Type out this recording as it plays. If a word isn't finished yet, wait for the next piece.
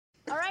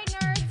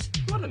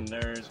I'm a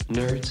nerd.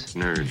 Nerds.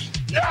 Nerds.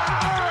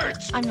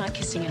 Nerds! I'm not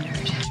kissing a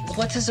nerd.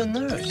 What is a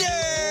nerd? Nerd!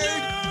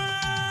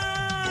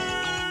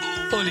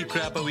 Holy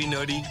crap, are we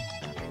nerdy?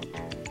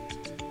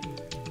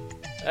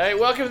 Alright,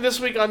 welcome to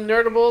This Week on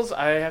Nerdables.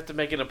 I have to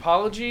make an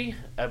apology.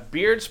 A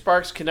beard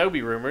sparks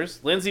Kenobi rumors.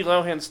 Lindsay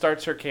Lohan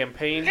starts her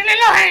campaign.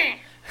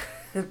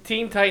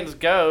 Teen Titans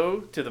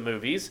Go to the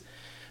movies.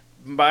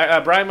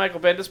 Brian Michael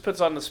Bendis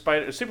puts on the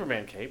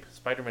Superman cape.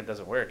 Spider-Man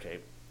doesn't wear a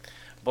cape.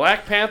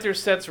 Black Panther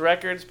sets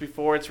records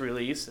before its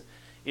release.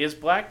 Is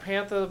Black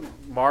Panther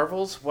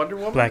Marvel's Wonder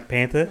Woman? Black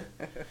Panther?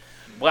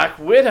 Black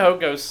Widow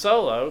goes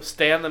solo.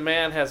 Stan the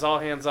Man has all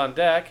hands on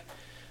deck.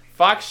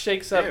 Fox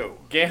shakes up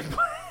Gambit,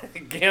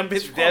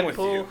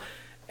 Deadpool,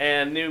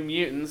 and New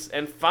Mutants.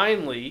 And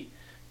finally,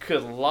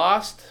 could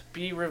Lost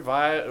be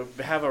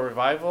have a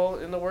revival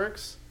in the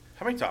works?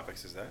 How many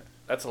topics is that?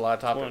 That's a lot of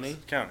topics. 20.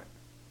 Count it.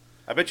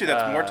 I bet you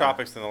that's more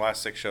topics than the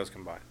last 6 shows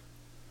combined.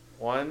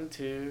 1,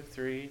 2,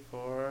 3,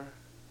 4,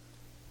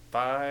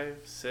 5,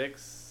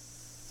 6,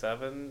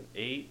 7,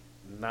 8,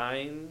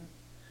 9,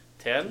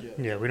 10.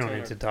 Yeah, we don't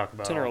need to talk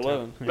about 10 or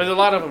 11. But a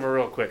lot of them are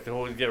real quick. Then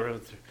we'll get rid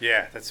of them.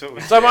 Yeah, that's what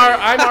we. So I'm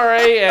RA,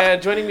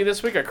 and joining me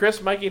this week are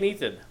Chris, Mikey, and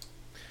Ethan.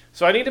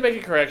 So I need to make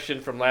a correction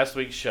from last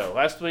week's show.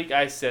 Last week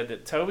I said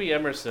that Toby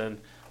Emerson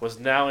was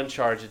now in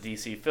charge of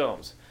DC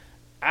Films.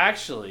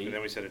 Actually, And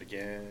then we said it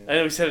again. And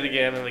then we said it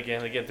again and again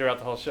and again throughout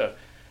the whole show.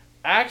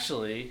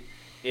 Actually,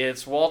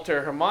 it's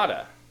Walter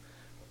Hamada.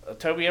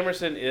 Toby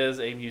Emerson is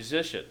a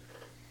musician.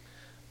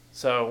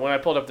 So when I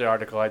pulled up the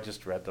article, I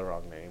just read the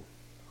wrong name.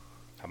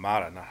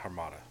 Hamada, not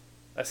Harmada.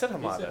 I said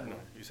Hamada.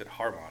 You said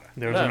Harmada.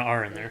 There was an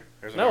R in there.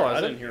 There's an No, R. I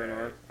I didn't didn't hear an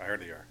R. I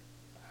heard the R.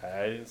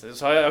 I didn't say,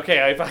 so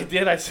okay, if I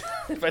did,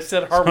 if I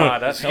said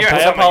Harmada, You got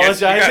I something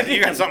apologize. against- you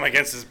got again. something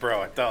against this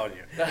bro, I'm telling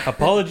you.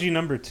 Apology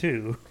number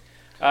 2.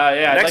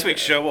 Yeah, Next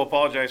week's show, we'll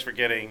apologize for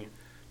getting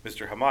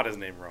Mr. Hamada's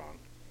name wrong.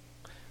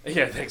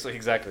 Yeah, thanks,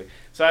 exactly.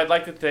 So I'd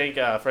like to thank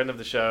a friend of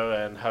the show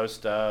and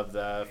host of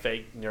the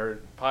Fake Nerd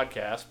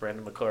podcast,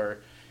 Brandon McClure,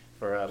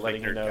 for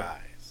letting Fake you Nerd know.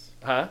 Guys.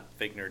 Huh?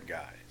 Fake Nerd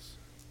Guys.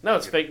 No,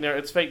 it's Fake Nerd.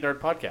 It's Fake Nerd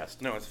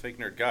podcast. No, it's Fake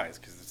Nerd Guys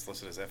because it's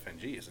listed as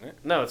FNG, isn't it?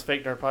 No, it's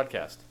Fake Nerd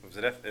podcast.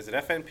 Is it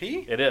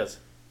FNP? It is.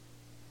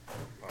 I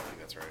don't think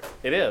that's right.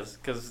 It is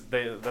because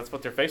that's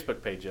what their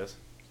Facebook page is.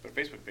 Their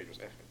Facebook page was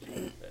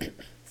FNG.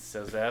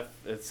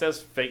 It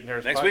says Fake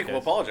Nerds. Next podcast. week, we'll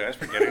apologize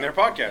for getting their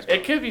podcast.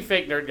 It could be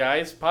Fake Nerd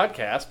Guys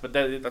podcast, but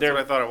That's what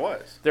I thought it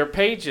was. their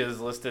page is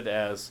listed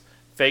as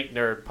Fake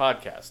Nerd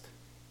podcast.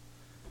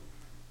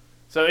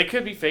 So it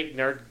could be Fake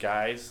Nerd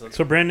Guys.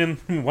 So Brandon,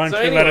 why don't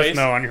So you let us anyways.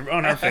 know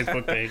on our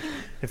Facebook page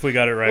if we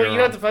got it right Well, or you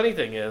know wrong? what the funny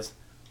thing is?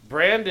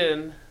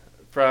 Brandon,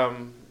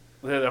 from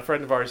a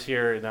friend of ours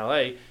here in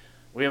LA,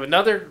 we have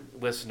another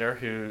listener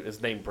who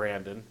is named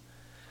Brandon.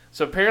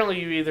 So apparently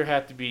you either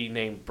have to be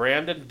named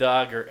Brandon,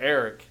 Doug, or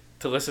Eric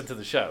to listen to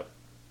the show.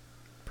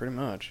 Pretty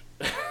much.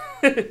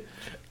 But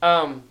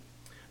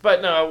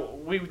no,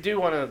 we do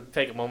want to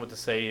take a moment to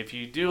say if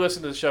you do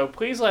listen to the show,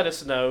 please let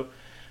us know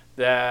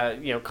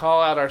that,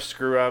 call out our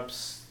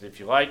screw-ups. If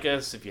you like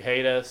us, if you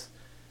hate us,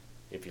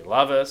 if you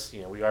love us,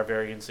 we are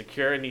very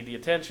insecure and need the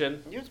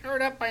attention. You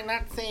screwed up by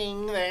not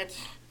saying that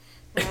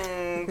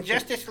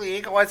Justice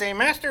League was a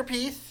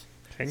masterpiece.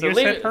 And So you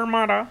leave said it-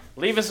 Armada.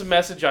 Leave us a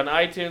message on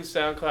iTunes,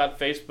 SoundCloud,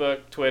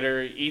 Facebook,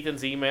 Twitter,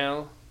 Ethan's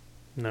email.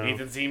 No.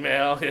 Ethan's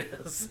email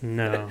is...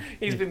 No.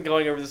 He's been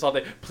going over this all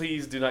day.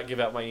 Please do not give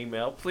out my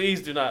email.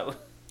 Please do not...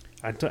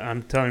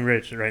 I'm telling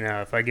Rich right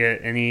now, if I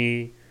get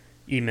any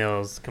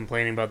emails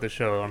complaining about the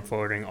show, I'm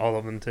forwarding all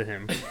of them to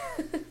him.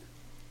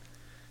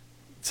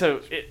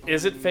 So,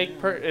 is it fake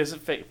Is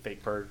it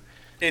fake bird?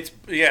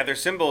 Their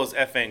symbol is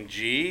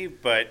FNG,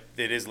 but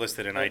it is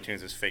listed in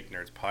iTunes as Fake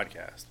Nerds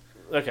Podcast.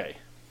 Okay.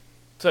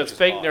 So it's Which is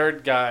Fake odd.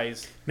 Nerd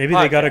Guys. Maybe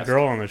they got a podcast.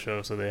 girl on the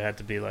show, so they had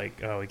to be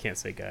like, oh, we can't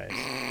say guys.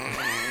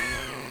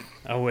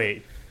 Oh,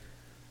 wait.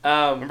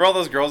 Remember all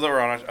those girls that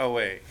were on? Oh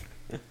wait,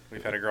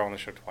 we've had a girl on the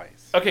show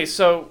twice. Okay,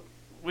 so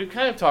we've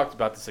kind of talked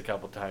about this a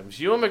couple times.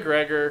 Ewan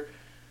McGregor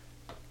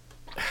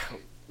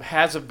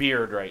has a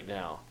beard right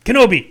now.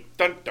 Kenobi!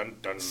 Dun dun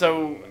dun.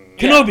 So,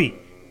 Kenobi!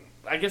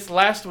 I guess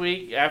last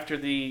week after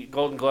the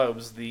Golden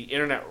Globes, the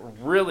internet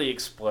really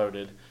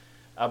exploded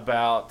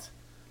about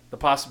the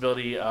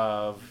possibility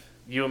of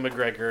Ewan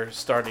McGregor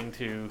starting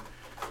to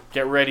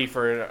get ready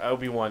for an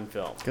Obi-Wan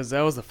film. Because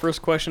that was the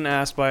first question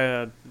asked by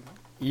a...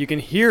 You can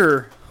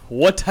hear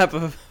what type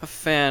of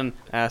fan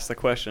asked the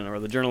question, or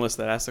the journalist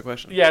that asked the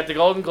question. Yeah, at the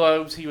Golden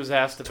Globes, he was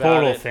asked about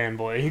Total it.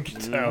 fanboy, you can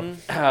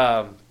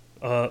tell.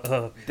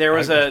 There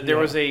was yeah.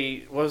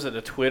 what was it,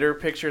 a Twitter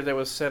picture that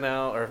was sent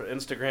out, or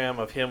Instagram,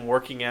 of him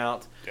working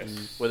out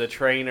with a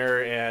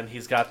trainer, and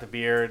he's got the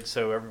beard,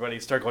 so everybody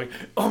started going,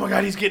 oh my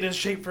god, he's getting in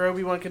shape for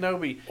Obi-Wan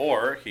Kenobi.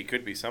 Or he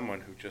could be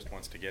someone who just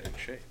wants to get in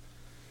shape.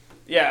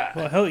 Yeah.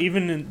 Well, hell,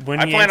 even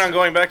when I he plan ans- on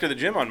going back to the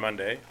gym on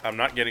Monday. I'm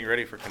not getting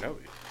ready for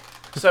Kenobi.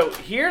 So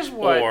here's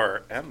what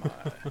Or am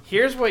I?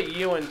 here's what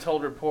Ewan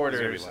told He's reporters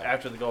gonna be loud.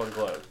 after the Golden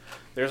Globe.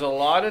 There's a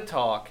lot of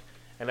talk,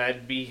 and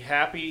I'd be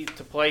happy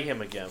to play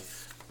him again,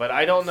 but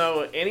I don't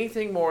know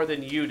anything more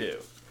than you do.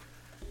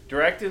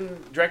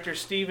 Director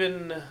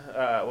Stephen,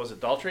 was it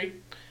Daltrey,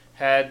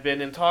 had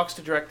been in talks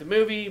to direct the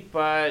movie,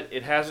 but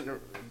it hasn't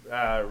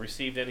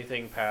received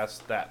anything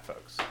past that,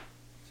 folks.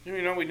 We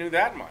knew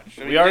that much.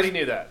 We already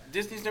knew that.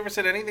 Disney's never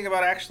said anything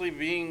about actually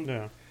being.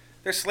 Yeah.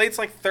 Their slate's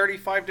like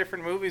 35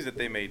 different movies that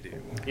they may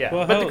do. Yeah,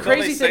 Well, but hell, the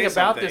crazy Don't they thing say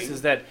about this something?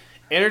 is that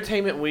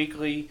Entertainment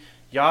Weekly,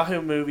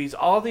 Yahoo Movies,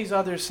 all these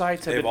other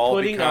sites have been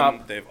putting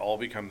up. They've all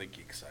become the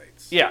geek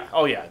sites. Yeah.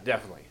 Oh yeah,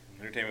 definitely.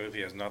 Entertainment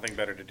Weekly has nothing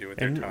better to do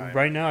with And their time.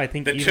 right now, I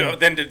think Than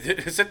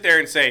to sit there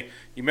and say,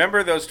 you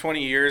remember those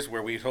 20 years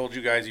where we told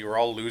you guys you were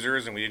all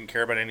losers and we didn't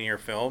care about any of your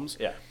films?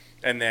 Yeah.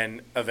 And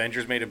then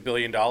Avengers made $1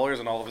 billion,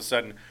 and all of a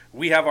sudden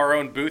we have our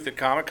own booth at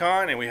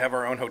Comic-Con, and we have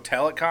our own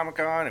hotel at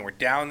Comic-Con, and we're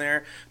down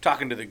there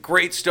talking to the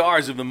great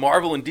stars of the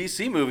Marvel and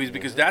DC movies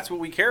because that's what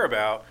we care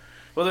about.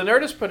 Well, the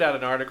Nerdist put out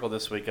an article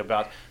this week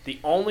about the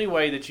only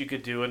way that you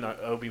could do an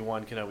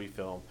Obi-Wan Kenobi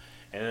film,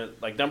 and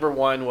like number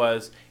one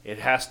was it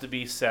has to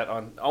be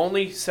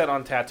only set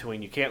on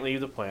Tatooine. You can't leave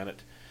the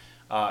planet.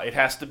 It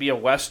has to be a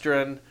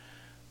Western.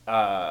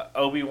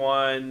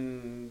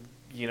 Obi-Wan,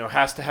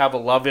 has to have a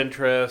love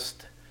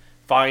interest.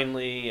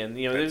 Finally, and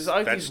there's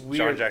all That's these weird.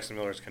 John Jackson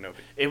Miller's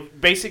Kenobi.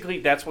 Basically,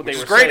 that's what Which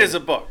they is were great saying. as a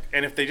book,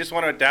 and if they just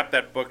want to adapt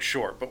that book,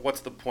 sure. But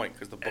what's the point?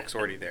 Because the book's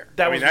already there.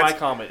 That I mean, was my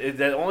comment.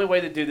 The only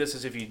way to do this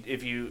is if you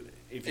If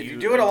you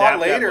do it a adapt lot that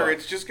later, book.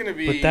 it's just going to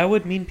be. But that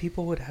would mean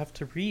people would have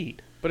to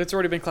read. But it's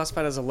already been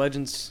classified as a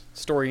Legends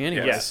story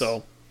anyway, Yes.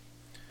 so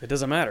it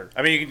doesn't matter.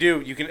 I mean,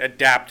 you can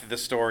adapt the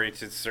story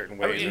to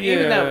certain I ways. mean,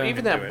 Yeah.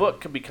 even Do that it.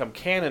 book could become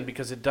canon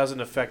because it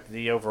doesn't affect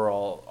the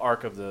overall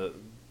arc of the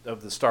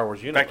Star Wars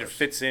In universe. fact, it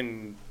fits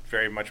in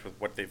very much with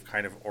what they've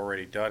kind of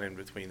already done in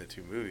between the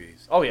two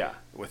movies, Oh yeah,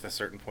 with a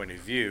certain point of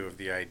view of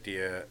the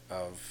idea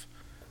of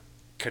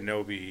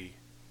Kenobi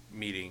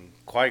meeting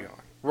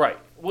Qui-Gon. right.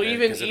 Well,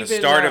 even at even the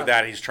start of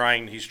that, he's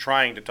trying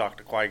to talk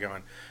to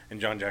Qui-Gon in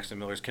John Jackson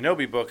Miller's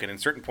Kenobi book, and in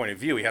certain point of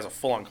view, he has a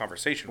full-on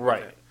conversation right,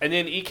 with it. and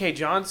then E.K.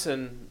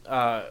 Johnson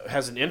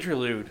has an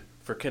interlude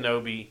for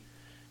Kenobi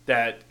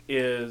that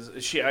is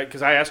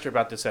because I asked her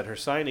about this at her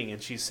signing,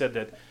 and she said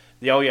that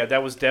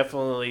that was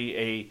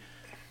definitely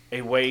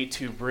a way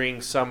to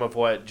bring some of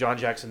what John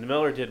Jackson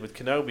Miller did with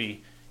Kenobi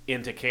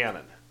into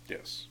canon.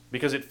 Yes.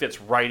 Because it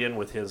fits right in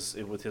with his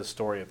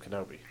story of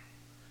Kenobi.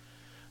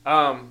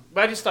 But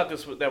I just thought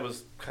that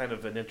was kind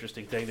of an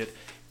interesting thing that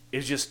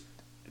is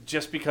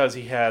just because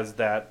he has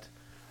that.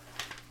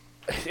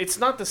 It's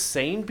not the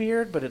same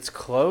beard, but it's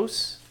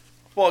close.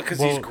 Well, because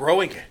he's Well-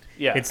 growing it.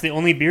 Yeah, It's the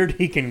only beard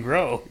he can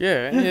grow.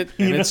 Yeah, and,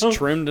 it's know?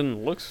 trimmed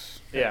and looks.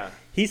 yeah.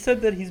 He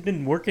said that he's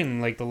been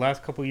working like the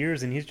last couple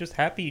years, and he's just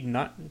happy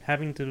not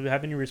having to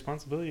have any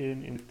responsibility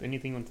in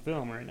anything on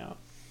film right now.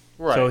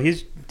 Right. So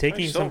he's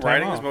taking He's still some time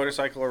riding off. his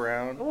motorcycle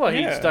around, well,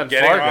 he's Yeah. done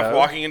getting Fargo. off,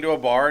 walking into a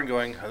bar, and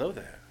going, "Hello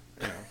there."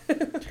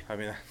 I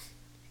mean,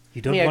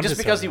 You don't Yeah, want just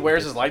to because sell he him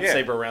wears this. his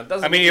lightsaber around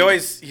doesn't. I mean, mean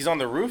he's on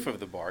the roof of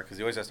the bar because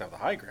he always has to have the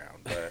high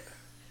ground. But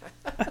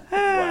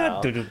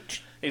Wow.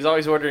 He's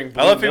always ordering.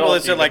 I love blue people milk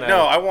that said even like, though-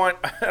 "No, I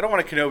don't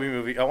want a Kenobi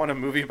movie. I want a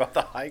movie about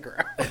the high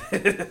ground."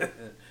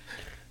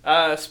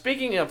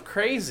 Speaking of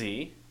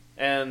crazy,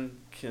 and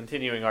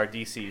continuing our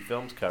DC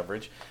films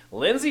coverage,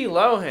 Lindsay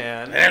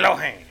Lohan Hello,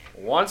 hey.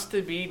 wants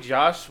to be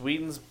Joss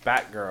Whedon's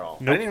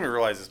Batgirl. I didn't even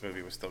realize this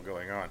movie was still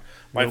going on.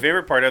 My Nope.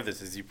 favorite part of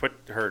this is you put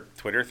her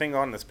Twitter thing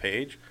on this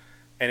page,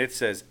 and it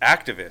says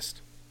activist,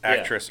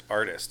 actress,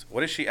 artist.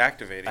 What is she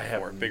activating I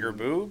have for? Bigger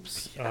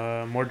boobs?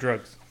 More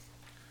drugs.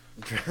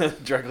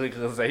 Drug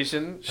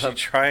legalization.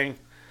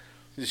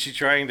 Is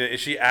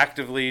she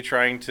actively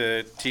trying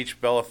to teach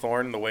Bella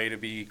Thorne the way to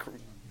be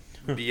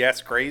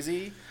BS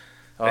crazy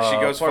as she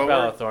goes poor forward?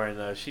 Bella Thorne,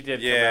 though. She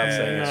did come out Yeah.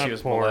 saying that she Not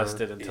was poor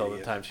molested until the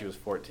idiot. time she was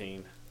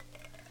 14.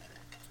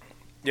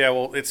 Yeah,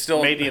 well, it's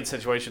still Maybe in a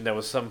situation that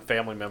was some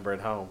family member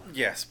at home.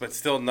 yes, but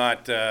still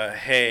not.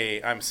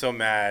 Hey, I'm so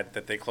mad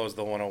that they closed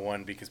the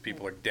 101 because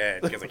people are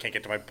dead because I can't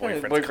get to my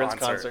boyfriend's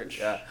concert.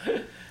 Yeah.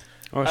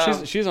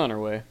 Oh, she's on her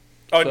way.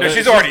 Oh no,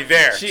 she's already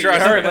there. She,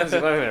 Trust her me. and Lindsay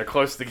Lohan are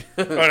close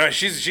together. Oh no,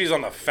 she's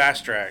on the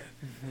fast track.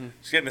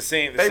 She's getting the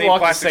same They walk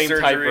the plastic same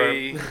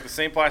surgery, the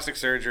same plastic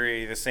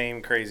surgery, the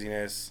same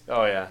craziness.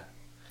 Oh yeah.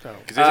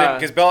 Because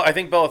I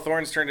think Bella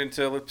Thorne's turned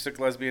into a lipstick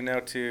lesbian now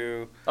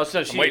too. Oh, so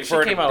I'm she waiting for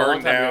her to came out a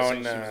long burn time ago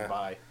saying down, she was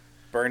bi.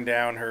 Burn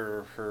down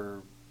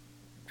her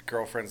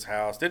girlfriend's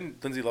house.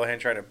 Didn't Lindsay Lohan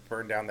try to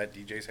burn down that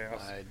DJ's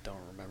house? I don't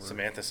remember.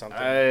 Samantha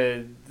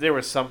something. There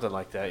was something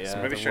like that, yeah.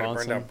 So maybe she tried to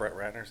burn Ronson. down Brett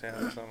Ratner's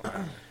house or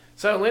something.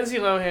 So Lindsay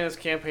Lohan is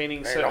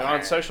campaigning Very Lohan.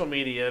 on social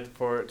media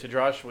to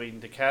Joss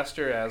Whedon to cast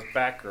her as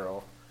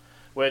Batgirl,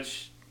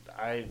 which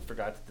I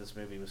forgot that this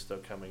movie was still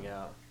coming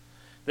out.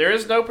 There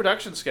is no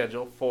production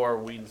schedule for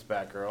Whedon's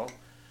Batgirl,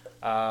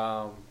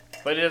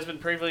 but it has been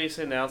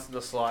previously announced in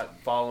the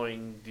slot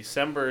following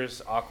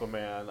December's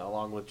Aquaman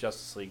along with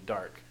Justice League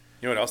Dark.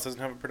 You know what else doesn't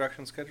have a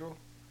production schedule?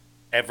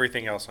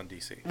 Everything else on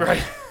DC.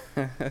 Right.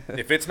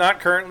 If it's not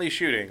currently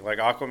shooting, like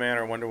Aquaman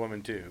or Wonder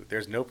Woman 2,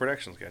 there's no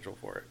production schedule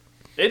for it.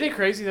 Isn't it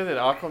crazy though that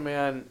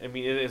Aquaman? I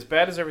mean, as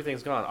bad as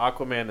everything's gone,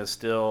 Aquaman is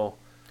still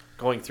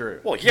going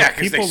through. Well, yeah,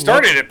 because they People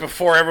started it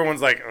before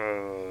everyone's like,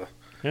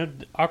 You know,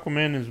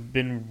 Aquaman has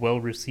been well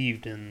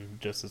received in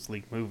Justice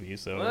League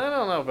movies, so. I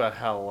don't know about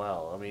how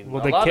well. I mean,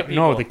 Well, a lot of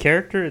people, the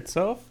character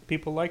itself,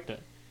 people liked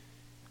it.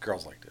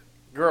 Girls liked it.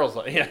 girls,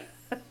 yeah.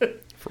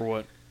 For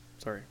what?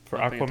 Sorry. For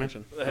not paying Aquaman?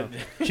 attention.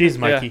 Jeez,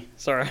 Mikey. Yeah,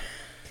 sorry.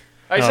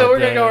 All right, so Oh, we're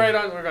gonna go dang.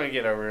 right on. We're gonna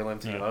get over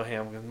Lindsay Yeah.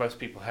 Lohan, because most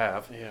people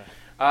have.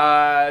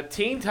 Yeah.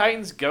 Teen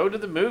Titans Go to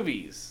the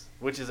Movies,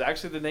 which is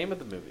actually the name of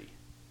the movie.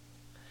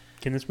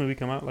 Can this movie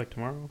come out like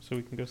tomorrow so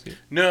we can go see it?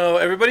 No,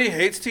 everybody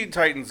hates Teen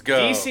Titans Go.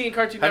 DC and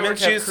Cartoon Haven't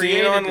Network you have seen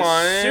created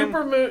online?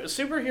 a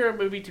superhero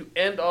movie to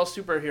end all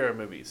superhero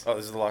movies. Oh,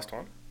 this is the last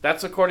one?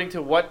 That's according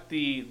to what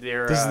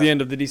their. This is the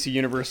end of the DC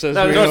universe. Says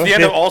No, we No, know. it's the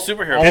end of all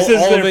superheroes. This is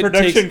all their of it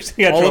production takes-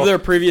 schedule. All of their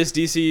previous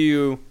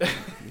DCU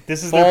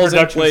This is their falls in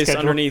production place schedule.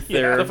 underneath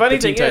their The funny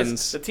Teen thing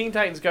Titans. is, the Teen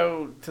Titans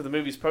Go to the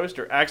Movies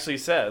poster actually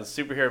says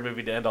superhero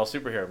movie to end all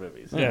superhero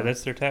movies. Yeah,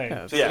 that's their tag.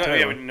 Yeah, So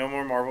Yeah. no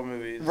more Marvel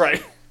movies.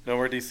 Right. No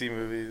more DC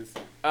movies.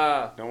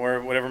 Uh, No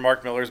more whatever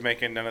Mark Miller's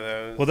making. None of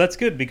those. Well, that's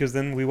good because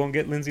then we won't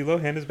get Lindsay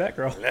Lohan as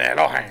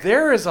Batgirl.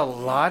 there is a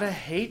lot of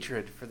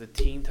hatred for the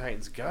Teen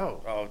Titans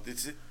Go. Oh,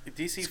 DC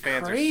It's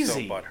fans crazy. are so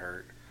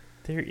butthurt.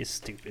 There is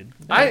stupid.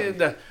 That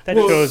That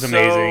show is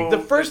amazing. The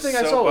first thing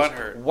I so saw was,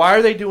 butthurt. why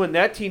are they doing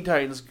that Teen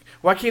Titans?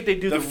 Why can't they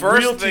do the, The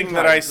first real thing Teen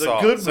that I Titans,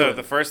 saw, the good so one?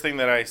 the first thing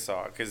that I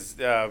saw, because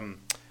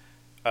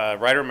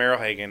writer Merrill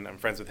Hagen, I'm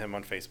friends with him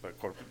on Facebook,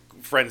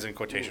 friends in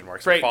quotation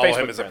marks. I follow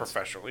him Facebook as a friends.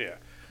 professional, yeah.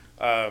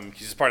 He's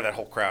just part of that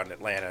whole crowd in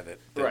Atlanta that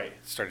Right.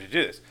 started to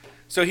do this.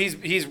 So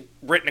he's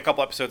written a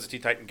couple episodes of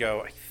Teen Titan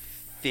Go. I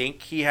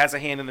think he has a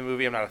hand in the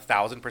movie. I'm not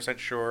 1,000%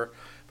 sure,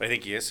 but I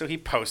think he is. So he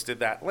posted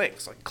that link.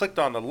 So I clicked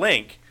on the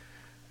link,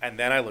 and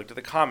then I looked at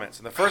the comments.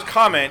 And the first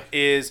comment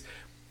is,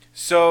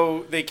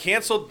 so they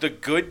canceled the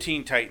good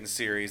Teen Titans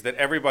series that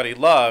everybody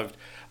loved,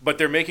 but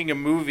they're making a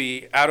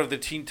movie out of the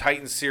Teen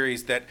Titans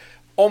series that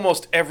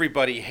almost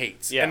everybody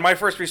hates. Yeah. And my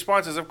first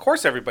response is, of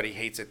course everybody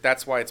hates it.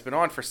 That's why it's been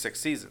on for 6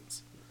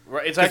 seasons.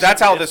 Right, it's 'Cause actually,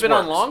 that's how it's this been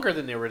on works. longer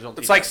than the original.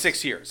 It's Teen like Titans.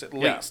 6 years at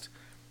Yeah. least.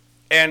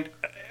 And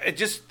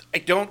I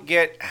don't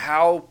get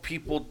how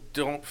people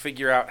don't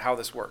figure out how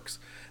this works.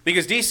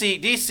 Because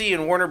DC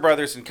and Warner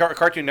Brothers and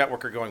Cartoon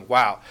Network are going,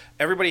 wow,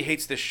 everybody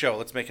hates this show.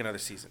 Let's make another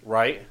season.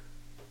 Right.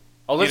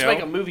 Oh, let's You know?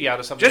 make a movie out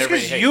of something. Just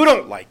everybody because hates. you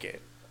don't like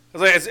it.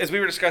 As we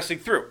were discussing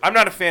through, I'm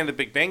not a fan of The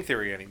Big Bang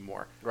Theory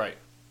anymore. Right.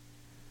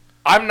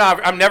 I'm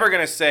never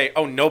going to say,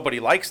 oh, nobody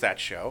likes that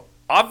show.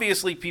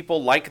 Obviously,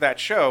 people like that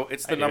show.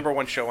 It's the do. number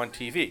one show on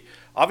TV.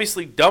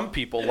 Obviously, dumb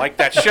people like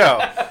that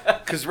show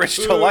because Rich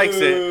still likes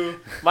it.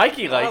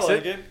 Mikey likes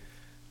it.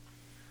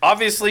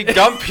 Obviously,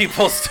 dumb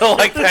people still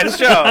like that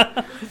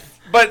show.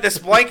 But this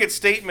blanket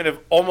statement of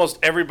almost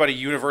everybody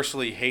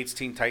universally hates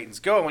Teen Titans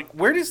Go, I'm like,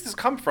 where does this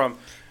come from?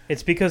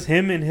 It's because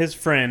him and his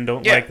friend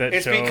don't Yeah, like that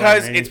it's show.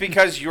 because and it's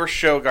because your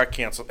show got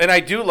canceled. And I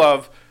do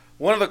love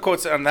one of the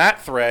quotes on that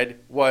thread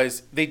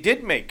was they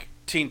did make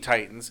Teen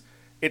Titans.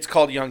 It's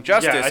called Young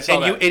Justice, Yeah, I saw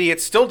and you that.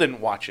 idiots still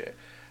didn't watch it.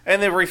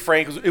 And the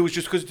refrain was, it was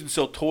just because it didn't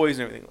sell toys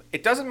and everything.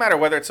 It doesn't matter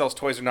whether it sells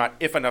toys or not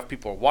if enough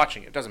people are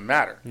watching it. It doesn't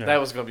matter. Yeah. That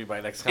was going to be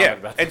my next comment Yeah,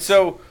 about and this.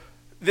 so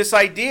this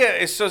idea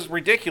is so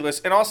ridiculous.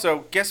 And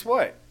also, guess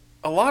what?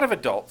 A lot of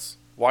adults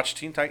watch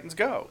Teen Titans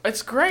Go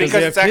It's great. Does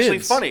because they it's have actually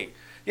kids? funny.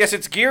 Yes,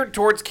 it's geared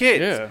towards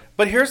kids. Yeah.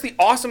 But here's the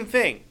awesome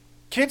thing: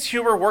 kids'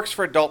 humor works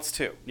for adults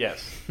too.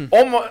 Yes.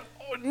 Almost,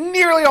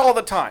 nearly all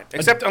the time,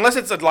 except unless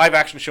it's a live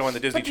action show on the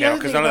Disney But the Channel, other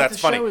because thing none of about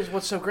that's the funny. show is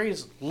what's so great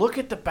is look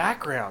at the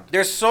background.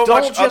 There's so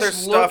Don't much other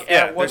just look stuff.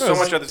 at Yeah, what's there's so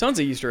going- much other. Tons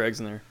of Easter eggs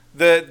in there.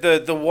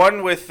 The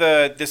one with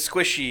the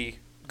squishy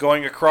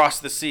going across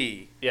the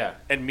sea Yeah.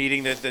 and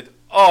meeting the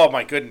oh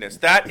my goodness,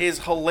 that is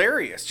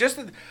hilarious. Just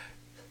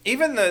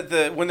even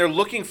the when they're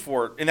looking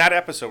for in that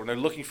episode when they're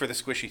looking for the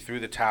squishy through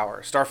the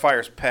tower,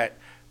 Starfire's pet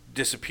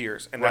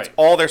disappears, and that's Right.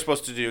 all they're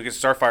supposed to do because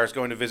Starfire's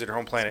going to visit her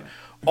home planet.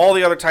 All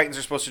the other Titans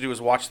are supposed to do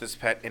is watch this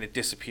pet, and it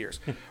disappears.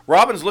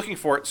 Robin's looking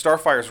for it in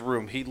Starfire's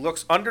room. He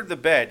looks under the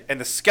bed, and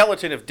the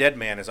skeleton of Dead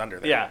Man is under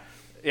there. Yeah.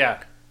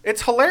 Yeah.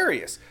 It's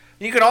hilarious.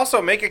 You could also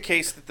make a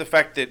case that the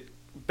fact that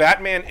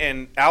Batman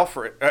and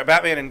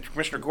Batman and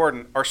Commissioner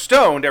Gordon are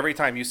stoned every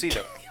time you see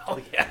them Oh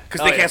yeah.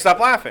 because they can't stop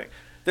laughing.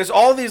 There's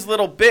all these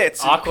little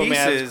bits and Aquaman's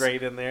pieces.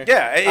 great in there.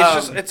 Yeah,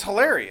 it's Um, it's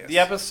hilarious. The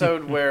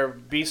episode where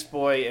Beast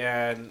Boy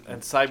and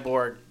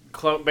Cyborg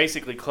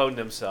basically cloned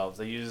themselves.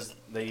 They used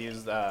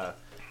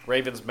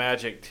Raven's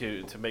magic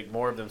to make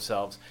more of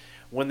themselves.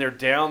 When they're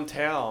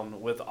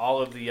downtown with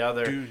all of the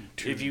other,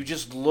 if you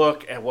just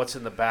look at what's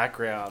in the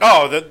background,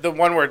 Oh, the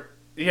one where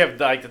you have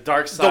like the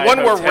Dark Side. one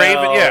where Hotel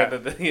Raven- yeah.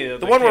 and the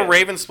the one where kid.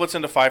 Raven splits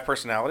into 5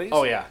 personalities.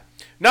 Oh yeah.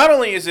 Not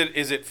only is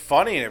it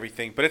funny and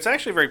everything, but it's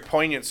actually a very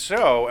poignant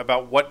show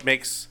about what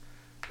makes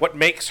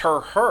her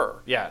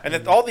her. Yeah. And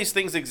that all these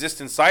things exist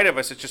inside of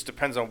us. It just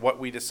depends on what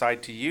we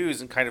decide to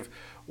use and kind of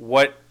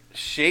what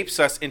shapes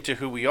us into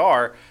who we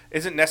are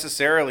isn't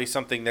necessarily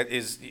something that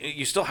is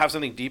you still have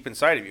something deep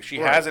inside of you. She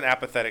Right. has an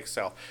apathetic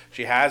self.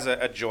 She has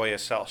a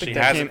joyous self. She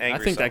That has came- an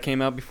angry I think self. that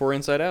came out before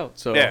Inside Out.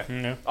 So Yeah.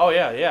 No. Oh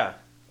yeah, yeah.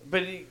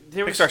 But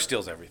there was Pixar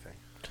steals everything.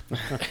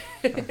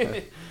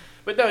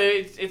 But no,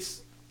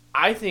 it's.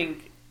 I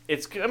think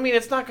I mean,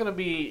 it's not going to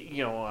be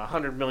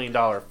 $100 million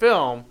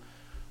film.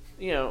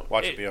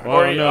 Watch it be a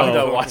or Oh,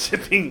 no. watch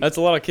it being. That's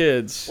a lot of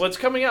kids. Well, it's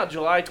coming out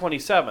July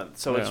 27th,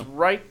 so it's Yeah.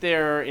 right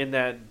there in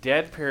that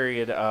dead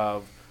period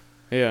of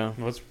Yeah.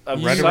 Well, it's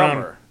of right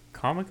summer. around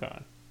Comic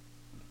Con.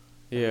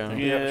 Yeah. Yeah, Yeah,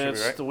 it should be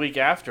it's right. the week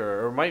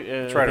after, or might.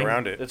 It's right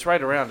around it. It's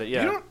right around it.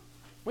 Yeah. You don't.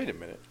 Wait a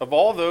minute. Of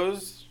all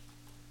those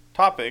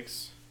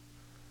topics,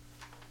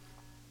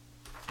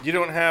 you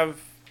don't have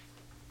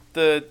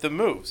the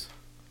moves.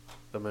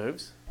 The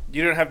moves.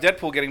 You don't have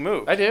Deadpool getting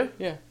moved. I do.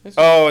 Yeah.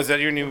 Oh, is that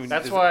your new?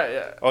 That's is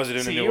why. Oh, is it in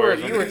the see, new you were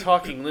Warriors you one? were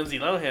talking Lindsay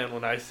Lohan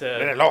when I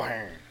said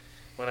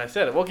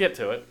it. We'll get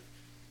to it.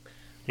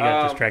 He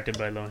got Um, distracted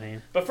by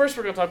Lohan. But first,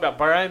 we're going to talk about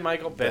Brian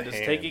Michael The Bendis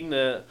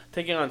hand.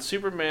 taking on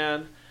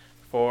Superman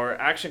for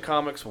Action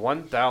Comics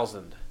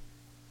 1000.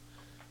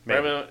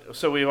 Maybe.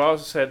 So we've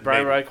also said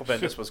Brian Maybe. Michael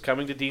Bendis was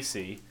coming to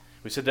DC.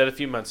 We said that a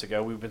few months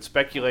ago. We've been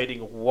speculating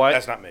what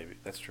That's not maybe.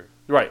 That's true.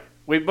 right.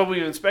 But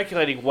we've been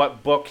speculating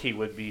what book he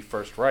would be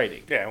first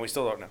writing. Yeah, and we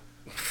still don't know.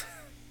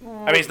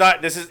 I mean, it's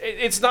not. This is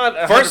It's not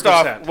 100%. first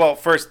off. Well,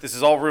 first, this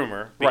is all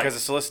rumor because Right. the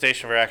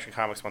solicitation for Action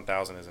Comics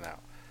 1000 isn't out.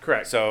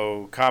 correct.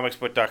 So,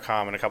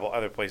 comicsbook.com and a couple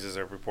other places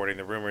are reporting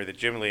the rumor that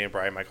Jim Lee and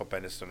Brian Michael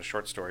Bendis done a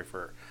short story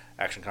for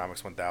Action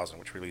Comics 1000,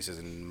 which releases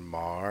in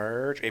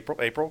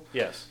April.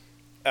 Yes.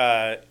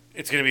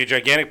 It's going to be a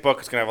gigantic book.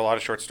 It's going to have a lot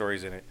of short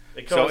stories in it.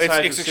 It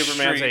coincides with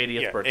Superman's extreme-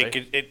 80th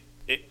birthday. It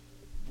Their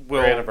will.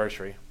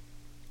 anniversary.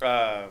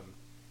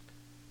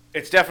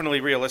 It's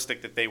definitely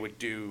realistic that they would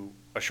do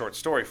a short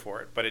story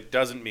for it, but it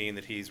doesn't mean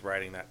that he's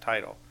writing that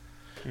title.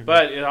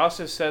 But it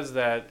also says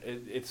that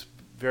it's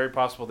very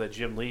possible that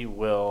Jim Lee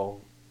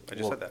will. I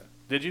just said that.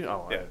 Did you?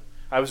 Oh, Yeah.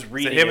 I was So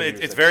reading. him,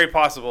 it, it's very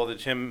possible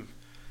that him.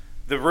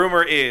 The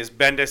rumor is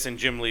Bendis and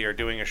Jim Lee are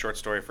doing a short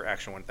story for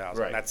Action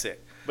 1000. Right. That's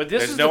it. But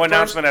this There's is no the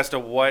announcement as to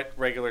what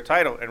regular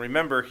title. And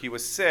remember, he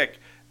was sick.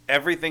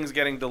 Everything's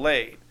getting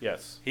delayed.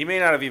 Yes. He may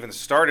not have even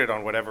started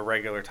on whatever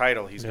regular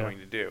title he's Yeah. going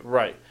to do.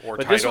 Right. Or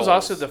But this was titles.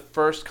 also the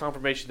first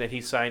confirmation that he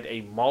signed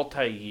a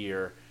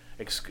multi-year.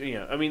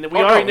 I mean, we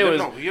Oh, already no, knew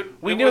no, we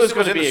it knew it was was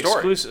going to in be the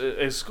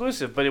story.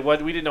 exclusive, but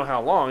we didn't know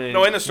how long. And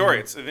No, in the story,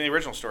 it's in the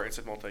original story. It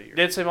said multi-year.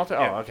 did it say multi?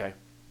 Yeah. Oh, okay.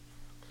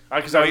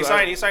 Because No,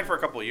 he signed for a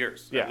couple of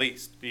years Yeah. at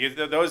least.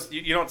 Because those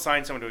you don't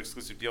sign someone to an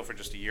exclusive deal for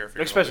just a year. If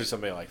you're especially gonna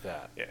somebody like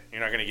that. lose. Yeah, you're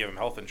not going to give him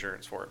health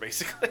insurance for it,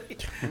 basically.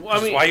 Well, I Which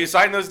is mean- why you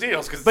sign those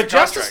deals. Cause But it's a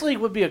contract. Justice League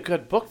would be a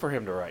good book for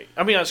him to write.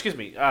 I mean, excuse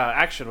me,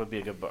 Action would be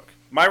a good book.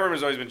 My rumor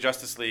has always been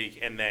Justice League,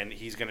 and then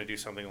he's going to do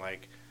something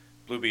like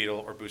Blue Beetle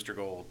or Booster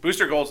Gold.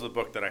 Booster Gold's the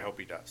book that I hope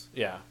he does.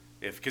 Yeah.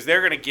 Because they're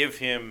going to give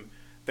him,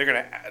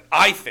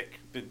 I think,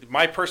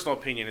 my personal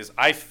opinion is,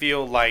 I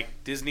feel like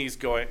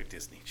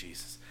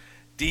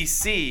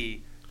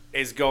DC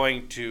is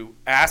going to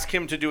ask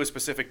him to do a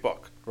specific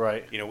book.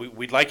 Right. You know,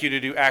 we'd like you to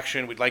do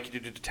action, we'd like you to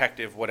do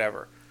detective,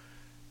 whatever.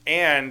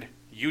 And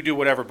you do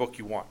whatever book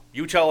you want.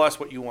 You tell us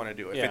what you want to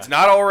do. If Yeah. it's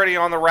not already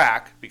on the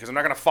rack, because I'm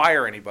not going to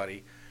fire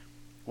anybody,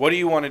 what do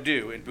you want to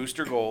do? And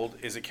Booster Gold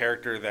is a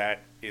character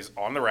that is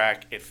on the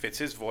rack. It fits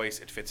his voice.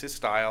 It fits his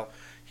style.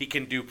 He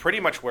can do pretty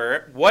much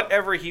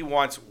whatever he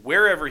wants,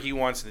 wherever he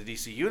wants in the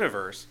DC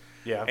universe.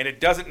 Yeah. And it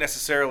doesn't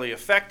necessarily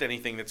affect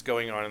anything that's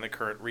going on in the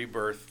current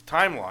Rebirth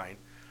timeline.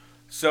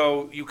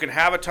 So you can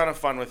have a ton of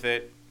fun with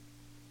it.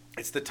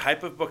 It's the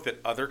type of book that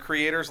other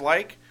creators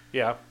like.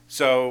 Yeah.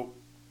 So,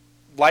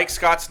 like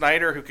Scott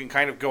Snyder, who can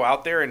kind of go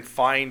out there and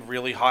find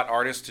really hot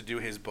artists to do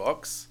his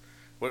books.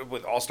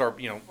 With All-Star,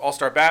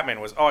 All-Star Batman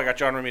was, I got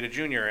John Romita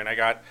Jr. and I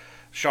got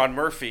Sean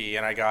Murphy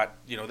and I got,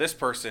 this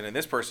person and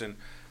this person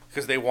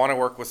because they want to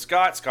work with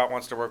Scott. Scott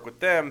wants to work with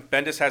them.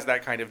 Bendis has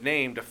that kind of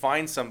name to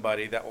find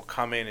somebody that will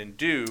come in and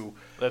do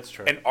That's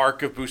true. an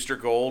arc of Booster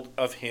Gold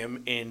of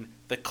him in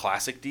the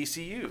classic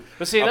DCU.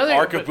 But see, an another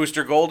arc but of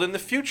Booster Gold in the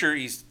future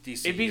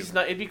DCU.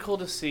 it'd be cool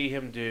to see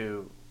him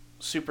do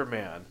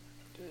Superman,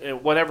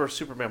 whatever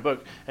Superman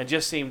book, and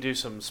just see him do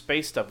some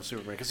space stuff with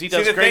Superman because he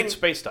does the great thing-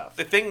 space stuff.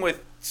 The thing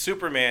with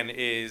Superman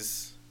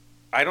is,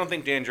 I don't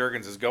think Dan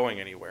Jurgens is going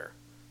anywhere,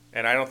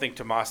 and I don't think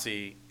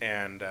Tomasi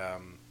and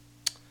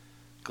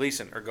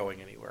Gleason are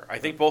going anywhere. I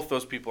think both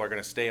those people are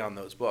going to stay on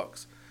those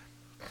books.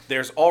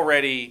 There's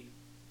already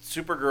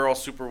Supergirl,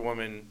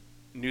 Superwoman,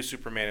 New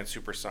Superman, and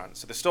Super Son.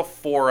 So there's still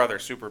 4 other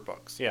super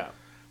books. Yeah.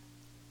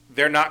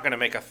 They're not going to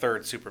make a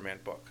third Superman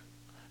book.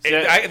 See,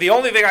 The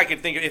only thing I can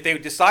think of, if they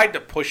decide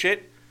to push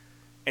it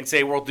and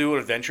say we'll do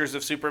Adventures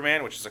of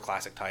Superman, which is a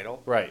classic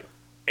title, Right.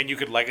 and you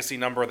could legacy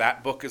number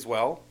that book as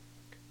well,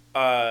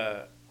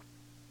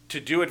 to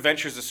do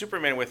Adventures of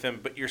Superman with him,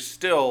 but you're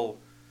still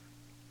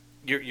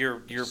you're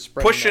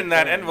Spreading pushing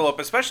that that thing. envelope,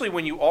 especially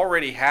when you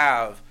already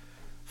have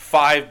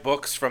 5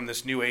 books from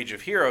this new Age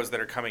of Heroes that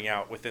are coming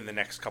out within the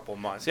next couple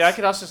months. See, I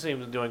could also see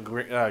him doing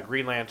Green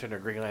Lantern or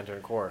Green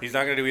Lantern Corps. He's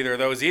not going to do either of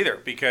those either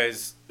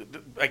because,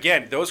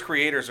 again, those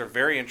creators are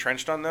very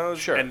entrenched on those.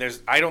 Sure. And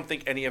I don't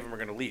think any of them are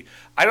going to leave.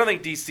 I don't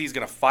think DC is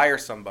going to fire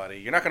somebody.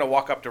 You're not going to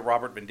walk up to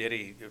Robert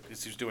Venditti,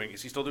 is he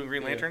still doing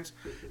Green Lanterns?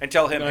 And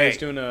tell him, No, hey. he's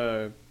doing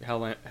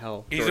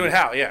Hal. He's doing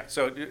Hal, yeah.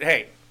 So,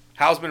 hey,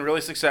 Hal's been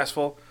really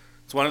successful.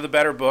 It's one of the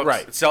better books.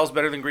 Right. It sells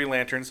better than Green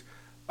Lanterns.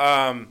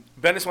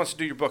 Bendis wants to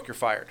do your book. You're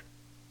fired.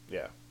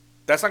 Yeah.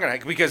 That's not going to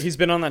happen because He's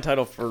been on that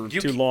title for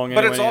too long. But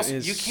anyway. it's also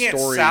His you can't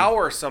story,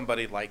 sour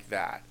somebody like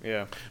that.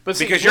 Yeah. But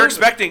see, Because you're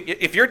expecting,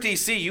 if you're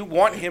DC, you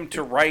want him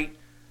to write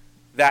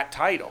that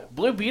title.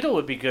 Blue Beetle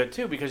would be good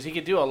too because he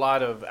could do a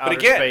lot of But outer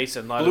again, space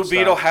and a lot Blue of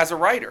Beetle stuff. has a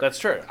writer. That's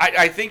true.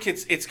 I think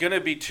it's going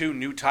to be 2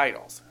 new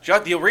titles.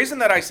 The reason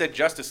that I said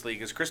Justice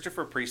League is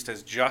Christopher Priest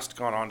has just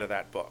gone on to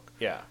that book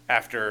Yeah.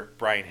 after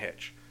Brian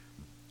Hitch.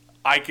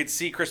 I could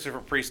see Christopher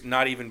Priest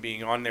not even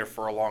being on there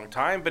for a long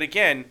time. But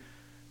again,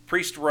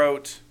 Priest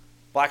wrote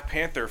Black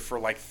Panther for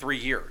like 3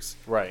 years.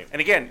 Right. And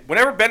again,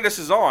 whenever Bendis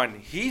is on,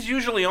 he's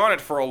usually on it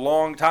for a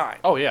long time.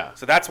 Oh yeah.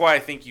 So that's why I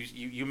think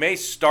you may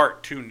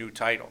start 2 new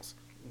titles.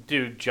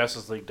 Do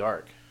Justice League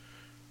Dark.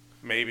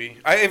 Maybe.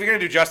 If you're going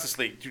to do Justice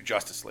League, do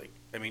Justice League.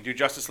 I mean, do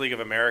Justice League of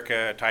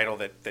America, a title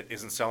that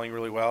isn't selling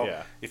really well.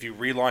 Yeah. If you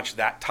relaunch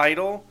that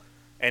title,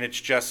 and it's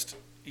just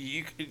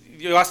you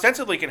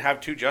ostensibly can have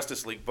 2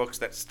 Justice League books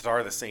that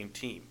star the same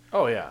team.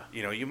 Oh yeah.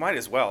 You know, you might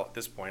as well at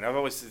this point.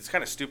 It's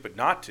kind of stupid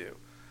not to.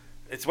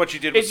 It's what you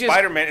did with It's just-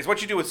 Spider-Man. It's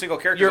what you do with single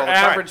characters Your all the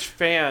time. average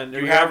fan or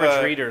You your have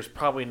average a- reader is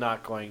probably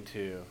not going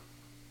to,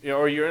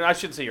 or I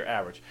shouldn't say your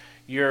average.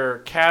 Your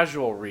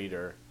casual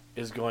reader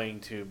is going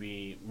to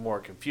be more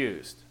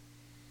confused.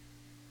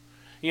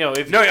 You know,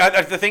 if No,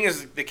 the thing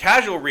is, the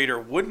casual reader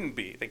wouldn't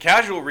be. The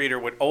casual reader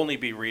would only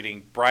be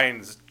reading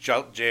Brian's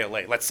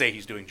JLA. Let's say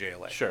he's doing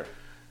JLA. sure.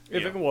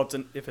 If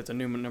Yeah. if it's a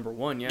new number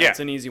one, it's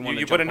an easy one.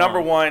 You to put a jump number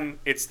on. 1.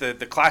 It's the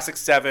classic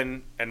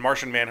 7 and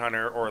Martian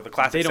Manhunter, or the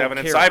classic They don't 7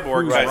 and care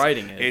Cyborg. who's guys.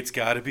 writing it. It's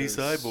got to be 'Cause-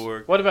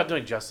 Cyborg. What about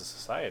doing Justice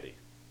Society?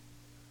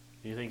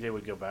 Do you think they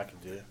would go back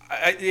and do it?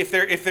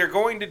 If they're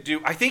going to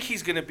do, I think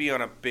he's going to be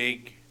on a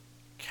big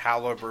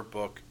caliber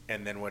book,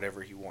 and then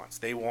whatever he wants.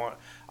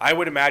 I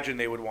would imagine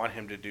they would want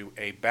him to do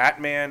a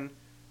Batman,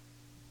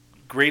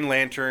 Green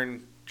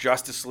Lantern,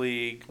 Justice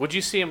League, Would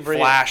you see him bring?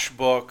 Flash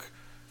book.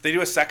 If they do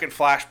a second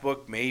Flash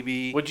book,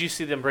 maybe. Would you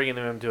see them bringing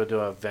him to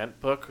do an event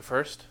book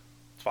first?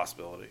 It's a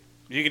possibility.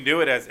 You can do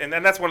it and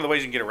that's one of the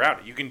ways you can get around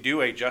it. You can do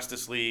a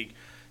Justice League,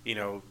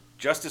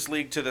 Justice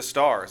League to the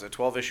Stars, a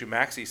 12-issue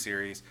maxi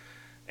series,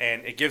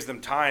 and it gives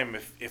them time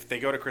if they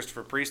go to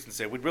Christopher Priest and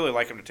say, we'd really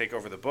like him to take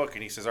over the book,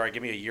 and he says, all right,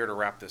 give me a year to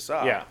wrap this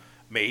up. Yeah.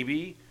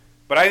 Maybe.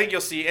 But I think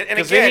you'll see, and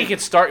Because again, then he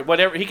could start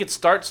whatever he could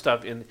start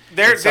stuff in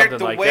they're something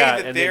the like way that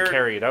that and they're then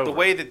carry it over. the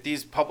way that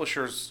these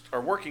publishers are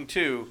working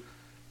too.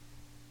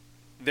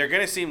 They're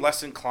going to seem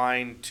less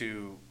inclined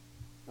to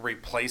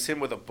replace him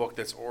with a book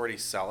that's already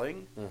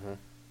selling. Mhm.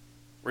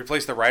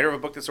 Replace the writer of a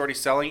book that's already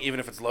selling, even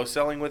if it's low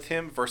selling with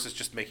him, versus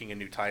just making a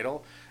new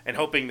title and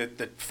hoping that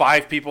the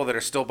 5 people that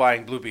are still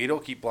buying Blue Beetle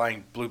keep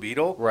buying Blue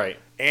Beetle. Right.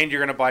 And you're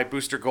going to buy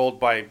Booster Gold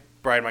by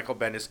Brian Michael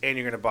Bendis, and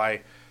you're going to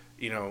buy,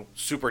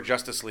 Super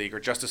Justice League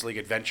or Justice League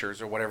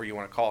Adventures or whatever you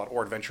want to call it,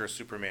 or Adventures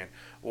Superman,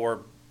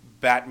 or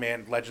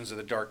Batman Legends of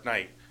the Dark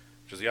Knight,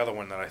 which is the other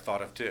one that I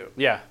thought of too.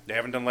 Yeah. They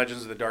haven't done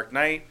Legends of the Dark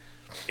Knight.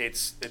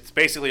 It's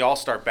basically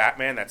All-Star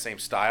Batman, that same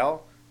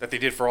style that they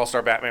did for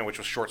All-Star Batman, which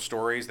was short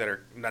stories that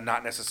are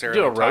not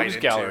necessarily Do a tied Rogues into-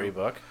 Gallery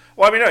book.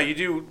 Well, I mean, no, you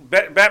do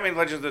Batman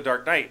Legends of the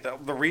Dark Knight.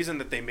 The reason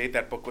that they made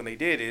that book when they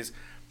did is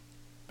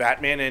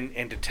Batman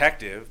and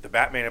Detective, the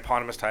Batman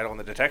eponymous title and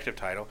the Detective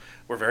title,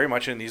 were very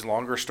much in these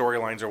longer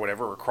storylines or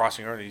whatever, or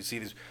crossing over. You see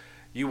these.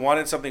 You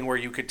wanted something where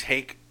you could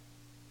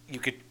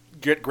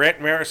get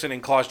Grant Morrison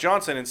and Klaus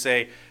Johnson and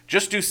say,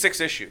 just do 6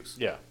 issues.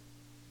 Yeah.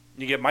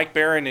 You get Mike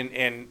Barron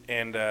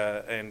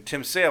and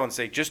Tim Sale and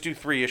say, just do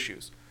 3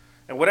 issues.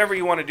 And whatever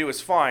you want to do is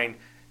fine.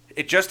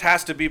 It just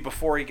has to be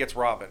before he gets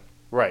Robin.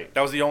 Right.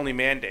 That was the only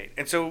mandate.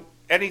 And so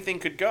anything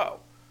could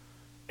go.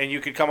 And you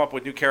could come up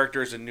with new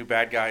characters and new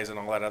bad guys and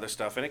all that other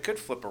stuff, and it could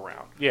flip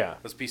around. Yeah.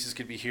 Those pieces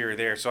could be here or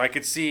there. So I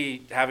could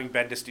see having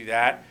Bendis do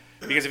that.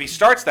 Because if he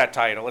starts that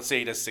title, let's say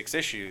he does 6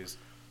 issues,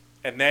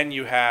 and then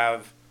you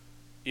have,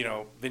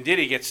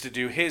 Venditti gets to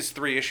do his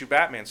 3-issue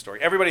Batman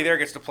story. Everybody there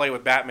gets to play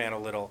with Batman a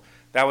little.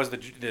 That was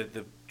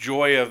the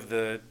joy of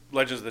the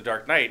Legends of the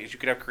Dark Knight, is you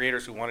could have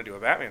creators who want to do a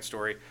Batman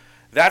story.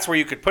 That's where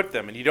you could put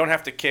them, and you don't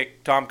have to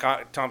kick Tom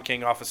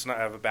King off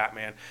of a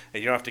Batman,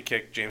 and you don't have to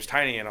kick James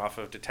Tynion off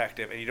of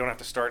Detective, and you don't have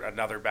to start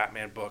another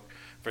Batman book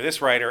for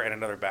this writer and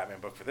another Batman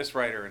book for this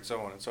writer, and so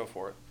on and so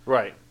forth.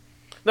 Right.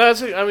 No,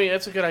 that's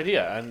a good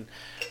idea. And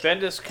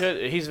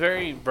Bendis he's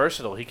very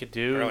versatile. He could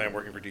do. Apparently I'm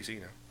working for DC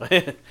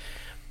now.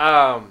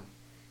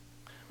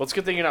 Well, it's a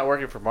good thing you're not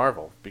working for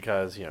Marvel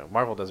because,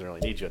 Marvel doesn't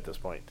really need you at this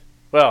point.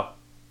 Well,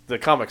 the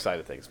comic side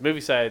of things.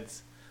 Movie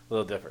side's a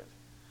little different.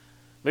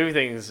 Movie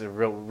things are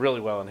really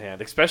well in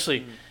hand,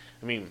 especially,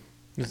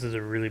 This is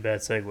a really bad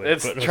segue.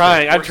 it's but okay.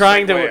 trying. I'm Worst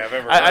trying segue I've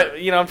ever to.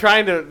 heard. I'm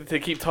trying to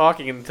keep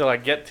talking until I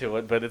get to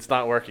it, but it's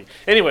not working.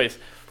 Anyways,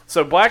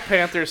 so Black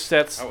Panther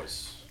sets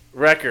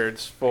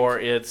records for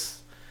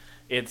its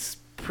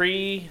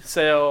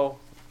pre-sale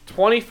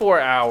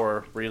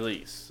 24-hour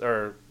release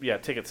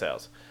ticket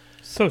sales.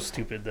 So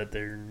stupid that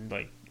they're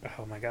like,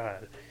 oh my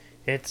god,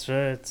 it's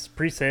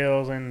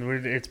pre-sales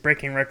and it's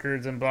breaking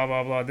records and blah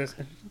blah blah. This.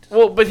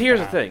 Well, but here's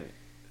the thing.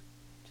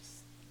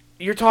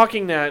 you're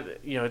talking that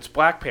it's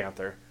Black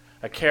Panther,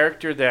 a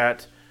character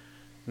that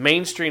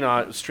mainstream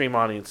stream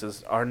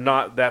audiences are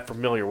not that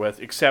familiar with,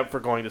 except for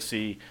going to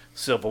see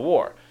Civil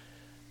War,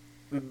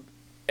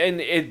 and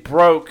it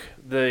broke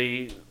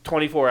the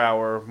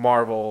 24-hour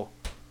Marvel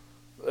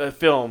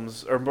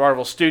films or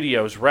Marvel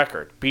Studios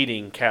record,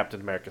 beating Captain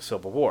America: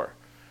 Civil War.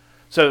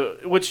 So,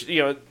 which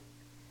it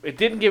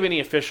didn't give any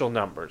official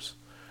numbers,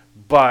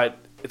 but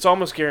it's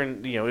almost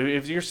guaranteed.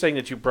 If you're saying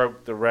that you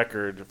broke the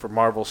record for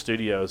Marvel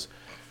Studios,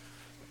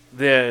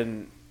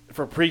 then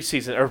for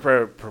preseason or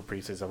for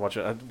preseason,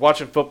 I'm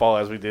watching football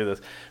as we do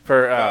this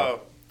for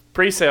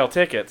pre-sale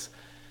tickets,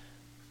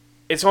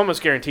 it's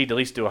almost guaranteed to at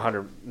least do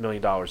 $100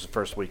 million the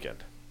first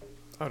weekend.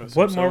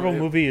 What Marvel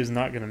movie is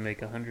not going to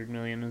make $100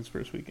 million in its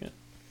first weekend?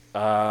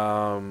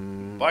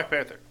 Black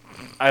Panther.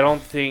 I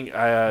don't think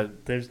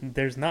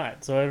There's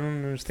not. So I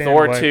don't understand.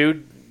 Thor why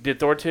 2 did.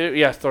 Thor 2,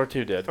 yes, Thor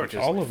 2 did. Thor which 2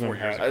 is- all of them 4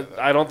 years have. ago.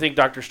 I don't think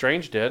Doctor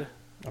Strange did.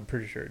 I'm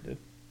pretty sure it did.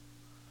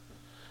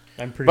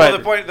 I'm pretty. But- sure.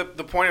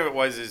 The point of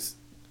it is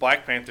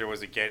Black Panther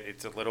was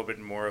it's a little bit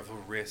more of a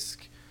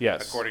risk,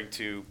 Yes. according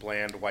to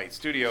bland white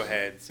studio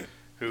heads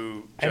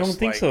who. I don't just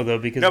think like- so though,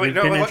 because No, but we've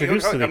no, been but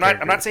introduced to the I'm not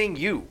character. saying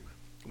you.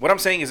 What I'm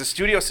saying is the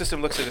studio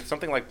system looks at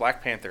something like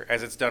Black Panther,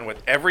 as it's done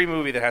with every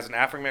movie that has an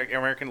African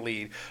American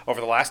lead over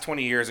the last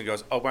 20 years, and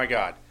goes, oh my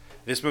God,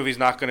 this movie's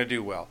not going to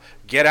do well.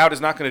 Get Out is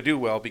not going to do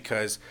well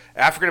because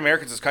African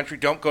Americans in this country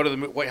don't go to the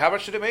movie. Wait, how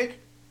much did it make?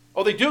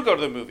 Oh, they do go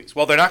to the movies.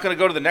 Well, they're not going to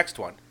go to the next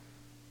one.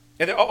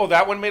 And then,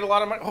 that one made a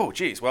lot of money. Oh,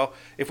 geez. Well,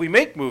 if we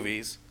make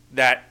movies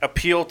that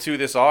appeal to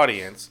this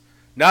audience,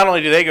 not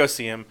only do they go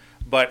see them,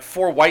 but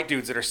 4 white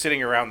dudes that are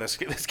sitting around this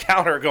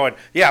counter going,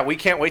 yeah, we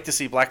can't wait to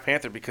see Black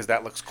Panther because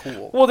that looks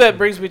cool. Well, that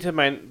brings me to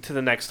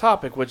the next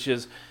topic, which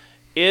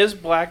is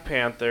Black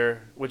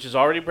Panther, which is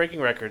already breaking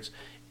records,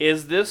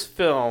 is this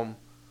film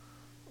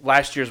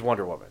last year's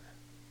Wonder Woman?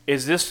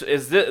 Is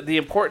the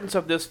importance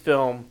of this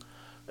film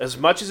as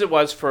much as it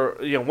was for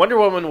Wonder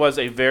Woman was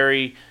a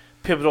very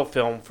pivotal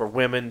film for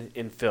women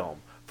in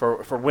film,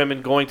 for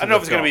women going to I don't know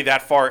if the it's going to film. be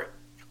that far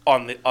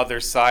on the other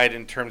side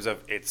in terms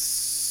of its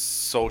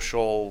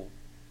social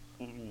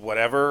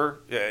whatever,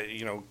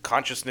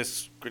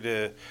 consciousness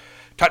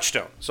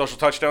touchstone, social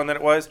touchstone that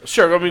it was.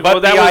 Sure, I mean, But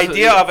well, that the was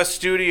idea of a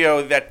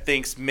studio that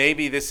thinks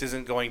maybe this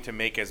isn't going to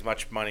make as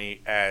much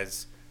money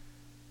as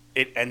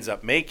it ends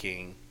up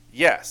making,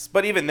 yes.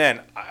 But even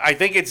then, I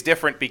think it's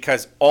different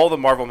because all the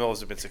Marvel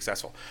movies have been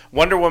successful.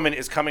 Wonder Woman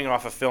is coming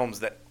off of films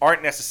that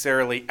aren't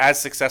necessarily as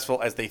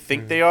successful as they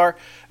think they are,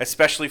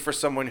 especially for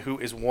someone who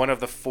is one of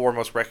the 4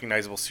 most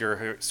recognizable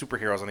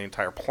superheroes on the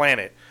entire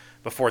planet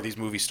before these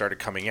movies started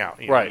coming out.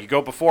 Right. You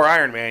go before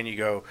Iron Man, you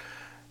go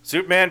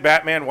Superman,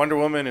 Batman, Wonder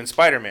Woman, and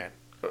Spider-Man.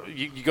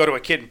 You go to a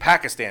kid in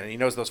Pakistan and he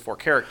knows those 4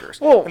 characters.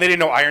 Well- and they didn't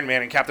know Iron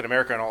Man and Captain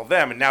America and all of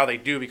them, and now they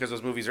do because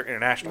those movies are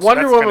international. So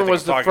Wonder that's the kind Woman of thing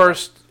was I'm the talking about.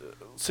 first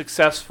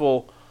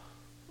successful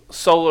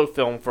solo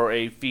film for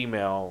a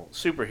female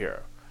superhero.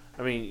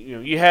 I mean,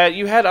 you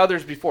had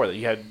others before that.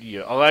 You had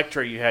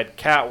Elektra, you had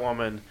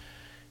Catwoman,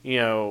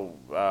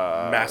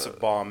 Massive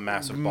bomb.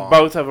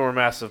 both of them were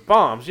massive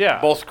bombs. Yeah,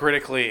 Both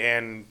critically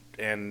and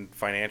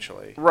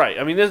financially. right.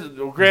 I mean,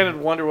 granted,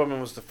 Wonder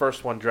Woman was the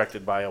first one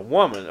directed by a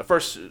woman, the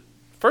first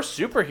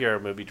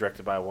superhero movie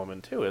directed by a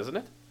woman too, isn't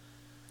it?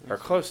 Or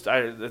close.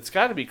 It's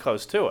got to be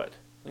close to it.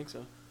 I think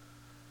so.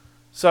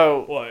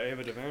 So Well,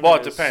 Ava DuVernay Well,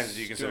 it is depends.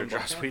 Do you consider doing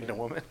Black Joss Whedon a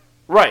Panther. woman?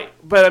 right,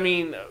 but I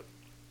mean,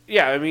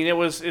 yeah, I mean, it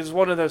was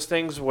one of those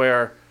things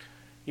where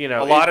A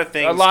lot of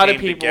things came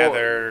people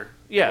together.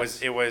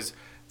 Yes. It was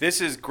this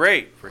is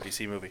great for a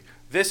DC movie.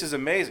 This is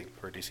amazing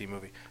for a DC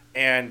movie.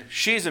 And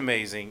she's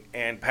amazing,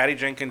 and Patty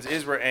Jenkins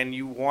is, and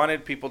you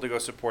wanted people to go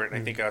support it. And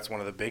I think that's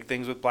one of the big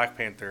things with Black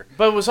Panther.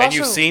 But it was and also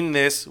you've seen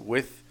this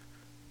with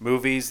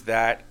movies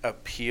that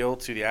appeal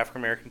to the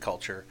African American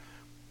culture,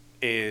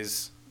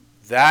 is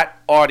that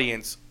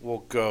audience will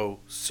go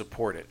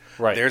support it.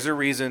 Right. There's a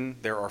reason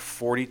there are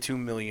 42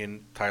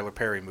 million Tyler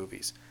Perry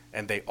movies,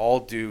 and they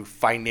all do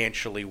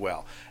financially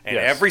well. And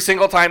Yes. every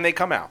single time they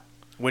come out,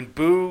 when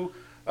Boo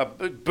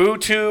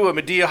 2, a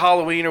Medea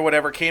Halloween or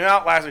whatever came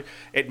out last week,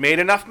 it made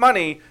enough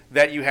money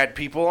that you had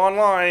people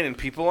online and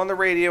people on the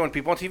radio and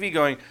people on TV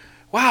going,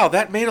 wow,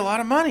 that made a lot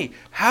of money.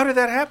 How did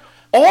that happen?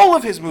 All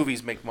of his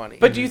movies make money.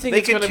 But do you think they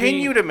it's gonna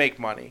continue be- to make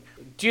money?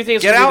 Do you think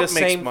it's Get going to be Out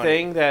the makes same money.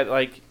 thing that,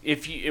 like,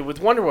 with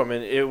Wonder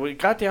Woman, it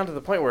got down to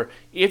the point where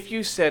if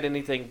you said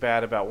anything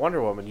bad about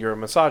Wonder Woman, you're a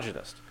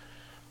misogynist.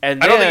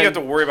 And I don't think then- you have to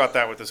worry about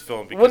that with this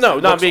film. Because Well, no,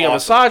 it not looks being a awesome.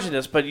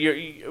 misogynist, but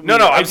No,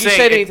 no, I'm if you saying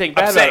said it- anything I'm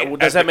bad about saying it,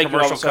 does as that the make you all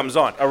of a commercial sudden comes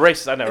on. a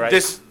racist? I know,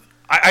 right?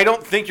 I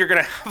don't think you're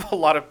going to have a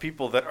lot of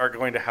people that are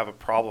going to have a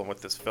problem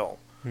with this film.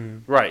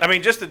 right. I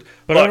mean, But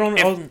look, I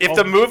don't- if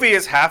the movie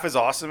is half as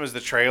awesome as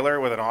the trailer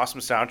with an awesome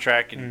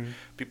soundtrack and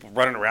people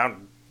running around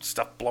and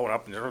stuff blowing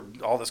up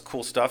and all this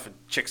cool stuff and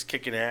chicks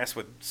kicking ass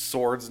with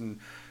swords and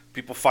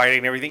people fighting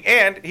and everything,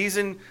 and he's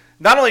in.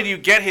 Not only do you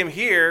get him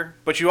here,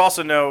 but you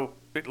also know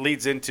it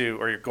leads into,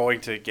 or you're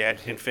going to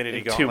get Infinity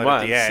in Gauntlet 2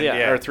 months, at the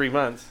end, or 3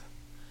 months.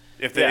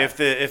 If Yeah.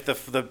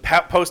 the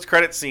post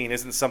credit scene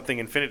isn't something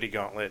Infinity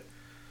Gauntlet.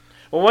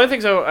 Well, one of the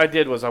things I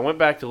did was I went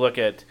back to look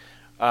at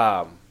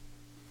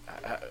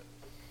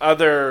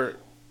other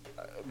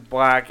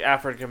black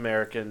African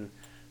American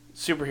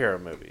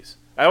superhero movies.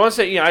 I want to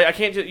say, I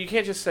can't. You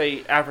can't just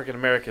say African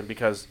American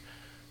because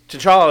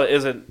T'Challa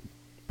isn't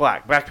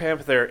black. Black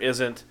Panther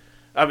isn't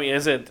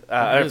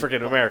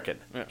African American.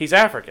 Yeah. He's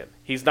African.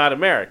 He's not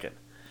American.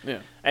 Yeah.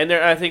 And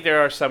I think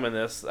there are some in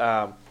this.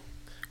 Well,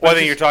 I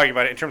think you're talking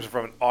about it in terms of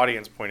from an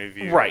audience point of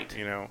view, Right.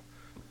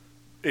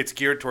 It's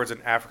geared towards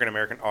an African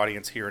American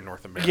audience here in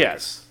North America.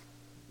 Yes.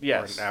 Or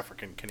Yes. an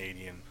African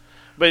Canadian.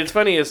 But it's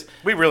funny is,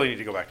 We really need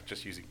to go back to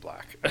just using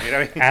black. I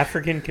mean,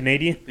 African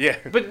Canadian. yeah.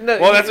 but no,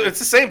 Well, it's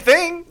the same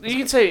thing. you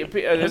can say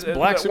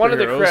black one of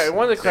the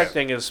superheroes. correct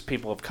thing is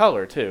people of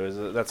color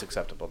too. That's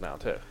acceptable now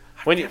too.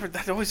 When you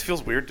That always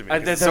feels weird to me. I-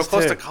 'cause that it's so does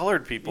close too. to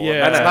colored people.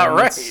 Yeah, and that's not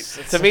right.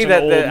 to me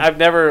that I've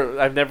never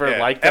Yeah.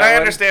 liked that. And I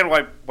one. understand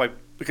why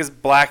because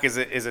black is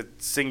a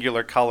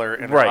singular color,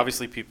 and Right.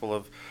 obviously people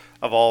of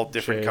all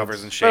different Shades.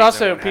 colors and shades. But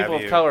also, and what have people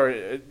of you.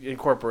 color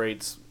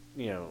incorporates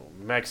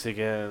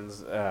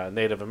Mexicans,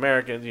 Native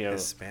Americans,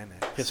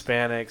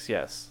 Hispanics.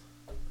 Yes,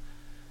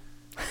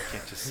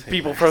 Can't just say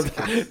people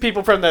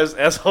Mexicans. from those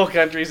asshole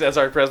countries, as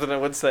our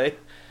president would say,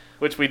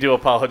 which we do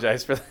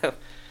apologize for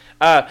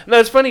that. No,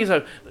 it's funny.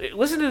 So,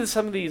 listen to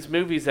some of these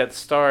movies that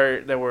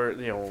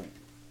were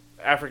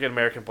African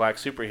American black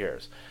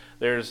superheroes.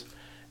 There's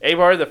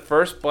Abar, the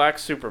first black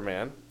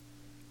Superman,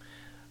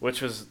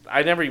 which was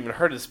I never even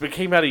heard of this, but it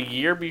came out a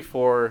year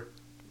before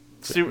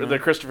the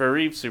Christopher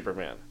Reeve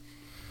Superman.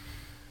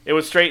 It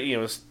was straight.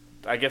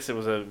 I guess it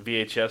was a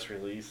VHS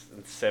release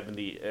in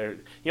 '70. You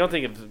don't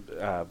think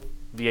of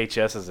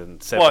VHS as in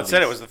 '70s? Well, it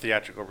said it was the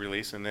theatrical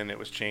release, and then it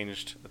was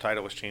changed. The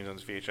title was changed on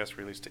its VHS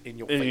release to In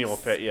Your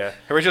Face. Yeah.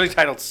 Originally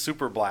titled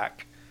Super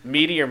Black.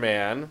 Meteor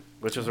Man,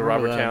 which was a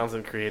Remember Robert that.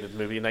 Townsend created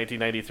movie in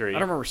 1993. I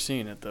don't remember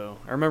seeing it though.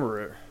 I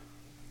remember it.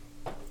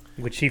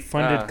 Which he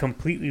funded Ah.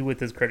 completely with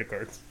his credit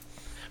cards.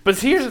 But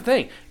here's the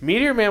thing: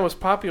 Meteor Man was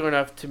popular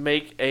enough to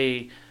make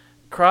a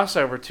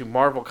crossover to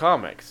Marvel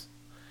Comics,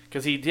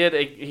 because he did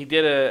a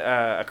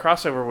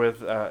crossover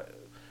with.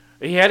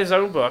 He had his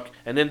own book,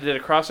 and then did a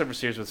crossover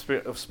series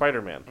of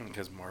Spider-Man.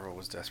 Because Marvel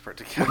was desperate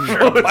to capture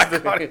a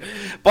black audience.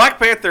 Black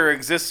Panther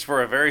exists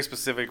for a very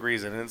specific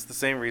reason, and it's the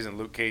same reason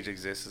Luke Cage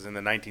exists. Is in the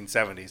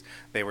 1970s,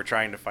 they were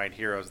trying to find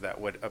heroes that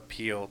would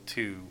appeal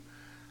to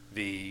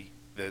the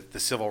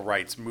civil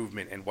rights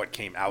movement and what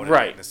came out of it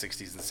Right. in the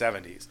 60s and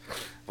 70s.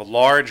 A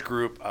large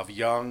group of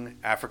young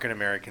African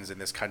Americans in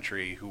this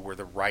country who were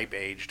the ripe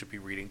age to be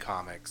reading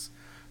comics,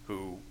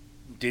 who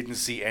didn't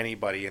see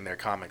anybody in their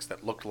comics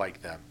that looked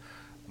like them.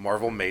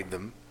 Marvel made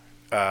them.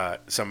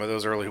 Some of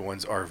those early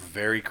ones are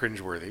very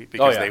cringeworthy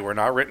because they were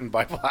not written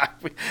by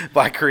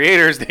black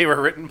creators. They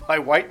were written by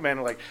white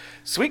men. Like,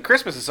 Sweet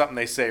Christmas is something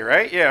they say,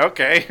 right? Yeah,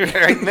 okay.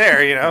 Right in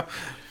there,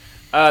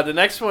 The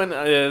next one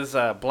is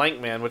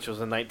Blank Man, which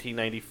was in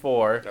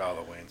 1994, Oh,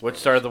 the Wayans which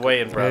started the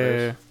Wayans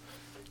brothers.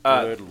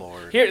 Good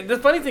Lord. Here, the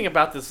funny thing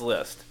about this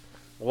list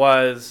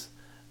was,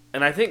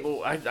 and I think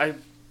I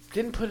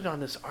didn't put it on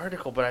this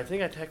article, but I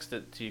think I texted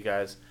it to you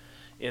guys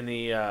in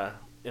the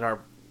in our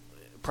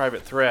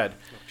private thread.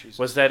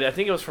 Was that I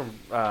think it was from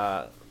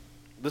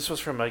this was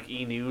from like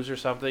E! News or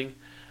something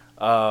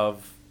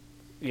of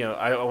when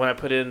I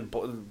put in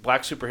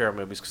black superhero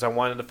movies because I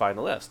wanted to find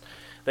a list.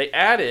 They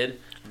added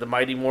the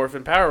Mighty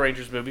Morphin Power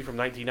Rangers movie from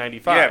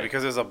 1995. Yeah,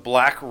 because there's a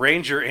Black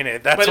Ranger in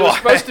it. That's but it why. was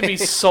supposed to be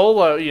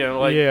solo.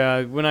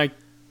 Yeah, when I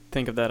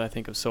think of that, I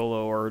think of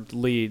Solo or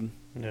lead.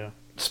 Yeah.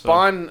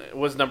 Spawn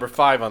was number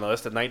 5 on the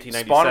list in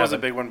 1997. Spawn was a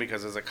big one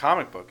because as a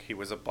comic book, he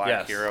was a black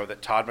Yes. hero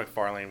that Todd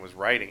McFarlane was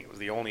writing. It was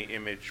the only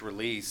Image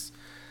release.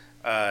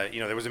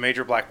 There was a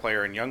major black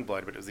player in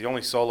Youngblood, but it was the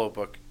only solo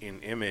book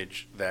in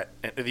Image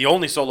the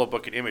only solo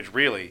book in Image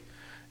really,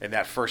 in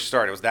that first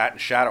start. It was that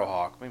and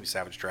Shadowhawk, maybe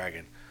Savage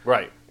Dragon,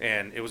 Right.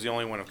 and it was the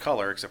only one of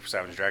color except for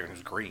Savage Dragon,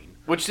 who's green.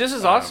 Which this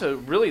is also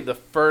really the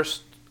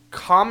first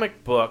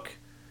comic book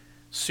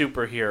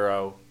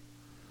superhero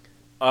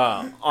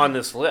on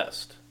this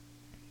list.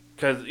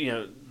 Because,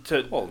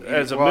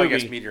 as a I movie,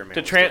 guess Meteor Man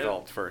to was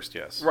developed first,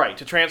 yes. right,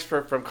 to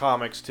transfer from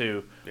comics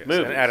to Yes,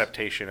 movies. an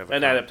adaptation of a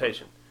An comic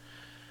adaptation.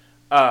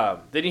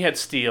 Then you had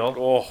Steel,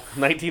 book.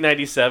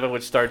 1997,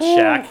 which starred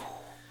Shaq.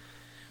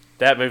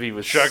 That movie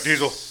was Shaq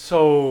Diesel.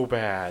 so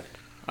bad.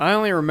 I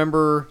only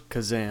remember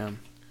Kazam.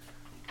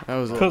 That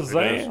was it.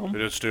 Kazam.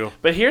 It is Steel.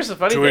 But here's the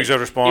funny 2 thing. weeks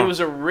after Spawn. It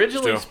was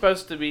originally Still.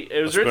 supposed to be.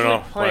 It was A originally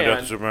spin-off by Death of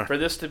planned Superman. for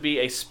this to be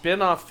a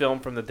spin-off film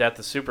from the Death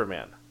of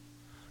Superman,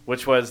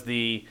 which was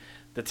the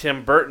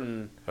Tim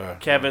Burton,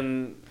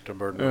 Kevin Tim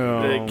Burton.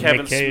 Oh.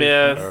 Kevin Nick Cage.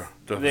 Smith,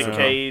 Death Nick of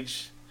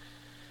Cage.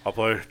 I'll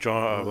play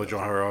John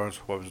Harry Owens.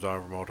 Weapons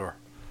dying from Motor.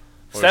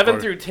 7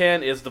 through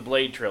 10 is the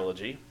Blade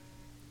trilogy,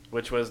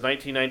 which was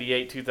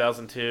 1998,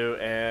 2002,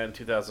 and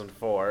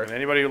 2004. And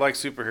anybody who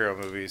likes superhero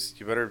movies,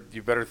 you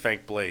better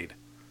thank Blade.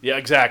 Yeah,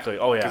 exactly.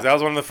 Oh Because yeah, that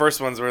was one of the first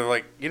ones where they're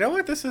like, you know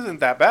what, this isn't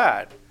that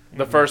bad.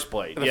 the first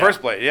Blade. The yeah.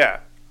 first Blade, yeah.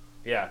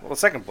 yeah. Well, the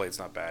second Blade's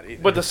not bad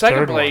either. But the second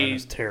third one Blade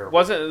is terrible.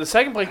 wasn't. The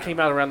second Blade came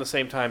out around the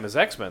same time as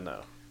X-Men,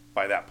 though.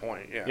 by that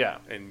point. Yeah. Yeah.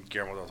 And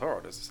Guillermo del Toro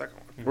does the second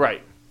one.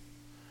 Right.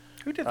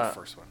 Who did the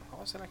first one?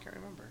 What was it? I can't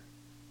remember.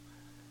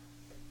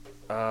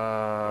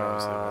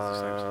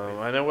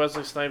 I know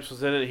Wesley Snipes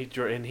was in it.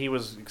 He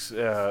was He was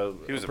a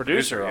a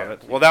producer yeah. on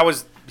it. Well,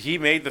 he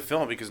made the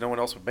film because no one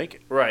else would make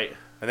it. Right.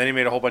 And then he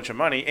made a whole bunch of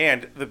money.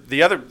 And the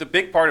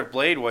big part of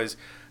Blade was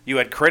you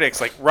had critics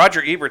like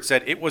Roger Ebert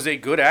said it was a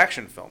good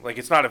action film. Like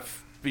it's not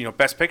a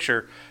best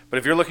picture, but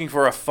if you're looking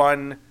for a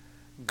fun,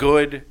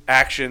 good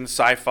action,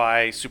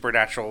 sci-fi,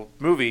 supernatural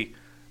movie,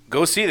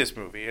 go see this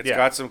movie. It's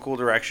got some cool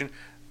direction.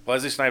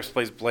 Wesley Snipes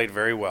plays Blade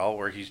very well,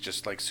 where he's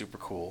just like super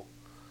cool.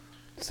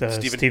 So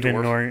Stephen Stephen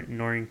Dorff.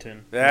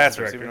 Norrington. That's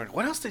the right. director. Stephen Norton.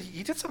 What else did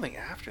he did something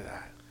after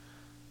that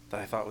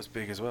I thought was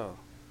big as well.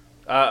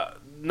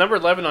 Number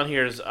 11 on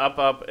here is Up,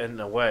 Up, and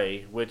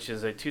Away, which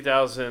is a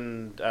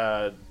 2000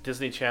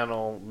 Disney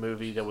Channel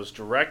movie that was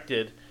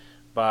directed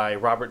by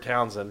Robert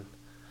Townsend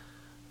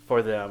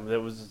for them. That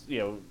was,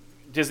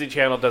 Disney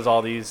Channel does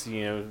all these,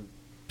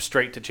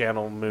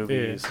 straight-to-channel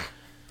movies.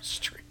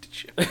 Straight to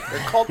channel. They're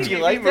called Do TV you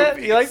like that?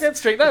 movies. You like that?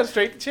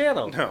 Straight to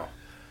channel. No.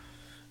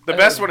 The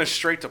best one is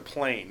straight to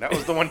plane. That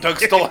was the one Doug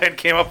Stolhead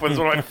came up with. It's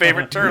one of my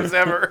favorite terms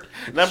ever.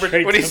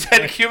 Straight When he to said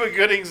plane. Cuba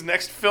Gooding's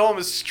next film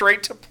is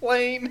straight to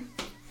plane.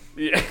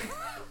 Yeah.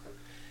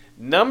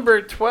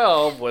 Number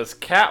 12 was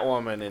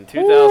Catwoman in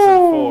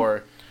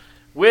 2004,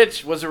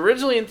 which was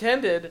originally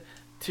intended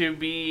to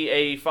be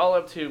a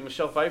follow-up to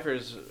Michelle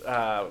Pfeiffer's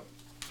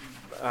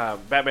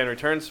Batman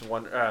Returns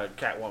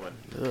Catwoman.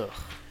 Ugh.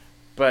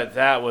 But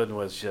that one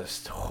was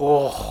just,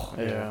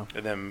 Yeah.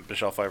 And then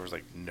Michelle Pfeiffer's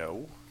like,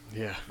 no.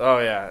 Yeah. Oh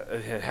yeah,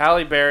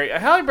 Halle Berry.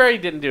 Halle Berry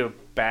didn't do a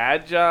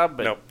bad job,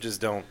 but Nope, just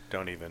don't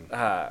even. Don't.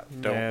 Yeah,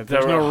 There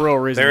there's no were- real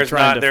reason to There's try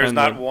and not. There's defend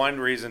not them. one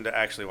reason to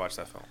actually watch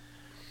that film.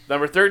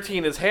 Number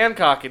 13 is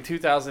Hancock in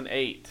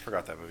 2008,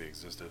 Forgot that movie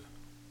existed.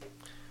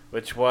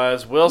 which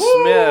was Will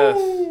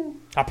Smith,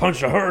 I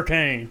punched a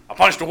hurricane. I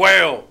punched a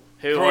whale.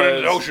 who Threw it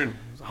into the was ocean.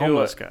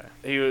 Homeless guy.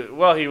 he was an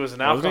Was he?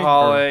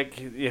 alcoholic,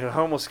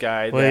 homeless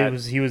guy. Well,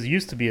 that he was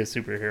used to be a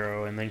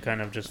superhero and then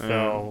kind of just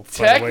fell. by the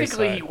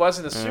technically he wayside.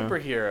 wasn't a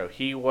superhero.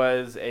 He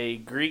was a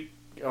Greek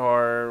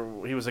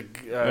or he was a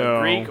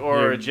Oh, Greek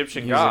or yeah,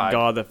 Egyptian he's god. a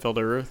god that filled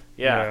the earth.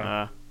 Yeah.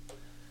 Yeah.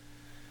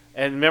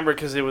 And remember,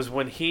 because it was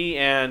when he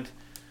and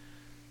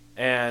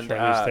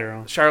Charlize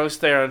Theron. Charlize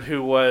Theron,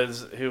 who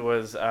was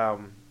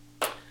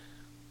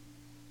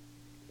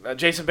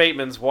Jason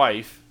Bateman's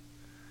wife,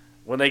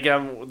 when they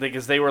come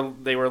because they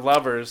were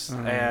lovers,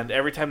 and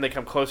every time they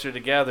come closer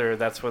together,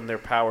 that's when their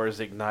powers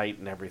ignite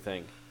and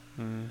everything.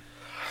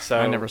 So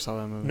I never saw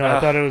that movie. No, I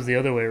thought it was the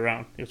other way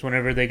around. It was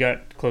whenever they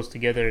got close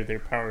together, their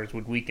powers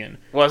would weaken.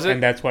 Was it?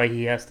 And that's why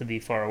he has to be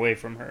far away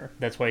from her.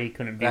 That's why he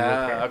couldn't be with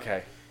her.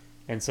 Okay.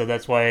 And so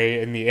that's why,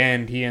 in the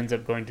end, he ends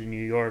up going to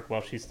New York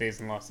while she stays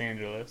in Los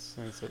Angeles.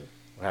 And so,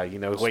 Wow, you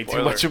know way too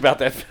Spoiler. much about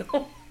that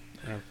film.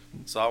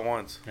 Saw it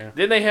once.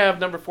 Then they have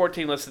number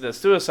 14 listed as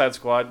Suicide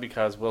Squad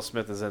because Will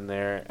Smith is in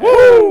there.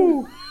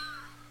 Woo!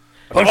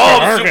 Of all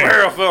the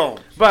superhero films,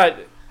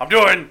 But I'm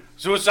doing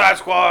Suicide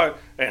Squad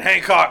and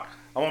Hancock.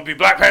 I'm gonna be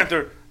Black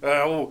Panther.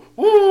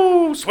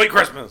 Woo! Sweet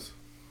Christmas.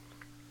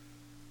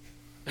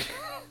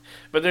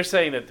 But they're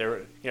saying that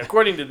they're,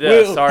 according to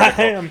this Will,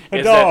 article, I am a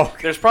is dog. that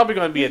there's probably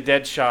going to be a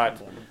Deadshot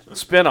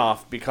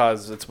spinoff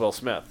because it's Will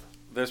Smith.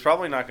 There's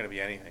probably not going to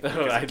be anything. because,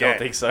 I don't again,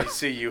 think so.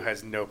 DCU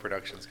has no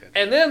production schedule.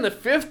 And then the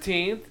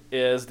 15th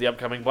is the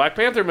upcoming Black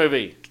Panther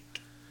movie,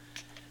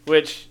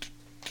 which,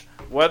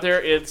 whether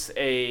it's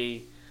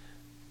a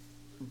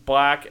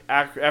black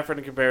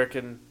African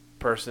American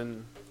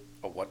person,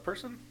 A what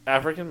person?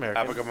 African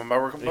American, African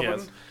American woman?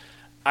 yes,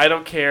 I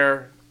don't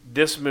care.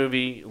 This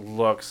movie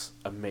looks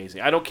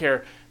amazing. I don't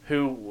care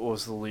who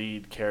was the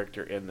lead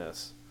character in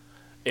this.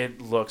 It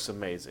looks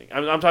amazing.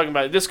 I'm talking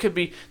about this could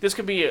be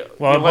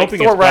Well, I'm like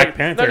hoping it's Black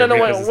Panther No.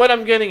 because What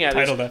I'm getting at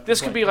titled is after this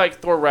could Black be like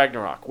Thor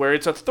Ragnarok, where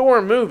it's a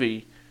Thor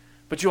movie,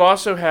 but you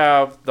also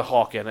have the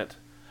Hulk in it.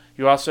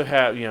 You also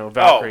have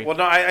Valkyrie. Oh, well,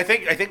 no, I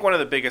think one of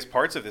the biggest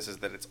parts of this is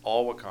that it's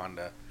all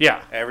Wakanda.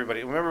 Yeah.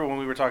 Everybody, remember when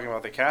we were talking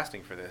about the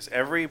casting for this?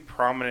 Every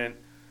prominent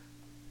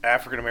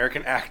African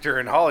American actor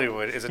in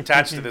Hollywood is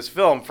attached to this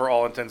film for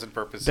all intents and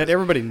purposes. That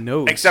everybody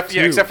knows. except too.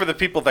 except for the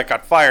people that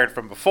got fired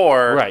from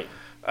before, Right.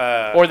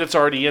 Or that's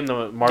already in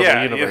the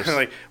Marvel universe.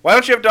 like, why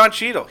don't you have Don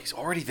Cheadle? He's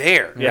already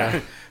there.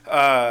 Yeah.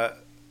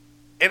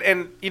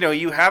 And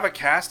you have a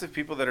cast of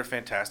people that are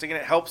fantastic, and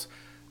it helps.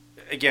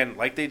 Again,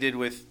 like they did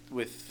with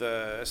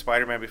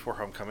Spider-Man Before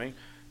Homecoming,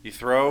 you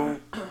throw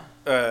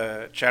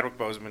Chadwick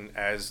Boseman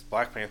as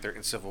Black Panther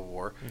in Civil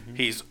War.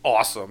 He's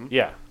awesome.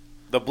 Yeah.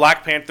 The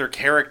Black Panther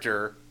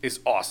character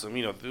is awesome.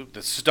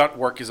 The stunt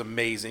work is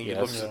amazing.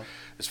 Yes.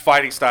 His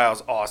fighting style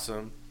is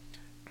awesome,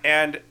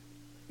 and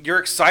you're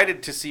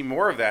excited to see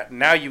more of that.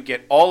 Now you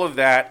get all of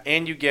that,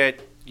 and you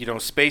get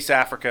Space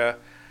Africa,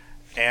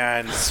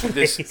 and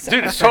this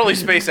dude, it's totally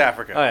Space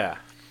Africa. Oh yeah.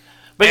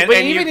 But And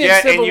even you in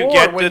get Civil and you War,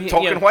 get when the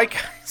token white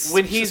guys.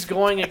 when he's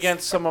going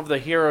against some of the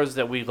heroes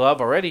that we love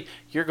already,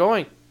 you're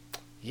going,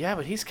 yeah,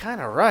 but he's kind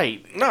of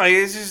right. No,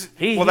 he's just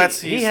He well. That's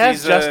he he's, has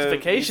he's,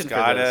 justification he's for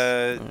got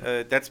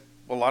this. that's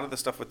a lot of the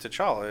stuff with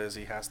T'Challa is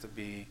he has to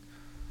be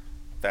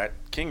that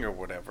king or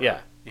whatever. Yeah.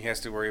 He has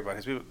to worry about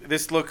his people.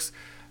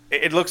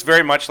 It looks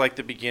very much like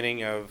the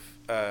beginning of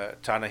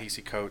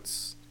Ta-Nehisi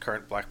Coates'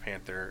 current Black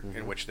Panther,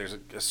 in which there's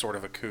a sort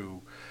of a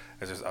coup,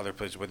 as there's other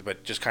places with it,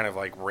 but just kind of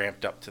like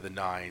ramped up to the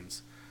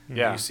nines.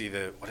 Yeah. You see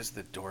what is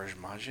the Dorj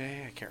Mage?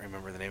 I can't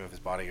remember the name of his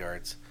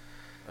bodyguards.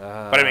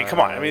 But I mean, come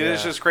on. I mean,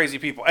 there's just crazy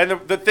people. And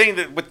the thing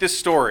that with this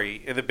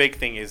story, the big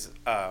thing is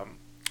Lupita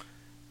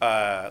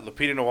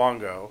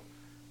Nyong'o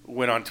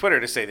went on Twitter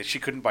to say that she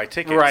couldn't buy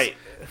tickets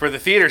for the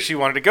theater she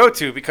wanted to go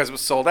to because it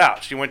was sold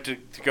out. She went to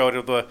go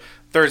to the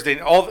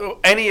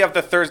any of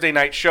the Thursday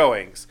night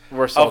showings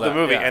of the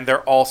movie, and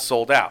they're all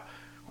sold out.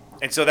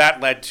 And so that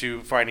led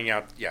to finding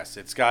out, yes,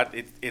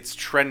 it's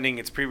trending,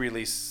 it's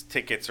pre-release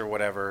tickets or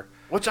whatever.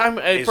 Which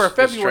for a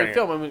February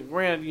film, I mean,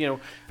 February,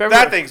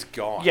 that thing's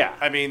gone. Yeah.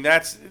 I mean,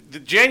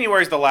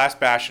 January's the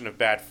last bastion of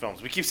bad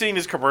films. We keep seeing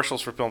these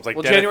commercials for films like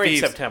Den of January and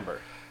Thieves. September.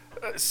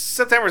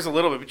 September's a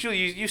little bit, but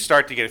you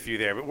start to get a few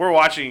there. But we're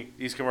watching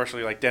these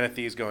commercials like Den of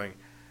Thieves going,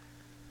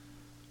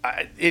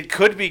 it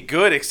could be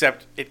good,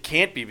 except it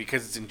can't be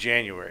because it's in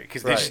January.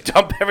 Because they just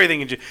dump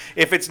everything in January.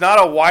 If it's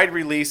not a wide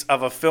release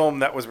of a film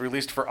that was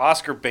released for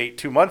Oscar bait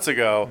 2 months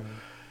ago,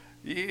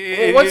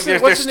 what's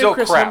the new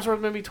Chris crap. Hemsworth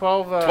movie?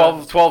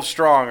 12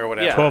 strong or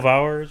whatever. Yeah. 12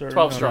 hours? Or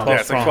 12 strong. Yeah,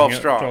 it's like 12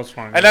 strong. 12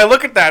 strong. And I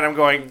look at that and I'm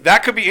going,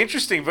 that could be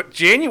interesting, but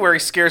January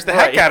scares the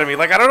heck out of me.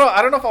 Like, I don't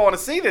know if I want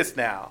to see this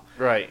now.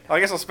 Right. I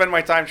guess I'll spend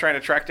my time trying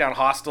to track down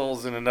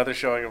Hostels and another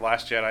showing of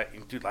Last Jedi.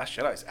 Dude, Last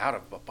Jedi's out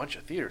of a bunch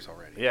of theaters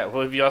already. Yeah,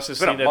 well, have you also been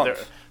seen a that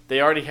month.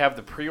 they already have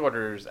the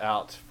pre-orders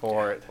out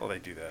for it? Well, they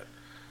do that.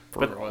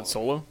 But what,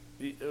 Solo?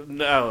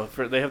 No,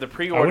 they have the I wouldn't be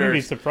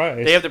pre-orders.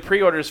 surprised. They have the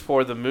pre-orders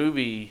for the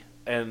movie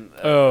and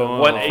for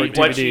what's going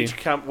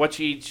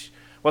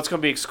to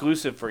be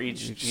exclusive for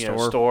each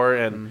store. store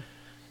and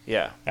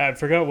yeah. I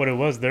forgot what it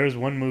was. There was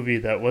one movie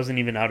that wasn't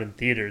even out in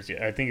theaters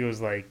yet. I think it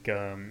was like...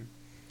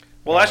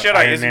 Well, Last Jedi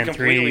Iron isn't Man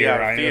completely 3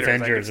 out or of theaters.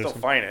 Avengers I or can still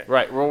something. find it.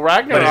 Right. Well, But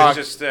Ragnarok. it's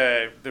just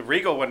the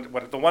Regal one.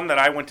 The one that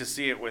I went to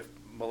see it with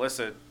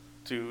Melissa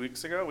 2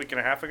 weeks ago, week and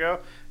a half ago.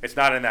 It's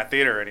not in that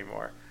theater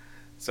anymore.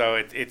 So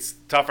it's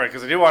tougher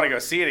because I do want to go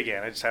see it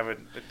again. I just haven't.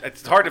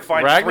 It's hard to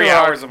find Ragnarok, 3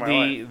 hours of my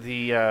life.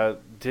 the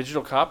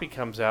digital copy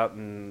comes out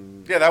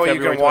in Yeah, that way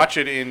February you can watch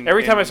it in.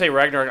 Every time I in- say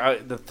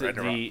Ragnarok, the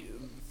Ragnarok.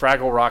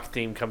 Fraggle Rock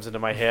theme comes into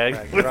my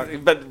head,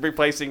 but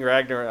replacing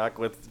Ragnarok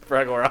with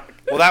Fraggle Rock.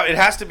 Well, it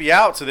has to be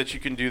out so that you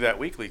can do that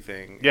weekly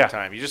thing in Yeah.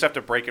 time. You just have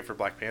to break it for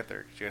Black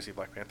Panther because you got to see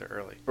Black Panther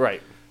early.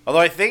 Right. Although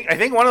I think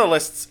one of the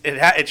lists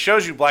it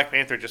shows you Black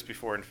Panther just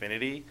before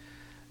Infinity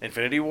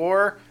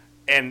War,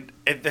 and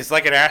there's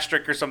like an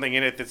asterisk or something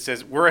in it that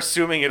says we're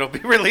assuming it'll be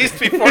released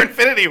before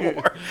Infinity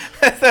War.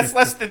 That's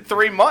less than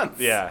 3 months.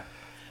 Yeah.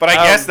 But I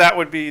guess that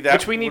would be that.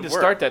 Which we need to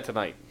start that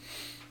tonight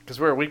because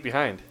we're a week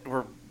behind.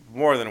 We're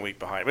more than a week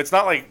behind, but it's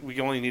not like we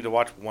only need to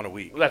watch one a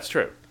week. That's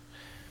true.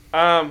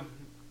 So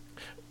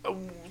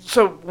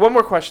one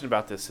more question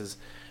about this is,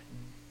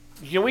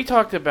 we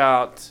talked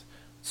about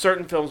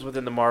certain films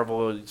within the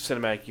Marvel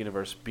Cinematic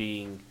Universe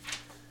being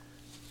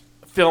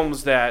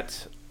films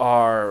that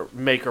are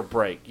make or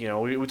break.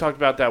 We talked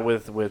about that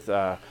with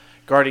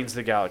Guardians of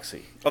the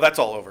Galaxy. Oh, that's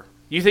all over.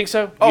 You think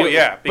so? Oh,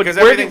 yeah, because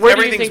where do you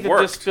everything's think that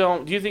worked. this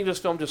film? Do you think this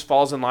film just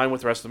falls in line with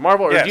the rest of the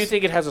Marvel, or Yes. do you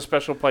think it has a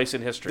special place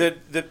in history?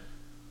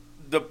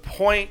 The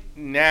point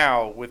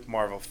now with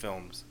Marvel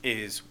films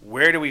is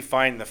where do we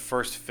find the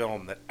first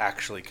film that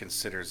actually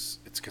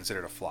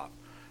considered a flop?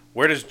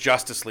 Where does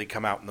Justice League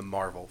come out in the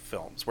Marvel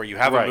films? Where you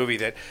have a movie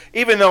that,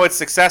 even though it's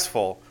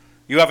successful,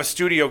 you have a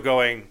studio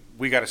going,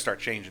 we got to start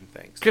changing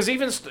things. Because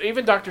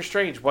even Doctor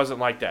Strange wasn't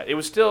like that. It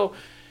was still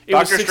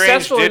Doctor was Strange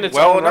successful in did its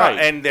well own enough, right.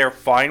 and they're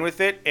fine with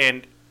it.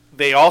 And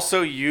they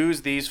also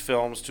use these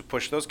films to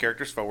push those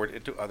characters forward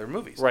into other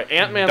movies. Right,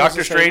 Ant-Man.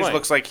 Doctor Strange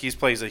looks like he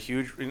plays but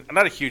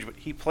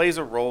he plays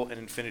a role in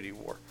Infinity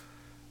War.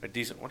 A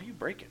decent. What are you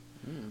breaking?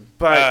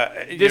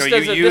 But this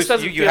doesn't you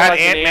feel had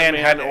like an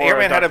Ant-Man. or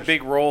Ant-Man had a Doctor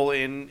big role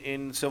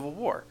in Civil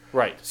War.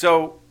 Right.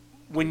 So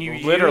when you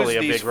Literally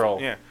use a these, big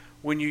role. Yeah.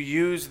 When you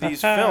use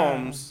these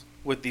films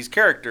with these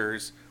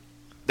characters,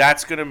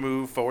 that's going to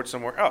move forward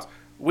somewhere else.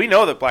 We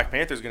know that Black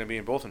Panther is going to be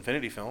in both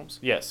Infinity films.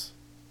 Yes.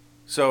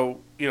 So,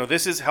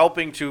 this is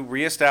helping to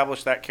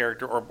reestablish that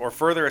character or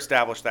further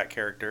establish that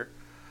character.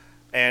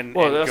 And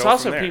There's go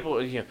also from there.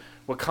 people.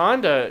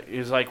 Wakanda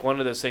is like one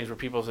of those things where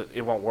people say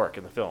it won't work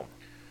in the film.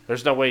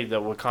 There's no way that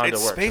Wakanda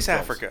It's works. Space in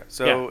films. Africa.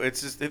 So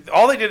it's just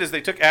all they did is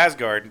they took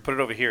Asgard and put it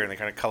over here and they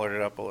kind of colored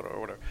it up a little or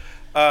whatever.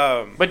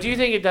 But do you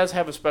think it does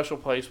have a special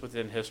place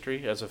within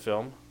history as a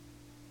film?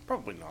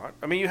 Probably not.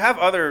 I mean, you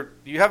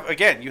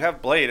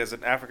have Blade as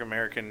an African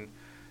American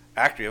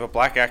actor. You have a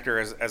black actor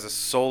as a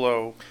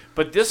solo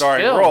But this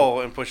starring film,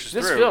 role and pushes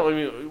this through. film. I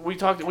mean, we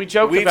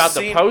joked We've about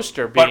seen- the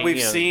poster but being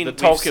we've seen the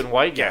Tolkien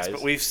white guys. Yes,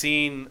 but we've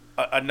seen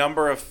a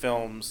number of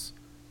films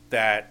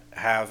that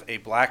have a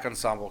black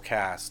ensemble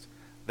cast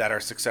that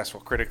are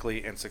successful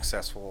critically and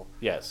successful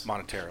yes.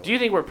 monetarily. Do you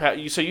think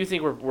you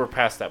think we're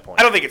past that point?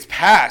 I don't think it's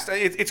past.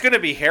 It's going to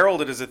be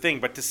heralded as a thing,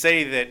 but to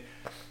say that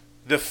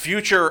the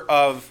future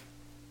of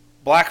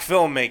black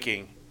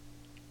filmmaking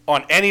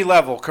on any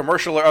level,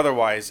 commercial or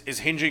otherwise, is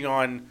hinging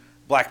on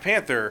Black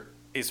Panther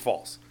is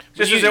false.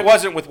 Just as it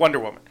wasn't with Wonder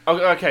Woman.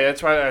 Okay,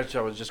 that's right.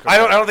 I was just. Going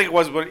I don't think it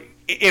was. But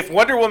if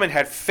Wonder Woman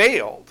had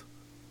failed,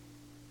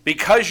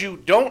 because you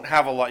don't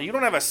have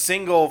a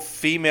single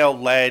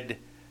female-led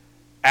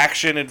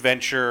action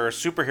adventure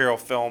superhero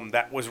film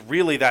that was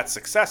really that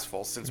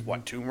successful since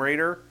Tomb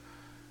Raider.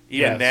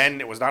 Even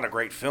then, it was not a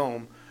great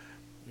film.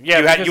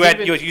 Yeah,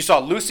 you saw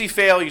Lucy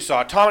fail, you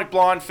saw Atomic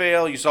Blonde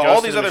fail, you saw Ghost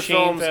all these in the other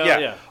Machine films.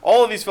 fail,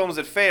 All of these films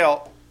that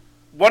fail.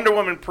 Wonder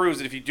Woman proves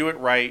that if you do it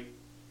right,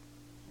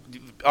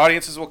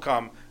 audiences will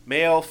come.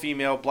 Male,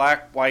 female,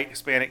 black, white,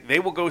 Hispanic. They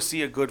will go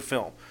see a good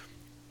film.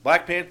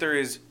 Black Panther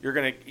is you're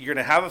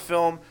gonna have a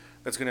film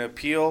that's gonna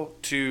appeal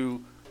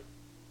to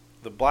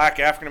the black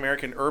African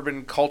American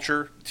urban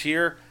culture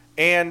tier,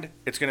 and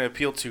it's gonna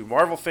appeal to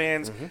Marvel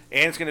fans, and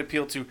it's gonna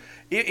appeal to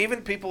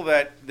even people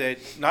that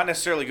not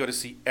necessarily go to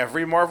see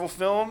every Marvel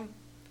film.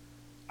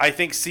 I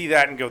think see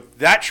that and go,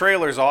 that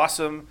trailer's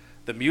awesome.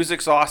 The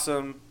music's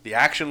awesome. The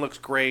action looks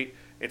great.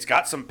 It's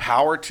got some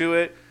power to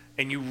it.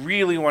 And you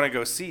really want to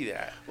go see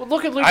that. Well,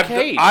 look at Luke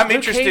Cage. I'm Luke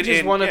interested Cage is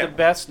in one of the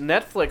best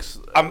Netflix.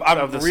 I'm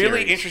of the really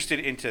series. interested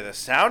into the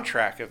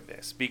soundtrack of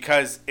this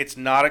because it's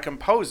not a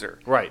composer.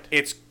 Right.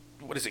 It's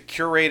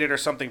curated or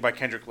something by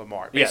Kendrick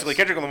Lamar. Yes. Basically,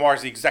 Kendrick Lamar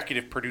is the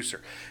executive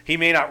producer. He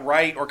may not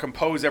write or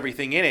compose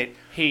everything in it,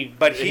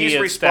 but he's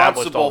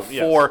responsible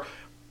for.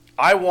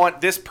 I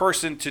want this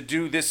person to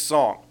do this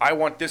song. I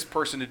want this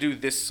person to do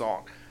this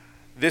song.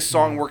 This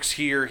song works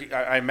here.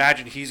 I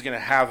imagine he's going to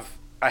have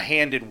a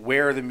hand in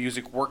where the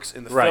music works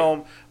in the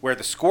film, where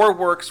the score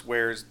works,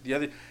 where's the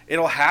other.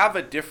 It'll have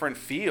a different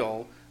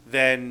feel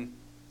than,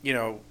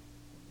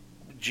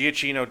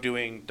 Giacchino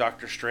doing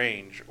Doctor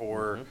Strange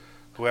or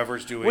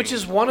whoever's doing. Which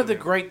is one of the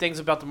great things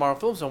about the Marvel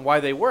films and why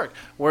they work.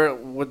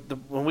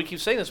 When we keep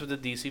saying this with the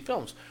DC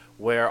films,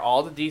 where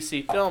all the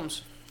DC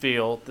films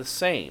feel the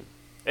same,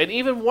 and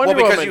even Wonder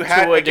Woman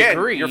to a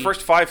degree. Your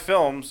first 5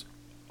 films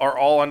are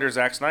all under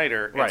Zack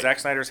Snyder, and Right. Zack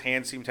Snyder's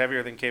hand seemed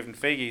heavier than Kevin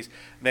Feige's.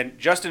 Then,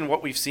 just in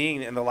what we've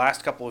seen in the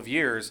last couple of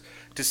years,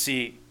 to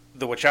see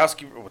the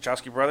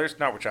Wachowski brothers,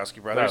 not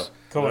Wachowski brothers,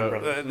 Coen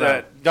brothers.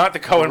 not the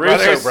Coen Russo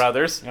brothers,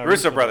 brothers.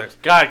 Russo brothers.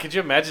 God, could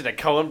you imagine a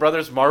Coen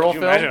Brothers Marvel Could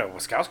you film? imagine a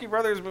Wachowski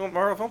brothers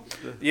Marvel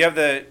film? You have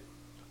the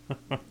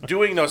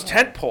doing those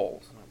tent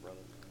poles.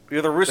 You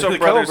have the Russo the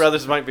brothers. Coen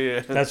Brothers might be.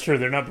 That's true.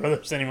 They're not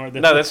brothers anymore.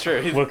 They're No, that's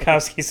true.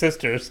 Wachowski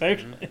sisters,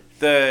 actually.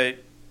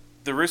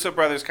 The Russo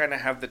brothers kind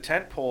of have the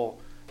tent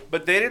pole.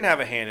 But they didn't have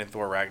a hand in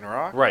Thor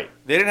Ragnarok. Right.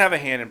 They didn't have a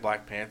hand in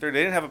Black Panther. They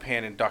didn't have a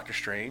hand in Doctor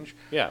Strange.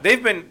 Yeah.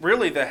 They've been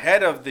really the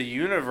head of the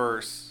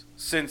universe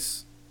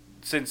since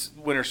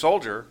Winter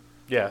Soldier.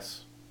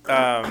 Yes.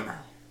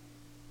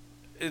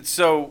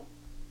 So,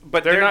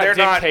 but They're not they're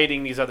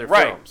dictating these other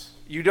right. films.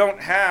 You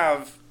don't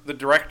have the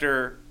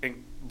director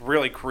and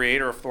really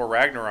creator of Thor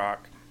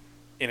Ragnarok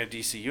in a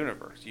DC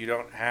universe. You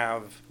don't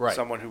have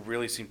someone who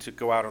really seemed to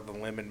go out on the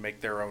limb and make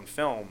their own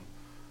film.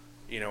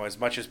 As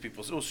much as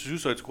people say,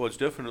 Suicide Squad's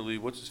definitely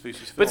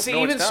what's-his-face's film. But see,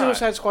 even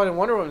Suicide Squad and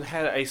Wonder Woman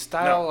had a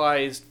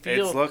stylized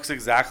feel it looks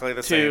exactly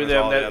the same to as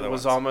them all the that other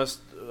was ones. almost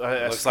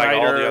a Looks Snyder,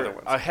 like all the other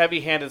ones. a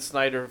heavy-handed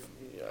Snyder.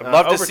 I'd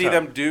love to overtone. see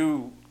them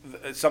do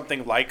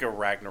something like a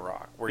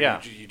Ragnarok,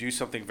 where you do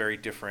something very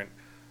different.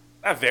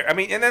 And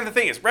then the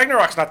thing is,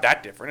 Ragnarok's not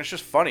that different. It's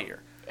just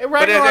funnier.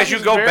 But as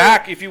you go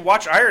back, if you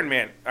watch Iron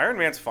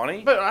Man's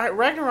funny. But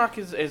Ragnarok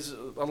is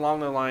along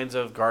the lines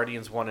of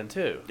Guardians 1 and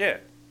 2. Yeah.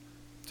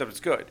 Except it's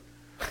good.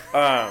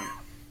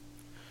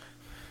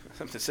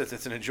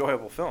 It's an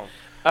enjoyable film.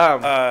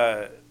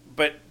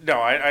 But no,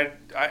 I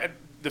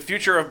the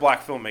future of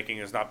black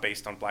filmmaking is not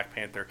based on Black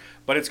Panther,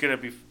 but it's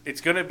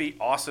gonna be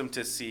awesome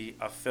to see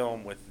a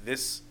film with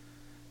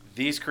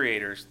these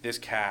creators, this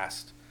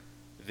cast,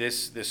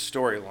 this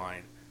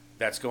storyline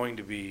that's going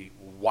to be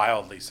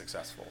wildly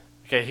successful.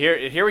 Okay,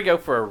 here we go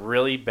for a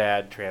really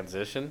bad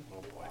transition.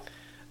 Oh boy.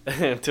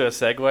 To a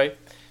segue.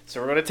 So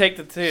we're going to take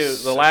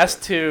the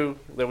last two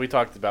that we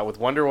talked about with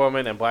Wonder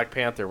Woman and Black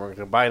Panther. We're going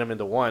to combine them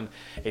into one.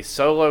 A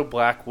solo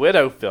Black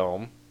Widow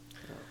film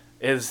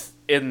is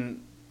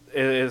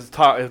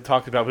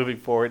talked about moving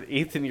forward.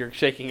 Ethan, you're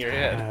shaking your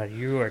head. God,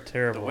 you are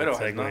terrible. The Widow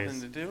at has segues.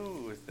 nothing to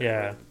do with it.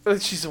 Yeah.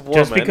 She's a woman.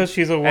 Just because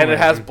she's a woman. And it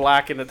has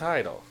black in the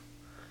title.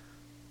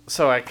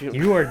 So I could.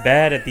 You are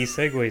bad at these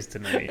segues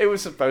tonight. It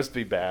was supposed to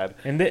be bad.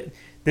 And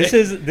this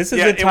is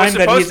the time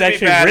that he's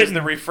actually bad written. Is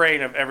the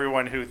refrain of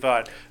everyone who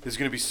thought this is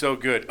going to be so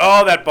good.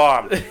 Oh, that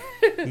bombed.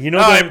 You know,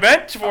 I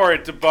meant for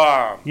it to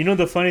bomb. You know,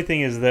 the funny thing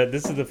is that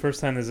this is the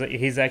first time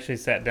he's actually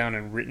sat down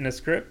and written a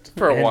script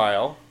For a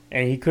while.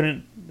 and he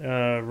couldn't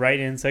write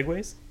in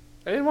segues.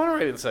 I didn't want to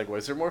write in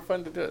segues. They're more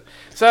fun to do.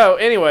 So,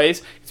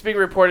 anyways, it's being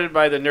reported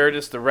by The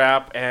Nerdist, The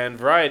Wrap, and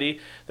Variety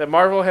that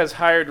Marvel has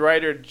hired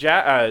writer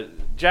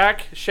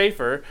Jack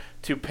Schaefer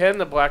to pen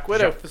the Black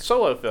Widow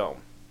solo film.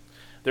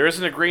 There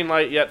isn't a green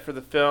light yet for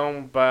the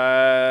film,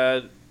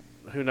 but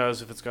who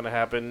knows if it's going to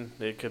happen.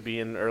 It could be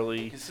in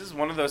early... This is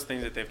one of those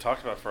things that they've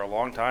talked about for a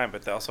long time,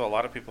 but also a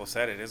lot of people have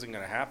said it isn't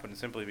going to happen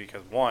simply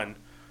because, one,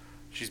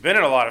 She's been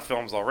in a lot of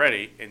films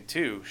already, and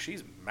 2,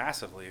 she's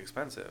massively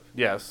expensive.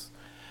 Yes.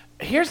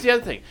 Here's the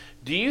other thing.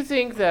 Do you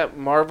think that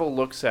Marvel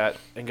looks at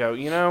and go,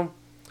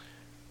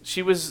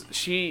 she was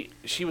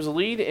a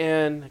lead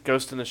in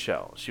Ghost in the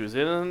Shell. She was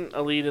in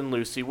a lead in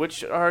Lucy,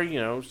 which are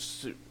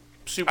superheroes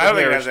I don't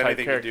think it has type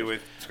anything to characters. do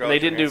with And Scarlett they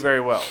didn't do Johansson.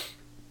 very well.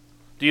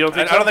 Do you don't I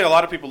think? don't think a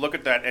lot of people look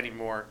at that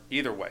anymore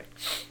either way.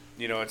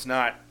 It's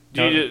not.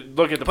 Do you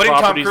look at the Putting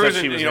Tom properties Cruise that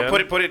she in, was you know,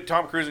 in? put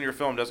Tom Cruise in your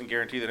film doesn't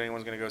guarantee that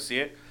anyone's going to go see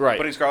it. Right.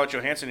 Putting Scarlett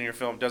Johansson in your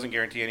film doesn't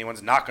guarantee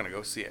anyone's not going to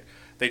go see it.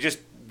 They just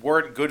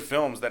weren't good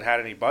films that had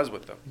any buzz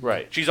with them.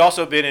 Right. She's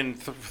also been in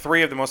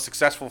 3 of the most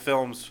successful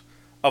films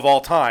of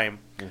all time: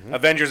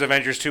 Avengers,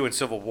 Avengers 2, and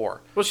Civil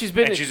War. Well, she's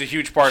been. And she's a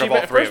huge part of all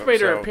 3 first of them.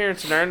 made her so-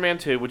 appearance in Iron Man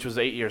 2, which was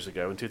 8 years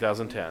ago in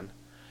 2010.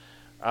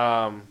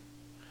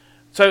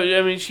 So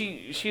I mean,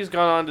 she's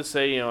gone on to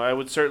say, I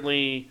would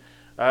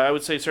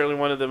say certainly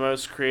one of the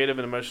most creative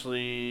and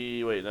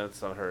emotionally. Wait,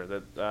 that's not her.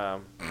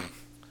 That.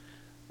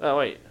 Oh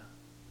wait.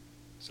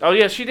 Oh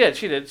yeah, she did.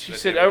 She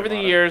said over the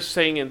years,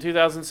 saying in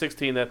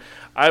 2016 that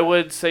I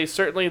would say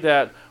certainly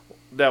that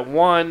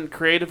one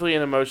creatively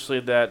and emotionally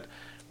that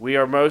we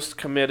are most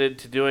committed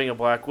to doing a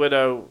Black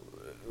Widow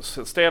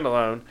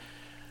standalone.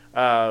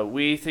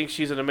 We think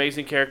she's an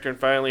amazing character, and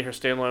finally, her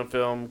standalone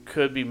film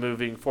could be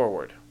moving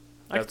forward.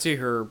 I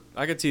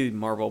could see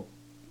Marvel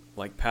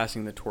like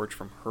passing the torch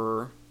from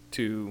her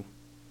to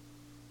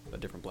a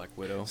different Black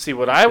Widow. See,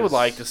 what I would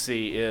like to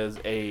see is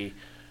a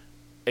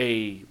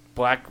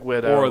Black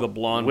Widow Or the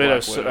blonde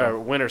Black Widow.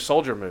 Winter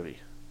Soldier movie.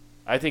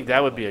 I think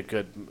that would be a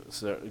good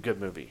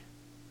movie.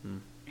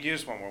 You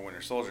just want more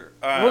Winter Soldier.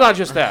 Well, not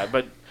just that,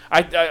 but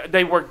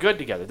they work good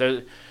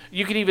together.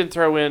 You could even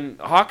throw in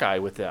Hawkeye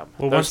with them.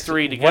 Well, Those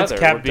 3 together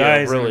would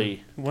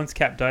be once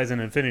Cap dies in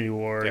Infinity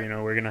War,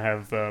 we're gonna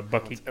have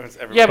Bucky.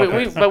 Yeah,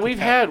 but we've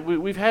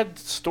had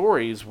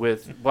stories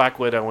with Black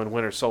Widow and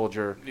Winter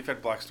Soldier. You've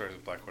had Black stories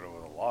with Black Widow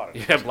with a lot of.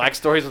 You have Black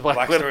stories with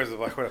Black Widow. Stories with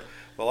Black Widow.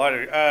 A lot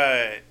of.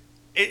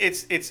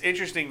 It's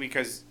interesting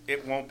because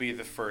it won't be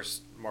the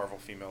first Marvel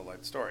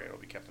female-led story. It'll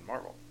be Captain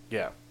Marvel.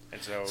 Yeah.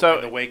 And so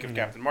in the wake of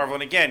Yeah. Captain Marvel,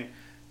 and again,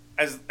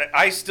 as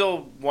I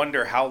still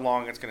wonder how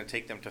long it's going to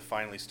take them to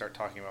finally start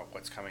talking about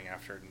what's coming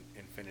after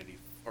Infinity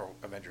or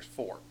Avengers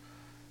 4.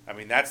 I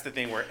mean, that's the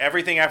thing where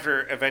everything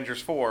after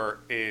Avengers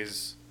 4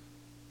 is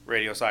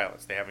radio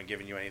silence. They haven't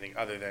given you anything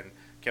other than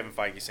Kevin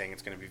Feige saying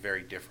it's going to be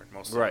very different.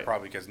 Mostly Right.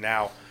 probably because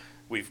now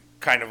we've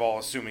kind of all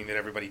assuming that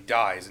everybody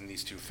dies in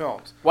these 2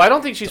 films. Well, I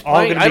don't think she's It's all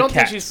playing. gonna I be don't think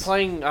cats. she's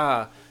playing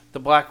the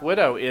Black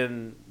Widow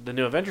in the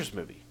new Avengers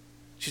movie.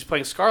 She's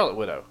playing Scarlet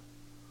Widow.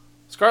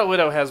 Scarlet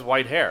Widow has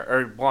white hair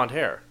or blonde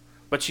hair,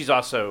 but she's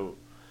also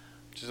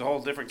She's a whole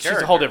different character.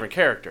 she's a whole different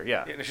character.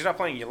 Yeah, Yeah, she's not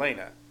playing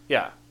Yelena.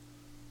 yeah.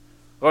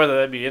 Or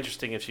that'd be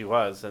interesting if she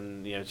was,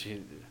 and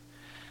she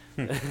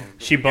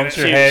She bumps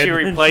her she head.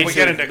 replaces. We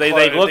get into they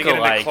clone- look they get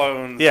into alike.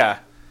 clones. Yeah,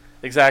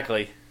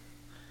 exactly.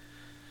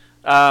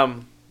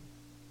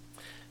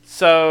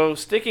 So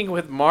sticking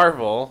with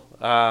Marvel,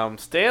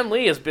 Stan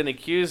Lee has been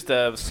accused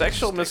of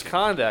sexual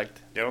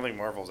misconduct. I don't think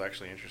Marvel's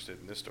actually interested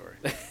in this story.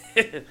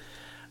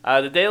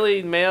 The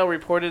Daily Mail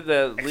reported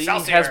that Lee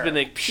Excelsior. has been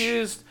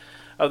accused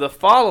of the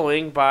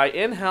following by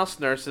in-house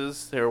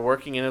nurses who are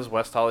working in his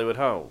West Hollywood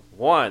home.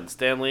 1.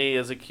 Stan Lee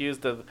is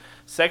accused of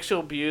sexual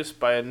abuse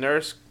by a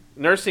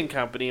nursing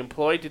company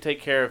employed to take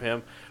care of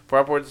him for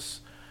upwards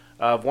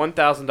of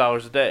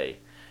 $1,000 a day,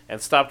 and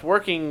stopped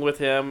working with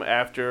him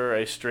after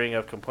a string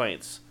of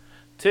complaints.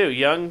 2.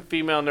 Young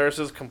female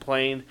nurses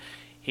complained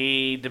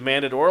he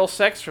demanded oral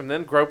sex from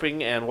them,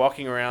 groping and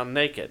walking around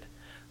naked.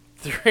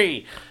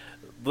 3.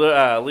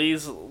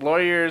 Lee's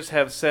lawyers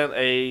have sent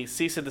a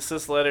cease and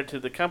desist letter to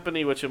the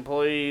company, which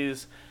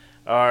employees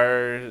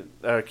are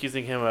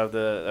accusing him of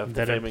that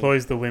defaming.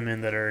 employs the women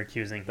that are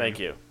accusing him. Thank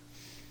you.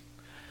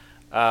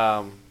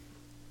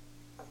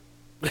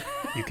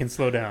 You can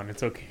slow down.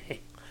 It's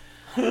okay.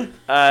 We The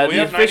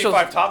have official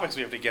 95 topics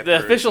we have to get the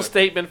through. official so-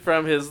 statement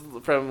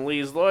from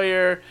Lee's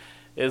lawyer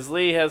is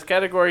Lee has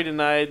categorically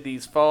denied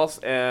these false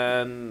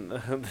and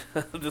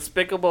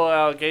despicable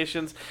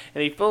allegations,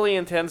 and he fully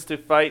intends to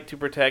fight to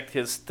protect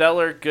his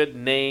stellar good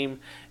name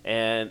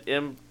and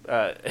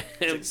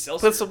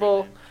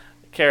implacable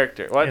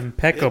character. What?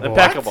 Impeccable.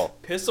 Impeccable.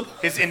 Pissable.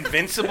 His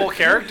invincible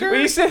character? Well,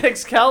 you said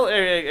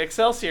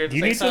Excelsior. Do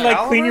you need to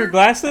Excalibur? clean your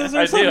glasses or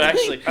I something? do,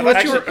 actually. I What's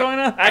thought you were going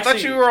on? I thought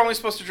Actually- you were only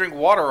supposed to drink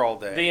water all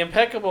day. The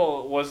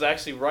impeccable was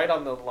actually right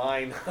on the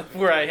line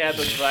where I had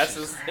the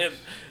glasses.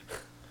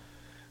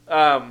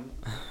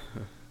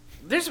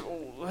 There's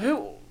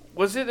who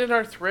was it in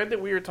our thread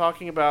that we were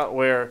talking about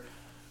where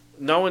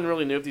no one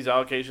really knew if these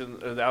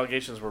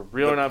allegations were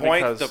real or not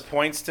because The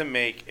points to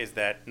make is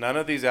that none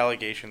of these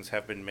allegations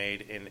have been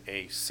made in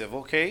a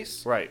civil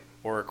case right.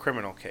 or a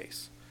criminal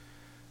case.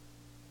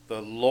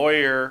 The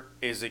lawyer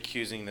is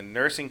accusing the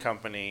nursing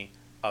company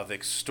of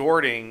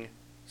extorting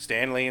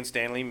Stan Lee and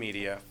Stan Lee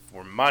Media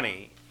for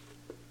money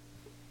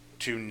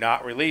to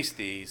not release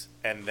these,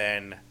 and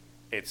then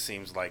it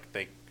seems like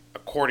they,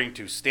 according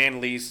to Stan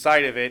Lee's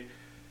side of it,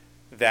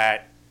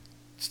 that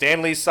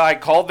Stan Lee's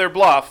side called their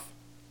bluff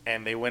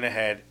and they went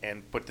ahead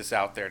and put this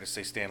out there to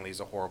say Stan Lee's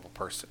a horrible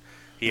person.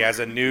 He has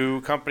a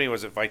new company,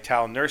 was it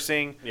Vital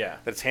Nursing? Yeah.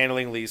 That's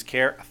handling Lee's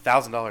care.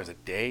 $1,000 a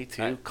day,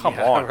 too? Come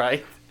Yeah, on.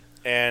 right?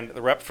 And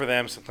the rep for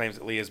them claims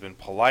that Lee has been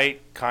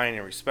polite, kind,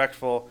 and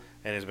respectful,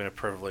 and has been a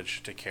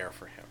privilege to care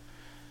for him.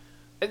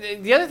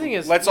 And the other thing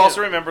is, Let's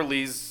also remember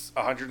Lee's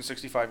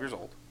 165 years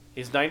old.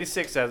 he's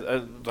 96 as for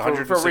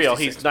 166, real.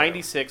 He's whatever.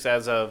 96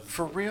 as of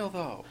For real,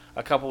 though.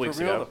 a couple weeks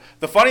For real, ago. though.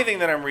 The funny thing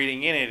that I'm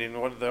reading in it,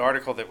 and one of the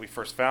article that we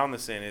first found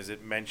this in, is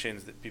it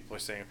mentions that people are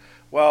saying,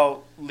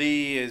 well,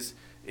 Lee is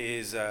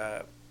he's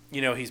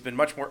been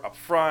much more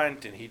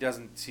upfront, and he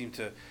doesn't seem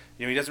to,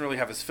 he doesn't really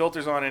have his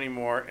filters on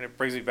anymore. And it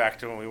brings me back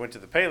to when we went to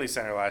the Paley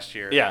Center last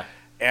year. Yeah.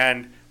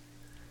 And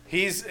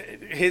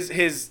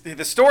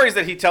the stories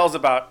that he tells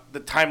about the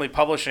timely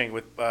publishing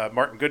with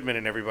Martin Goodman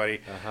and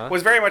everybody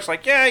was very much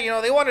like, they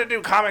wanted to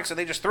do comics and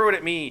they just threw it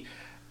at me.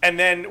 And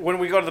then when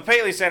we go to the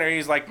Paley Center,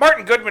 he's like,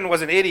 Martin Goodman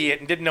was an idiot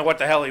and didn't know what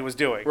the hell he was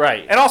doing.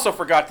 Right. And also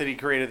forgot that he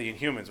created the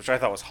Inhumans, which I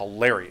thought was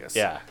hilarious.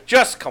 Yeah.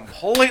 Just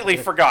completely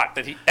forgot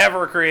that he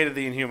ever created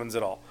the Inhumans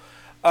at all.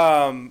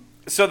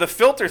 So the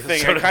filter thing,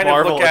 So I did kind of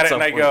Marvel look at at it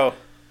some and I point. go,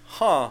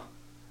 huh.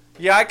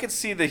 Yeah, I could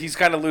see that he's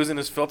kind of losing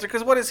his filter,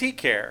 because what does he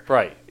care?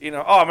 Right.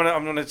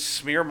 I'm gonna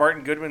smear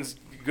Martin Goodman's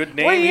good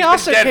name. Well, he He's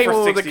also been dead came for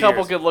with a 60 couple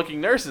years.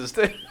 good-looking nurses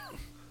too.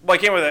 Well,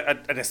 he came with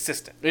an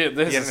assistant. Yeah, He had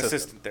his an assistant.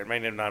 assistant there.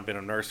 Might have not been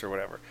a nurse or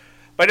whatever.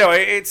 But no,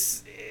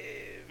 it's.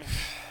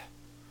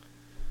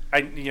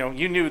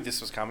 You knew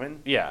this was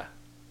coming. Yeah.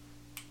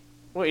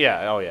 Well,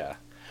 yeah. Oh, yeah.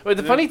 But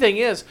the funny thing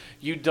is,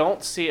 you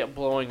don't see it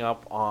blowing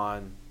up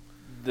on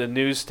the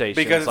news stations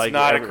Because it's like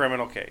not a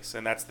criminal case,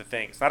 and that's the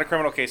thing. It's not a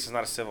criminal case. It's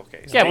not a civil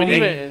case. Yeah, but they,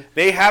 even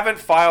they haven't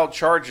filed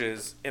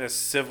charges in a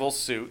civil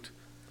suit,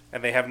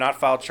 and they have not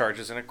filed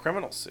charges in a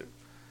criminal suit.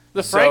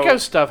 the so- Franco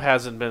stuff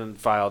hasn't been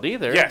filed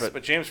either. Yes,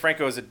 but James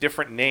Franco is a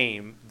different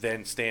name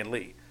than Stan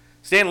Lee.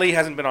 Stan Lee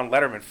hasn't been on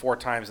Letterman 4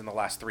 times in the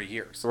last 3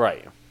 years.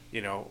 right.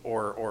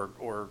 Or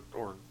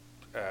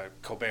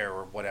Colbert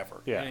or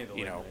whatever. Yeah.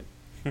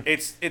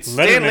 It's Letterman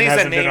Stan Lee's a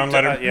hasn't been name. on To,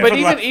 Letterman. yeah. But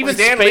even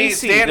Stan Lee,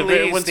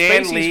 Spacey, when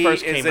Stan Spacey Lee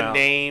first is came a out.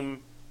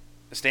 name.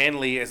 Stan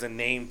Lee is a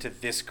name to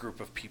this group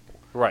of people.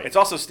 Right. It's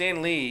also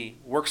Stan Lee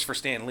works for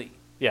Stan Lee.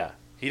 Yeah.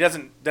 He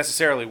doesn't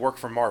necessarily work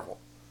for Marvel.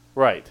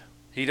 Right.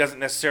 He doesn't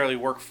necessarily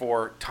work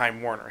for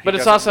Time Warner. He But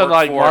it's doesn't also work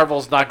like for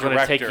Marvel's not a going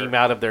to take director. him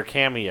out of their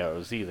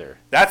cameos either.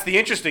 That's the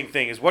interesting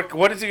thing is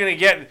what is he going to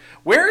get?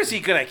 Where is he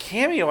going to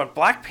cameo in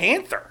Black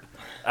Panther?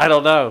 I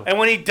don't know. And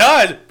when he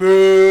does,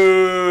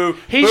 boo,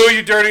 He boo, sh-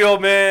 you dirty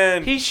old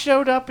man. He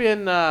showed up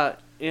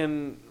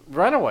in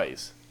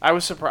Runaways. I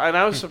was surprised. And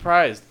I was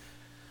surprised.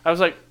 I was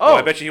like, "Oh, Well,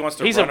 I bet you he wants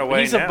to he's run a, away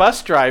He's now. a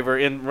bus driver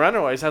in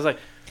Runaways." I was like,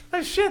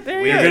 "Oh shit, there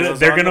he Wheels is." gonna-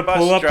 they're on gonna the bus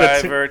pull up the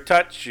driver,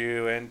 touch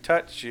you and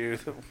touch you.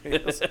 The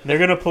wheels. They're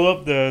gonna pull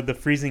up the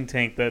freezing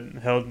tank that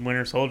held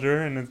Winter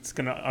Soldier, and it's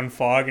gonna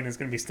unfog, and it's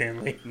gonna be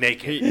Stanley.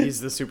 Naked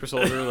He's the super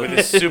soldier. with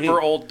his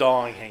super old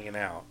dong hanging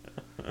out.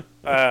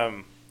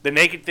 The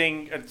naked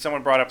thing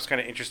someone brought up is kind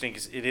of interesting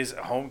because it is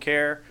home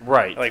care.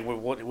 Right. Like,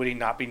 would he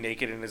not be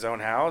naked in his own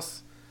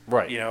house?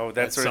 Right. That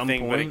At sort of some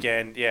thing. But point.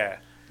 again, yeah.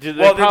 Did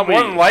they Well, they're probably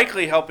more than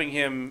likely helping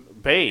him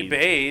bathe.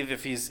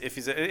 if he's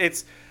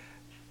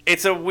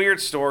it's a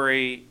weird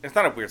story. It's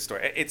not a weird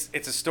story. It's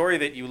a story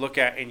that you look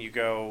at and you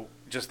go,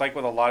 just like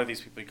with a lot of these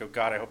people, you go,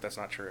 God, I hope that's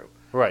not true.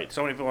 Right.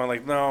 So many people are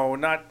like, no,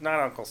 not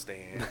Uncle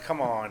Stan. Come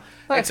on.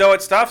 And so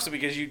it's tough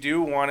because you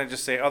do want to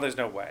just say, oh, there's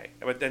no way.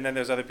 But then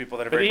there's other people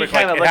that are But very he quick,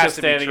 like, kind of it looked at has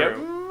to be Stan and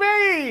true. go,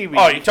 "Maybe."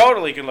 Oh, you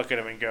totally can look at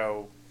him and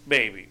go,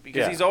 maybe.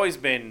 Because Yeah. he's always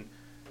been,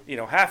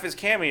 half his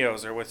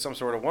cameos are with some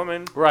sort of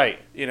woman, Right.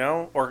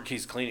 or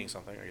he's cleaning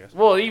something, I guess.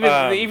 Well,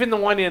 Um, even the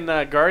one in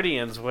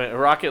Guardians when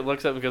Rocket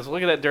looks up and goes,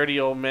 "Look at that dirty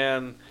old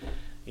man,"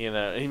 he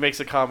makes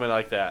a comment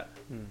like that.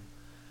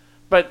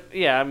 But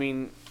yeah, I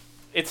mean,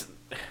 it's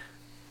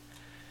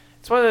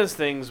one of those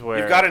things where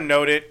You've got to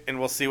note it, and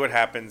we'll see what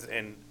happens.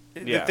 And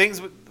Yeah. the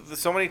things,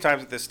 so many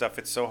times with this stuff,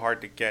 it's so hard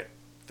to get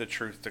the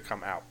truth to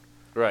come out,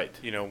 right.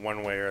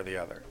 one way or the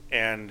other.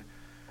 And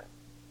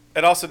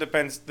it also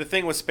depends. The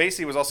thing with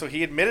Spacey was also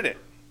he admitted it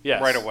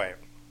Yes. right away.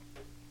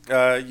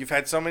 You've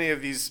had so many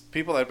of these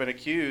people that have been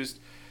accused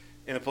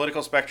in the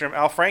political spectrum.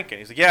 Al Franken,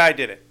 he's like, yeah, I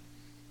did it.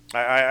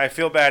 I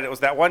feel bad. It was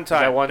that one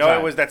time. one no, time.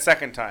 it was that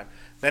second time.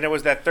 Then it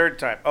was that third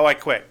time. Oh, I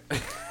quit.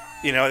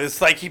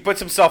 It's like he puts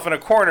himself in a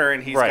corner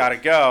and he's Right. got to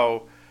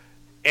go.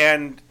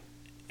 And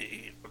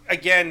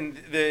again,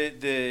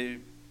 the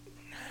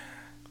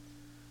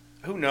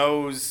who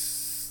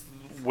knows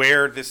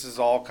where this is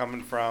all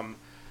coming from.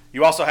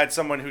 You also had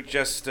someone who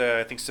just,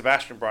 I think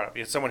Sebastian brought up,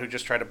 you had someone who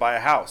just tried to buy a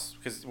house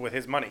with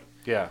his money.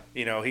 Yeah.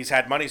 He's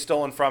had money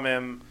stolen from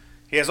him.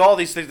 He has all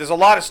these things. There's a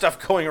lot of stuff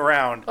going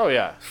around Oh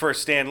yeah. for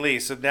Stan Lee.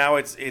 So now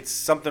it's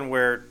something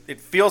where it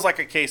feels like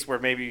a case where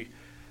maybe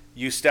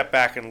you step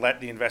back and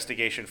let the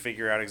investigation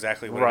figure out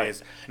exactly what Right. it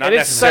is. Not And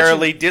it's such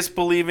necessarily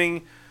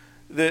disbelieving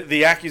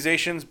the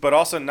accusations, but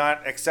also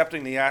not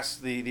accepting the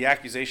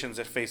accusations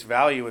at face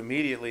value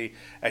immediately,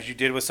 as you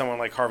did with someone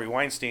like Harvey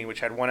Weinstein, which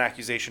had one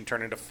accusation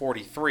turn into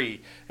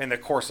 43 in the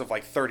course of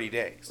like 30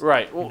 days.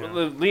 Right. Well,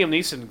 Liam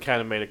Neeson kind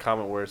of made a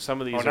comment where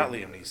some of these. Oh, not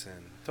Liam Neeson.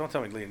 Don't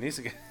tell me Liam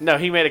Neeson. No,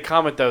 he made a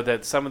comment though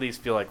that some of these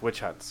feel like witch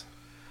hunts.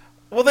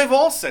 Well, they've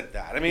all said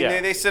that. I mean, Yeah.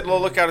 they said,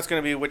 "Well, look out, it's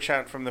going to be a witch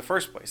hunt from the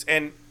first place."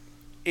 And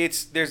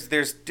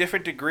there's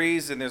different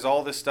degrees, and there's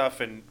all this stuff.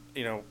 And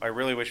I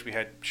really wish we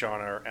had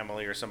Sean or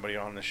Emily or somebody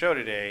on the show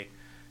today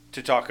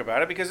to talk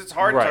about it, because it's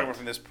hard to talk about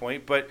from this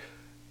point. But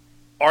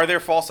are there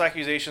false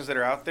accusations that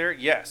are out there?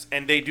 Yes,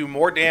 and they do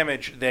more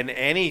damage than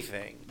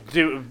anything.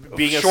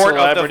 Being Short a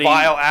celebrity, of the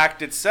vile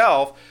act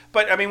itself.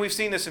 But I mean, we've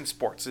seen this in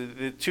sports.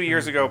 2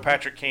 years ago,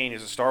 Patrick Kane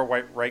is a star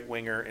right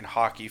winger in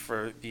hockey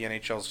for the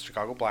NHL's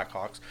Chicago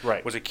Blackhawks.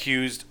 Right. Was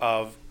accused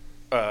of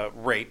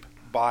rape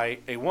by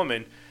a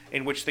woman,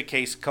 in which the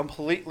case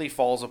completely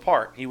falls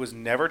apart. He was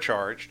never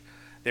charged.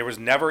 There was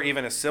never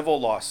even a civil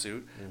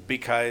lawsuit,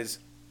 because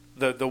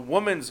the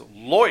woman's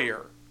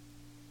lawyer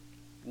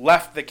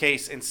left the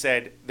case and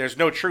said there's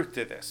no truth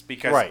to this,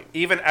 because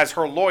even as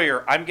her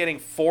lawyer, I'm getting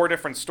 4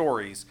 different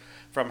stories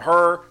from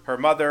her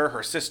mother,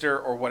 her sister,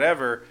 or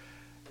whatever.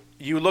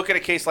 You look at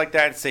a case like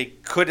that and say,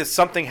 could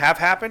something have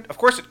happened? Of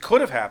course it could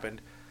have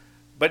happened,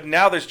 but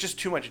now there's just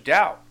too much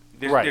doubt.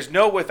 There's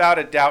no without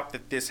a doubt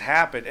that this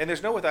happened, and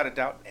there's no without a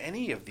doubt in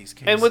any of these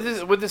cases.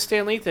 And with the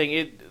Stan Lee thing,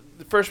 it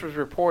first was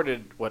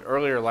reported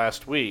earlier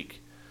last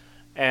week,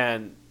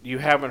 and you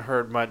haven't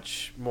heard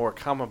much more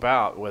come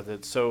about with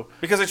it. So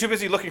because they're too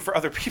busy looking for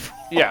other people.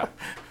 Yeah,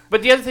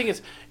 but the other thing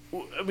is,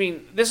 I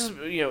mean, this is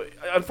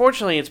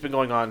unfortunately it's been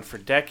going on for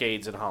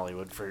decades in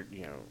Hollywood, for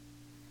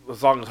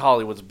as long as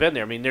Hollywood's been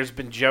there. I mean, there's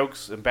been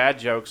jokes and bad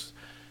jokes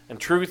and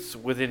truths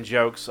within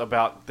jokes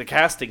about the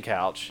casting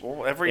couch.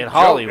 Well, in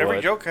Hollywood.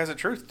 every joke has a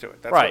truth to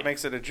it. That's Right. what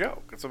makes it a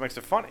joke. That's what makes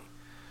it funny.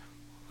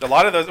 A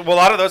lot of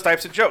those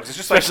types of jokes. It's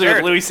just Especially like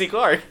with Louis C.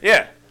 Clark.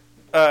 Yeah.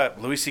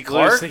 Louis C.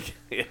 Clark?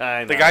 Yeah,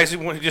 I know. The guys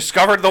who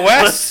discovered the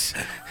West?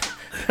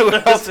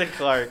 Louis C.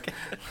 Clark.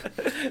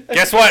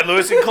 Guess what?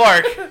 Louis and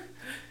Clark.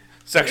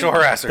 Sexual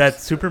harassers. That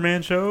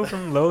Superman show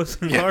from Lois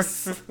and Clark.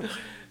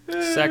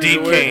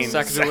 Dean Cain.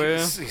 Sacagawea.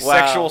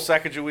 Sexual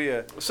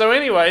Sacagawea. So,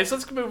 anyways,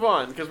 let's move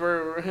on, because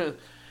we're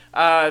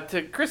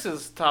to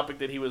Chris's topic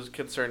that he was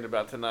concerned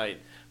about tonight.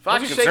 I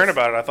was concerned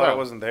about it. I thought it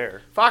wasn't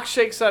there. Fox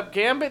shakes up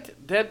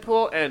Gambit,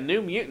 Deadpool, and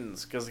New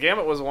Mutants, because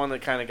Gambit was the one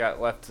that kind of got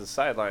left to the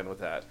sideline with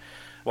that.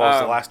 Well, it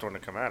was the last one to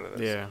come out of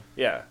this. Yeah.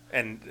 Yeah.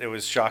 And it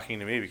was shocking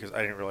to me, because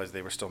I didn't realize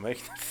they were still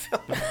making the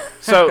film.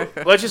 So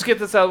let's just get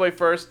this out of the way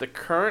first. The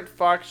current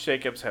Fox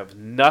shakeups have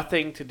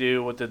nothing to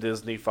do with the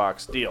Disney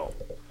Fox deal.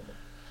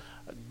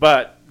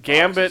 But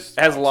Gambit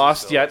has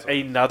lost yet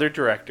another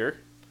director.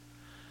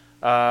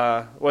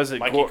 Was it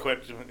Mikey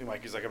quit.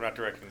 Mikey's like, I'm not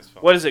directing this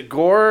film. What is it?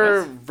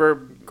 Gore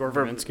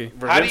Verbinski.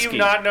 How do you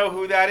not know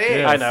who that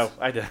is? I know.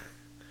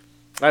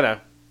 I know.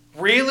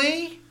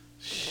 Really?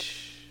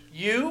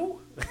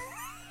 You?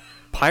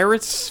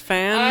 Pirates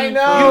fan? I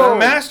know.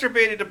 You've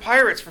masturbated to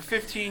Pirates for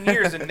 15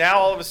 years, and now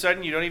all of a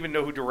sudden you don't even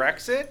know who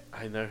directs it?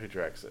 I know who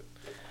directs it.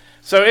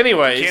 So,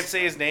 anyways, You can't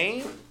say his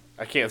name?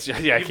 I can't.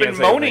 Yeah, You've been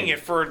moaning it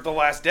for the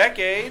last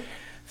decade.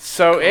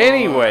 So,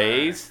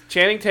 anyways,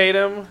 Channing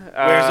Tatum.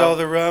 Where's all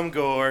the rum,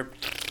 Gore?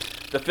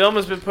 The film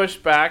has been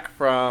pushed back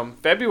from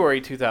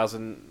February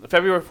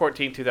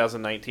 14,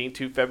 2019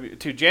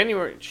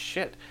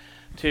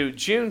 to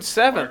June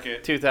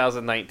 7th,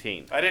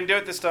 2019. I didn't do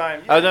it this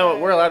time. Oh no,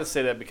 we're allowed to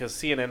say that because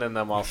CNN and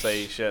them all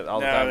say shit all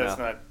the time No, that's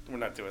now. not. We're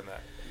not doing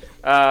that.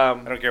 I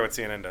Um, don't care what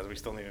CNN does. We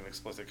still need an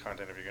explicit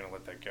content if you're going to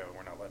let that go.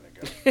 We're not letting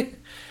it go.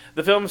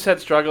 the film's had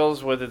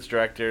struggles with its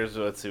directors.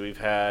 Let's see, we've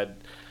had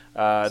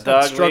It's Doug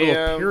not struggle,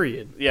 Liam.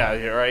 period. Yeah,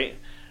 you're right.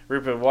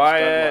 Rupert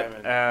Wyatt,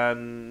 Lyman.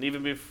 and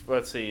even before,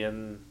 let's see,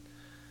 and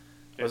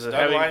was It's it Doug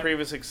having Lyman-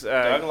 previous?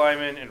 Doug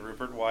Lyman and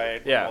Rupert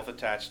Wyatt yeah. were both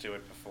attached to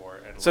it before.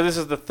 And So this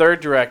is the third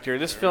director.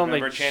 This film,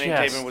 remember, they Channing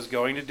just- Tatum was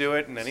going to do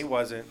it, and then he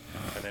wasn't,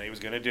 and then he was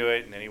going to do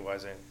it, and then he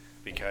wasn't,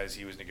 because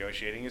he was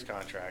negotiating his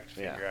contract to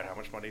figure out how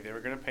much money they were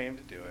going to pay him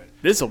to do it.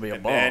 This'll be a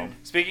And bomb. then,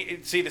 the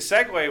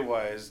segue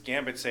was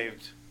Gambit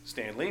saved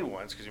Stan Lee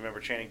once, because you remember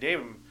Channing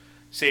Tatum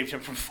saved him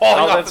from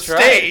falling off that's the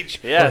right. stage.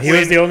 Yeah, He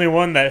was the only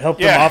one that helped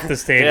him off the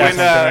stage Yeah. or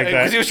something like that.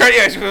 Because he was trying,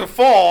 he was going to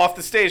fall off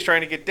the stage trying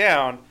to get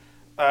down.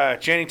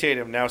 Channing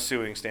Tatum now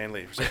suing Stan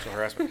Lee for sexual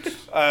harassment.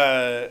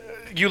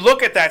 You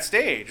look at that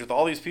stage with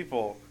all these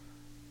people,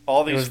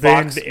 all these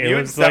Fox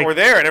mutants that were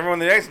there, and everyone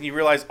next, and you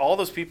realize all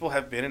those people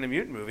have been in a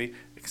mutant movie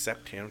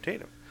except Channing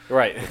Tatum.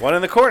 right. One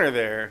in the corner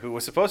there who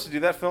was supposed to do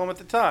that film at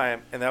the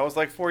time, and that was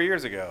like 4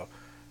 years ago.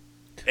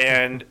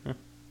 And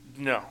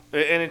no.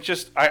 And it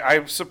just,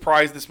 I'm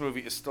surprised this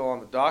movie is still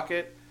on the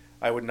docket.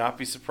 I would not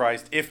be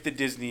surprised if the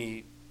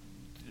Disney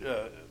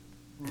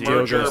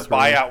merger, goes through.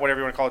 buyout, whatever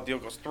you want to call it, deal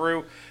goes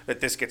through, that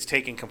this gets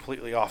taken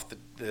completely off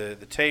the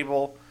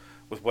table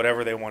with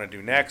whatever they want to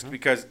do next,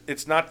 because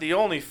it's not the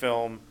only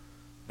film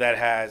that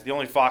has, the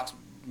only Fox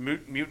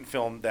mutant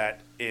film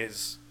that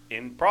is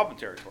in problem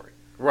territory.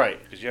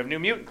 Right. Because you have New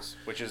Mutants,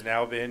 which has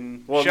now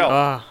been Well,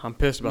 shelved. I'm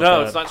pissed about No,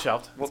 that. it's not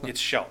shelved. Well, it's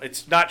shelved.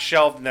 It's not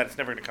shelved in that it's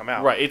never going to come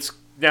out. Right. It's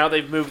now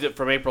they've moved it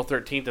from April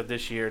 13th of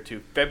this year to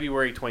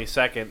February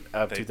 22nd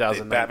of They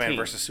 2019. Batman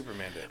versus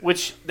Superman did.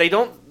 Which they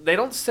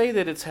don't say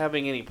that it's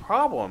having any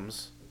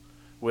problems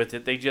with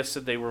it. They just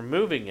said they were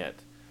moving it.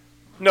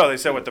 No, they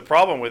said what the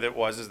problem with it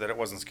was is that it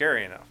wasn't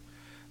scary enough.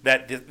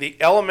 That the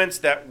elements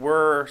that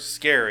were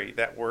scary,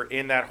 that were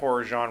in that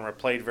horror genre,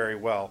 played very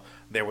well.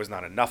 There was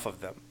not enough of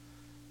them.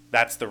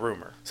 That's the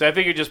rumor. So I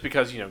figured just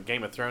because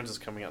Game of Thrones is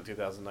coming out in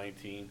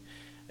 2019,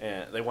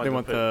 and they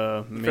want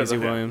the Maisie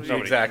Williams.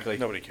 Exactly.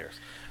 Nobody cares.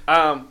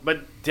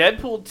 But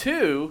Deadpool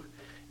 2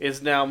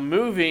 is now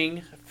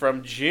moving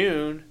from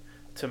June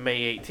to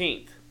May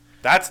 18th.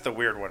 That's the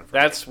weird one. For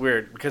That's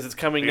weird because it's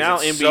coming because now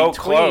it's in so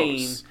between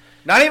close.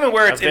 Not even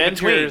where it's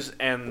Avengers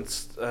in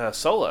between. and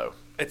Solo.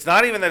 It's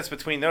not even that it's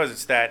between those.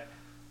 It's that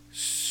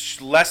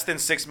less than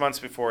 6 months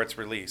before its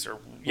release, or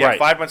Right.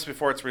 5 months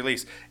before its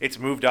release, it's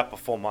moved up a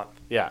full month.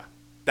 Yeah.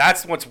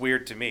 That's what's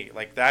weird to me.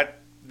 Like that.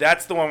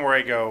 That's the one where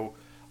I go,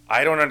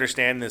 I don't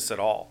understand this at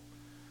all.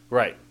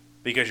 Right.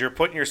 Because you're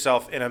putting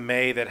yourself in a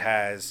May that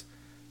has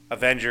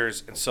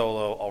Avengers and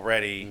Solo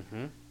already.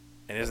 Mhm.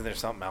 And isn't there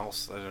something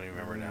else? I don't even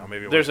remember now.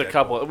 Maybe it There's was a Deadpool.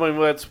 couple. I mean,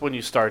 that's when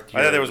you start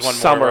your I thought there was one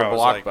summer more where I was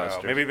like,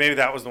 blockbuster. oh, maybe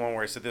that was the one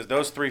where I said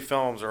those 3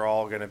 films are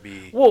all going to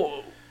be.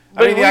 Well,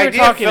 I mean, the we were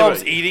idea of talking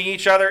films about- eating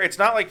each other. It's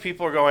not like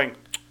people are going.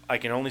 I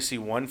can only see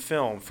one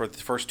film for the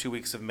first 2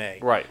 weeks of May,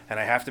 Right. And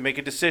I have to make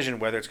a decision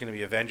whether it's going to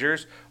be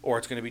Avengers or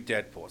it's going to be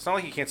Deadpool. It's not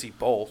like you can't see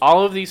both.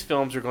 all of these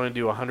films are going to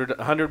do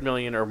 100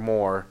 million or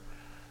more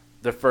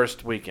the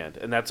first weekend,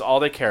 and that's all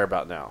they care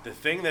about now. The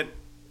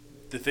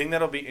thing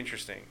that'll be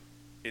interesting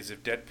is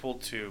if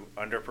Deadpool 2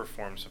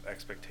 underperforms of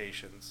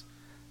expectations,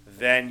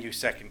 then you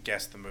second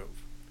guess the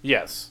move.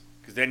 Yes.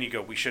 Because then you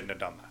go, we shouldn't have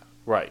done that.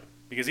 Right.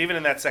 Because even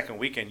in that second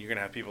weekend, you're going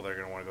to have people that are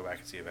going to want to go back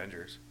and see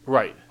Avengers.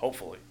 Right.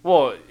 Hopefully.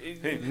 Well,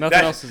 Nothing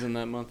That- else is in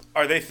that month.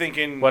 Are they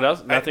thinking? What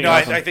else? Nothing no,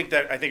 else. I think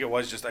it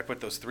was just I put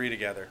those 3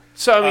 together.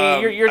 so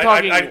I mean, you're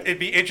talking. it'd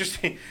be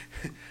interesting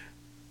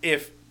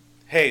if,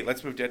 hey,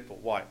 let's move Deadpool.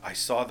 Why? I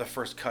saw the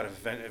first cut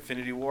of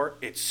Infinity War.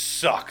 It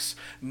sucks.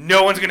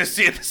 No one's going to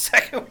see it the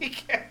second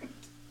weekend.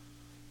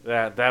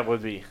 that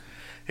would be.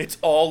 It's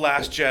all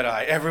Last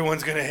Jedi.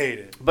 Everyone's going to hate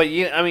it. But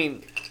I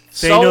mean, Thanos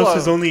Solo,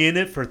 is only in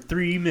it for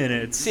 3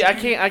 minutes. See,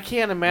 I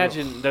can't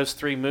imagine those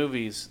 3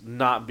 movies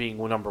not being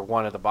number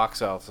 1 at the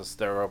box office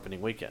their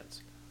opening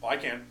weekends. Well, I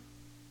can.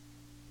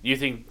 You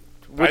think?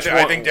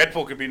 I think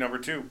Deadpool could be number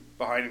 2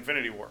 behind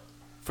Infinity War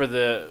for its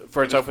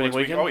This opening first week-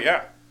 weekend. Oh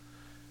yeah.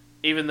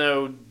 Even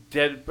though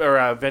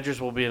Avengers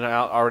will be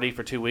out already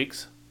for 2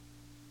 weeks.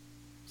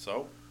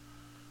 So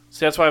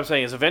See, that's what I'm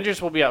saying is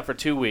Avengers will be out for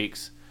 2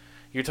 weeks.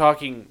 You're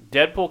talking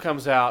Deadpool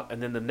comes out,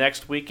 and then the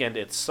next weekend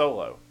it's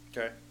Solo.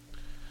 okay.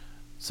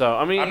 So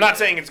I mean, I'm not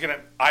saying it's gonna.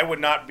 I would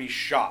not be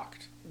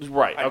shocked.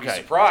 right. I'd be Okay.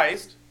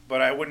 surprised,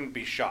 but I wouldn't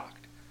be shocked.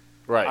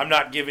 Right. I'm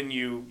not giving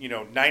you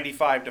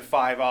 95 to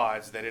 5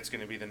 odds that it's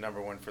going to be the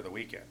number 1 for the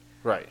weekend.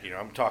 Right.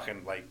 I'm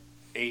talking like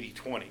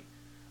 80-20.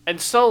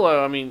 And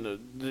Solo, I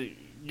mean,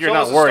 you're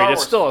Solo's not a worried. Star It's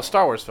Wars still a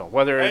Star Wars film.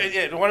 Whether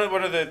Yeah, one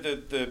of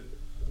the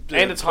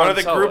And it's one Han of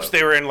the Solo. groups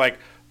they were in like,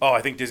 oh,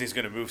 I think Disney's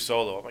going to move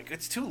Solo. I'm like,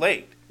 it's too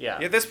late. Yeah.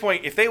 At this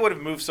point, if they would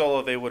have moved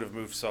Solo, they would have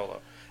moved Solo.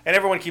 And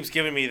everyone keeps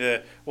giving me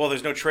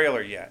there's no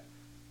trailer yet.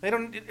 They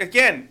don't.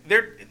 Again,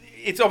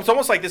 it's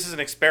almost like this is an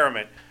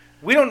experiment.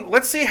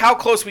 Let's see how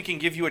close we can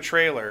give you a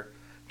trailer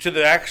to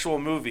the actual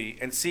movie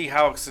and see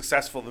how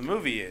successful the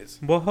movie is.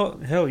 Well,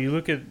 hell, you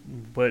look at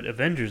what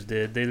Avengers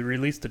did. They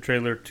released the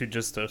trailer to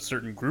just a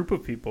certain group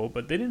of people,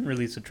 but they didn't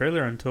release a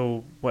trailer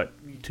until,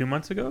 2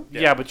 months ago?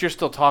 yeah, but you're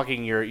still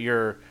talking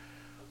your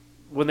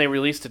when they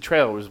released the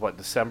trailer was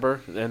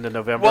December, end of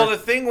November. Well, the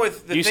thing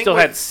with you still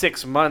had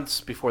 6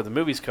 months before the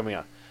movie's coming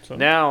out. So-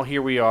 Now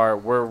here we are.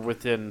 We're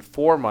within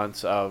 4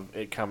 months of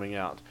it coming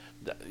out.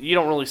 You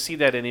don't really see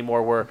that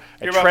anymore. Where a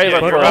You're about, trailer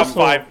But you're about also,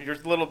 5. You're a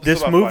little. This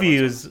still about 5 movie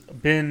months. has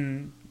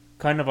been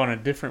kind of on a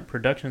different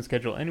production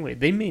schedule anyway.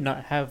 They may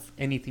not have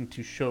anything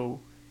to show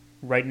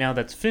right now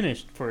that's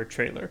finished for a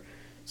trailer.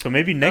 So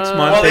maybe next month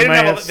Well, they they might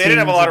didn't have have. They didn't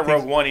have a lot of scenes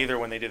Rogue and One either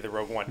when they did the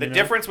Rogue One. The You know?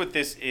 difference with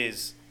this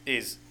is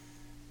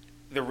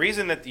the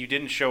reason that you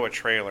didn't show a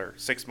trailer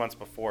 6 months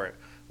before it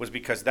was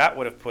because that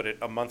would have put it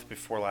a month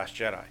before Last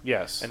Jedi.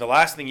 yes, And the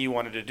last thing you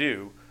wanted to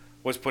do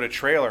was put a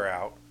trailer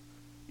out.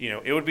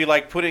 It would be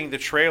like putting the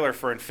trailer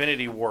for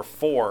Infinity War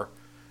 4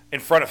 in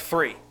front of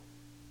 3.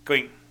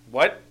 Going,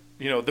 what?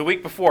 The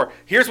week before.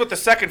 Here's what the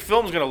second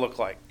film's going to look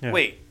like. Yeah.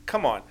 Wait,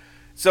 come on.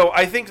 So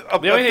I think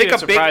The only thing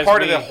that a big surprised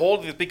part of me- the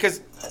whole because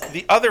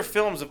the other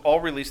films have all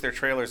released their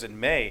trailers in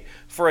May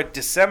for a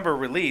December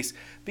release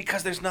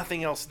because there's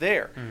nothing else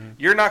there.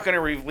 You're not going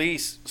to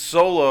release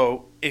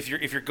Solo if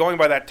you're going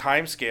by that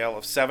time scale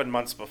of 7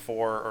 months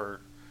before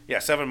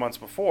 7 months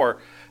before.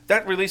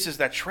 That releases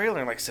that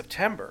trailer in like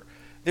September.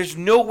 There's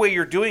no way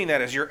you're doing that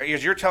as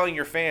you're telling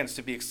your fans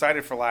to be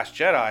excited for Last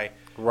Jedi.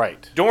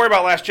 right. Don't worry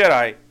about Last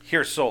Jedi.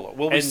 Here's Solo.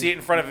 Will we And- see it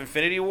in front of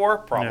Infinity War?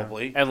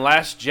 Probably. And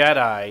Last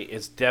Jedi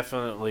is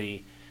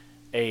definitely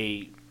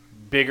a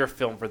bigger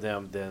film for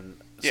them than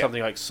Yeah.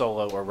 something like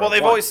Solo or Rogue Well,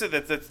 they've One. always said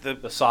that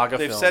the saga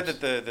They've films. said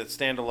that the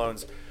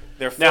standalones,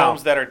 they're Now-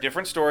 films that are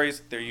different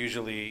stories. They're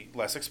usually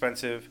less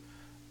expensive,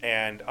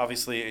 and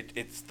obviously,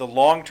 it's the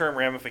long-term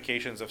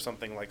ramifications of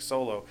something like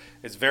Solo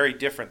is very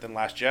different than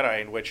Last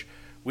Jedi, in which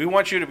we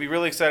want you to be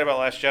really excited about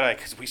Last Jedi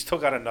because we still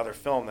got another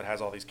film that has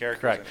all these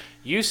characters. Correct. In it.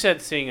 You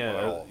said seeing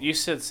Well-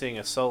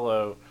 a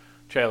Solo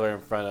trailer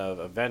in front of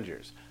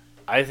Avengers.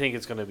 I think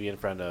it's going to be in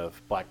front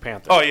of Black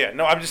Panther. Oh yeah,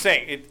 no, I'm just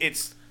saying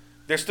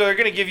they're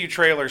going to give you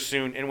trailers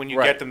soon, and when you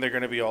Right. get them, they're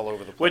going to be all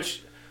over the place.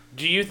 Which,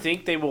 do you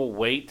think they will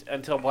wait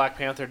until Black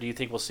Panther? Or do you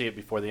think we'll see it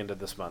before the end of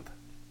this month?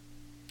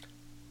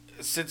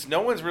 Since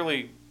no one's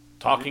really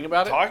Talking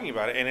about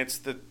it? and it's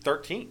the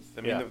 13th.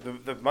 I mean, Yeah.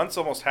 the month's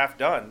almost half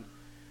done,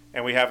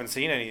 and we haven't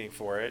seen anything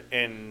for it.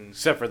 And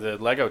Except for the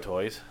Lego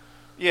toys.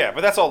 yeah,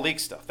 but that's all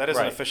leaked stuff. That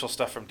isn't Right. official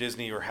stuff from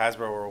Disney or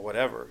Hasbro or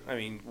whatever. I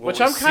mean, Which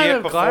we'll I'm see kind it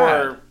of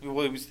before,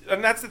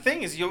 and that's the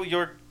thing is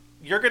you're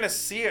going to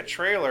see a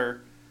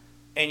trailer,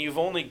 and you've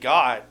only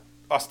got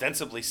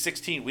ostensibly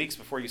 16 weeks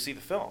before you see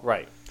the film.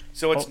 Right.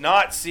 So it's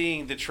not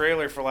seeing the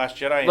trailer for Last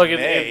Jedi in Look,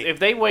 May if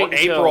they wait or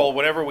until- April,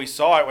 whatever we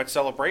saw it with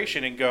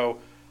Celebration, and go,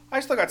 I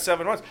still got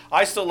 7 months.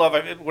 I still love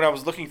it. When I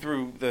was looking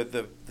through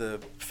the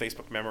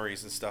Facebook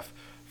memories and stuff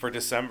for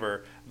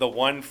December, the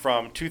one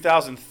from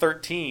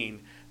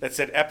 2013 that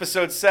said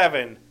Episode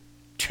 7,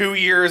 2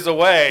 years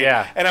away.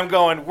 Yeah. And I'm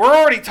going, we're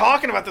already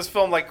talking about this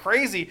film like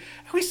crazy.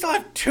 And we still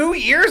have 2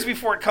 years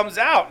before it comes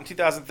out in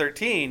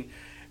 2013.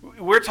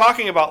 We're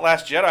talking about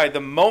Last Jedi the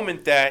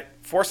moment that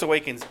Force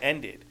Awakens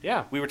ended.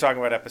 Yeah. We were talking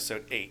about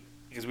Episode 8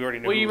 because we already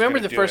knew. Well, who you was remember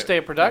gonna the do first it day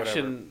of or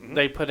production, whatever. Mhm.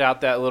 they put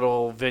out that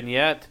little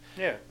vignette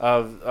Yeah.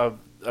 of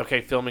okay,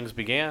 filming's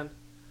began.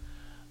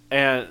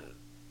 And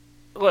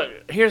look,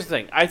 here's the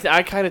thing.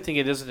 I kind of think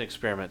it is an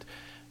experiment.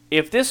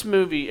 If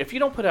you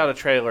don't put out a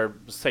trailer,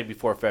 say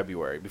before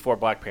February, before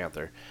Black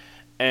Panther,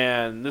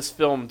 and this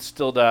film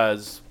still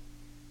does,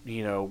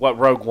 what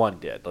Rogue One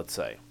did, let's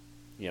say,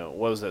 what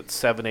was it,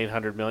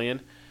 700-800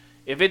 million?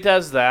 If it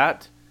does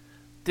that,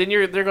 then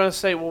they're going to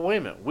say, well, wait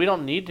a minute, we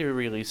don't need to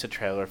release a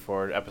trailer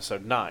for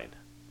Episode 9.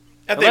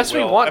 And Unless they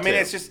we will. want I mean, to.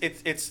 it's just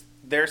it's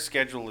their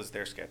schedule is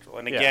their schedule.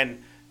 And Yeah.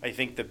 again, I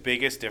think the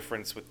biggest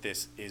difference with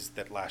this is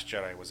that Last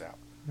Jedi was out,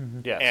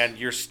 Yes. and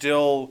it's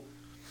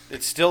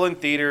still in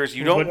theaters.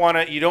 You don't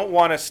But-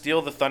 want to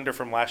steal the thunder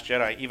from Last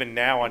Jedi even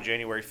now on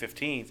January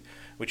 15th,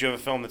 which you have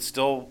a film that's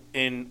still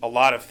in a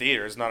lot of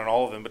theaters, not in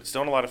all of them, but it's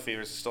still in a lot of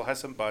theaters. It still has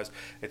some buzz.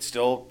 It's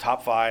still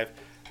top 5.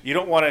 You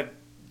don't want to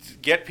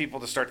get people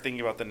to start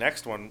thinking about the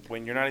next one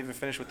when you're not even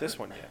finished with this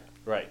one yet.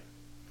 Right.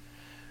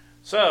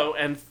 So,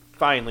 and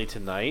finally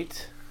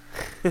tonight,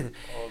 Oh, this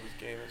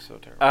game is so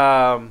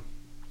terrible.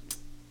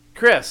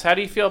 Chris, how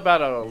do you feel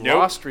about a Nope.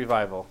 Lost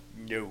revival?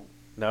 No.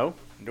 No?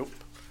 Nope.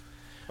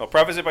 I'll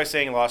preface it by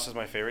saying Lost is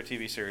my favorite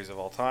TV series of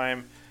all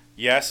time.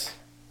 Yes,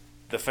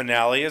 the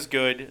finale is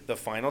good. The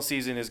final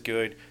season is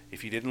good.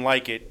 If you didn't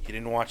like it, you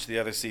didn't watch the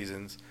other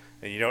seasons,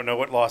 and you don't know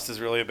what Lost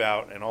is really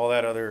about, and all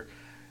that other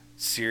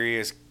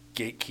serious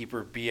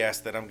gatekeeper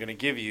BS that I'm going to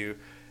give you.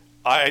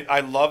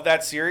 I love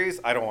that series.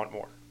 I don't want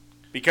more.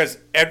 Because,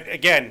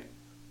 again,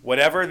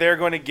 whatever they're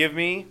going to give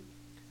me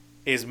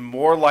is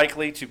more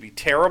likely to be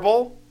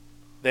terrible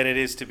than it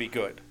is to be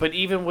good. But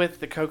even with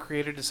the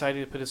co-creator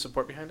deciding to put his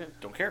support behind it?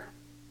 Don't care.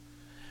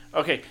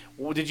 Okay.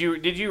 Well, did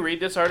you read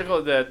this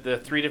article, the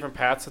 3 different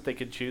paths that they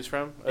could choose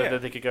from, Yeah.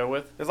 that they could go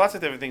with? There's lots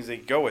of different things they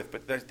can go with,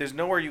 but there's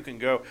nowhere you can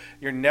go.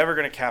 You're never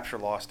going to capture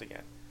Lost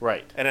again.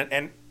 Right.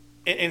 And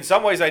in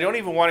some ways, I don't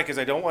even want it because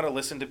I don't want to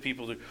listen to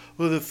people who,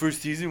 well, the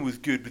first season was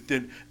good, but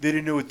then they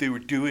didn't know what they were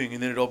doing,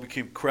 and then it all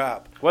became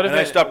crap. What if and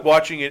I it- stopped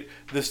watching it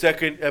the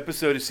second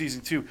episode of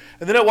season 2,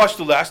 and then I watched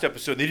the last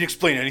episode. They didn't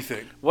explain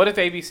anything. What if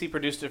ABC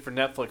produced it for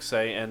Netflix,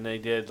 say, and they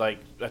did like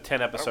a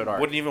 10-episode arc?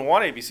 Wouldn't even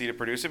want ABC to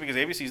produce it because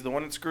ABC is the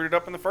one that screwed it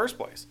up in the first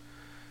place.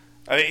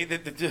 I mean,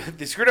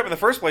 they screwed it up in the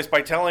first place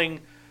by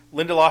telling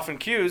Lindelof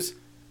and Hughes,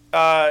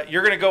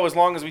 you're going to go as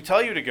long as we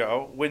tell you to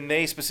go, when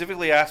they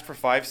specifically asked for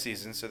 5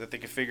 seasons so that they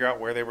could figure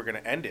out where they were going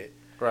to end it.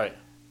 Right.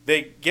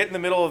 They get in the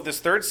middle of this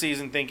 3rd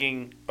season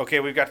thinking, okay,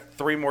 we've got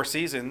 3 more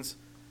seasons.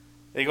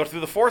 They go through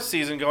the 4th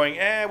season going,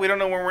 we don't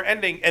know when we're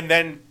ending. And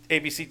then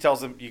ABC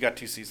tells them, you got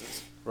 2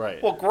 seasons.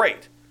 Right. Well,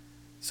 great.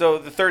 So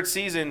the 3rd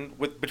season,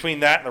 between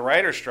that and the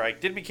writer's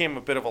strike, did become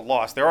a bit of a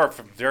loss. There are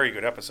some very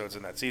good episodes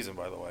in that season,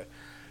 by the way.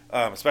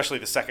 Especially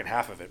the second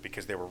half of it,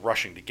 because they were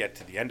rushing to get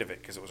to the end of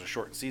it because it was a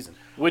shortened season.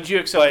 Would you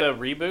accept But- a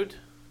reboot?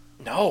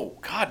 No,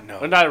 God, no.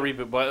 Or not a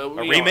reboot, but A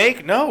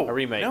remake? No. A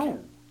remake.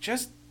 No.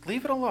 Just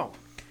leave it alone.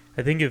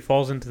 I think it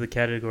falls into the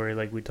category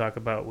like we talk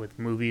about with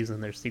movies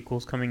and their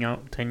sequels coming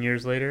out 10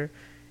 years later.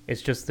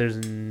 It's just there's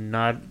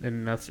not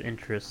enough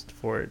interest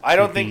for it. I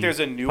to don't think be there's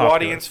a new popular.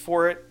 audience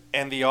for it,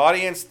 and the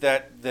audience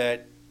that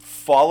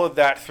followed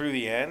that through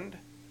the end,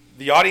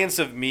 the audience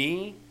of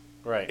me,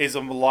 Right. is a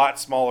lot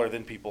smaller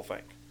than people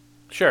think.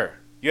 Sure.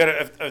 You had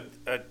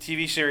a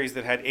TV series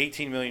that had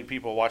 18 million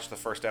people watch the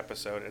first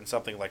episode and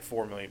something like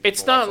 4 million people It's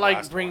watch not the like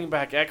last bringing one.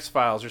 back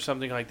X-Files or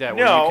something like that.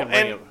 Where No, you can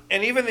bring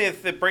and even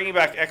the bringing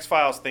back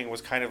X-Files thing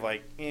was kind of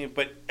like,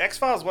 but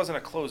X-Files wasn't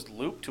a closed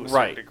loop to a certain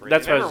Right. degree.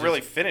 That's they what I never was really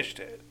just- finished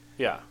it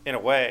yeah. in a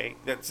way.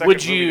 That second Would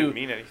movie you- didn't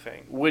mean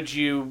anything. Would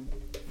you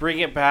bring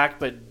it back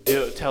but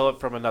tell it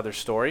from another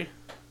story?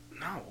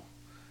 No.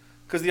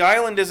 Because the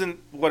island isn't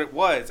what it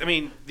was. I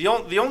mean, the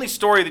only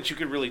story that you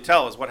could really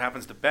tell is what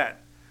happens to Ben.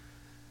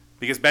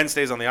 Because Ben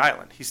stays on the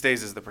island. He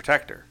stays as the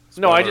protector.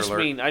 No, I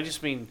Spoiler alert.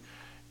 just mean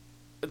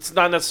it's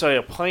not necessarily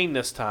a plane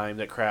this time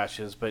that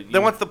crashes, but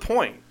Then what's the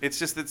point? It's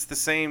just it's the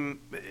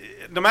same.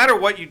 No matter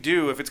what you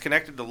do, if it's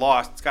connected to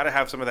Lost, it's got to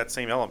have some of that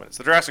same element. It's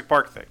the Jurassic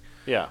Park thing.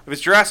 yeah. If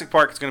it's Jurassic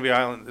Park, it's going to be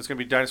island. It's going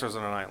to be dinosaurs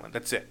on an island.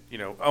 That's it.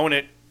 Own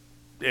it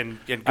and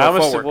I go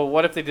almost forward. said, well,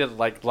 what if they did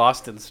like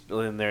Lost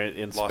in there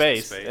in Lost in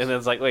space, Space. and then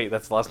it's like, wait,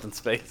 that's Lost in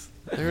Space.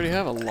 They already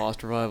have a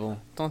Lost revival.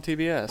 It's on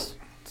TBS.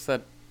 It's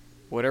that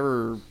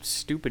whatever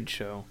stupid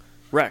show.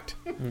 Wrecked.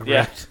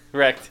 Yeah,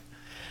 wrecked.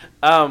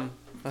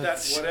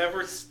 That's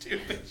whatever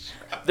stupid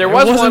show. There It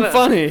was wasn't one.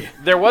 funny.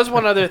 There was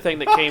one other thing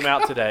that came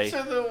out today.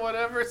 To the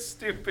whatever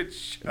stupid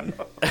show.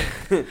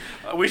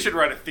 We should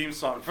write a theme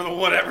song for the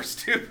whatever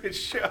stupid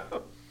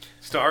show,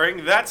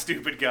 starring that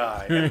stupid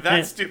guy and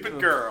that stupid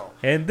girl.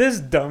 And this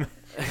dumb.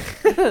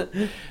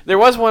 There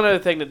was one other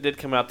thing that did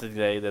come out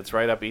today that's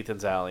right up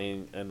Ethan's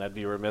alley, and I'd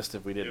be remiss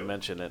if we didn't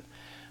mention it.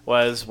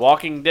 Was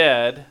Walking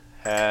Dead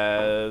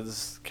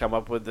has come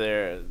up with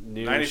their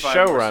new 95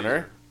 more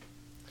showrunner, season.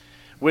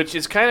 which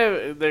is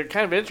they're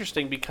kind of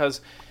interesting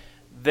because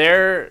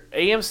they're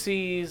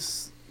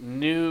AMC's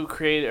new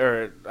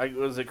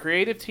was it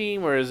creative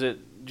team or is it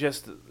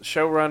just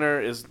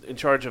showrunner is in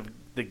charge of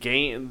the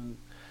games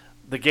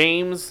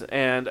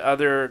and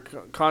other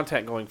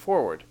content going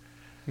forward.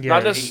 Yeah,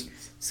 Not just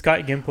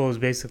Scott Gimple is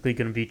basically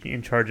going to be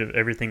in charge of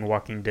everything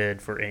Walking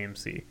Dead for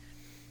AMC.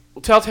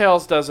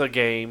 Telltale's does a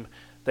game.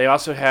 They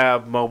also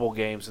have mobile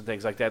games and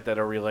things like that that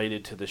are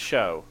related to the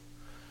show.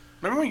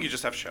 Remember when you could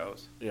just have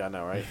shows Yeah, I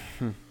know, right?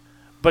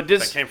 But that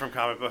this came from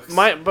comic books?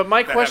 my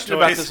have question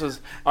about toys. this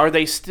was: are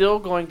they still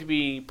going to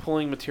be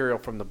pulling material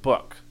from the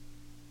book?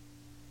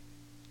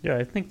 Yeah,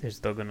 I think they're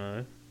still going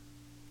to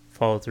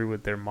follow through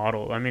with their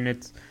model. I mean,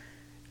 it's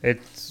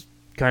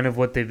kind of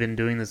what they've been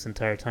doing this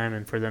entire time,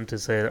 and for them to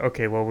say,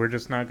 okay, well, we're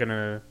just not going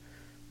to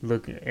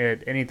look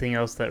at anything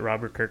else that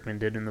Robert Kirkman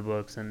did in the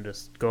books and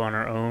just go on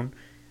our own.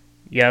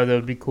 Yeah, that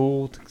would be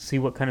cool to see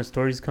what kind of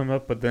stories come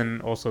up, but then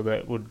also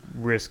that would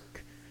risk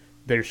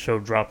their show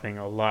dropping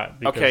a lot.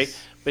 Because Okay,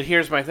 but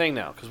here's my thing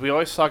now, because we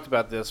always talked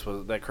about this,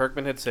 was that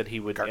Kirkman had said he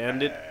would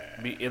end it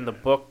in the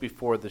book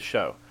before the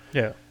show.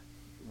 Yeah.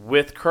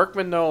 With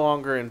Kirkman no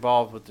longer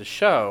involved with the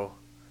show,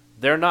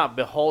 they're not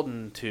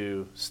beholden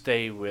to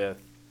stay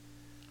with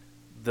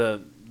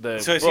the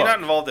So is book. he not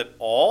involved at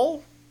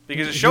all?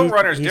 Because a He-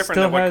 showrunner is he different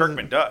still than what has-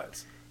 Kirkman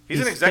does. He's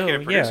an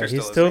executive still, producer. he's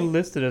still, still isn't he?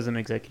 listed as an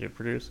executive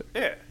producer.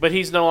 Yeah, But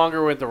he's no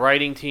longer with the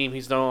writing team. He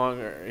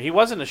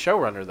wasn't a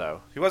showrunner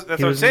though. he was. That's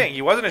He what I'm was- saying.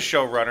 He wasn't a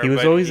showrunner. He was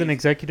but always an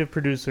executive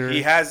producer.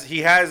 He has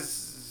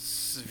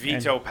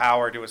veto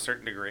power to a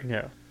certain degree.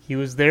 Yeah, he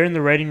was there in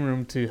the writing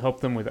room to help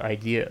them with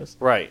ideas,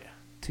 Right.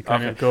 to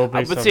kind Okay. of go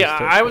based But on see, the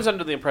story. I was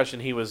under the impression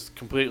he was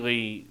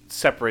completely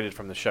separated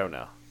from the show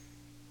now.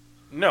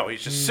 No,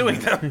 he's just suing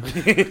them.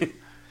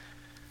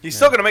 He's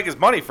still going to make his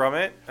money from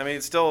it. I mean,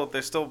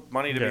 there's still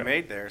money to Yeah. be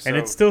made there. So. And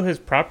it's still his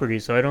property,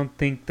 so I don't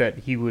think that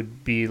he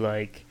would be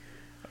like,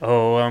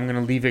 "Oh, I'm going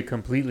to leave it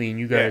completely, and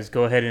you guys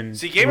go ahead and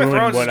See, Game of ruin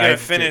Thrones is what going I to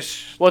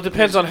finish. Well, it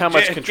depends on how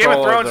much Game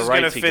control of Thrones of is the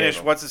going rights to he gave finish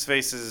him. what's his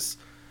face's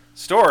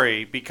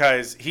story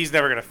because he's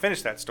never going to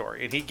finish that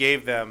story, and he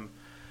gave them.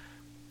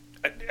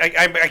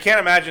 I can't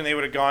imagine they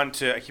would have gone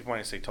to. I keep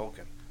wanting to say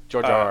Tolkien.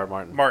 George R. R.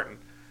 Martin. Martin.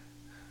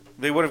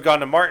 They would have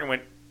gone to Martin and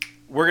went,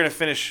 we're going to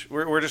finish.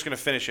 We're just going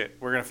to finish it.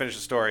 We're going to finish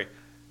the story.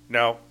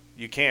 No,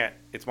 you can't.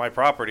 It's my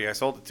property. I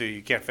sold it to you.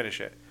 You can't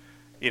finish it.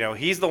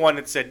 He's the one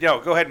that said, no,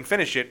 go ahead and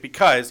finish it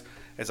because,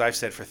 as I've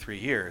said for 3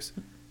 years,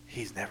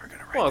 he's never going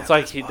to write Well, that it's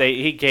like last he book.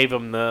 he gave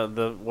him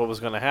the what was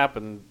going to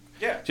happen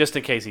Yeah. just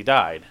in case he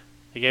died.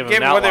 He gave him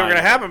Gave an him what they were outline.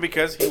 going to happen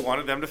because he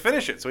wanted them to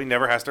finish it, so he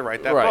never has to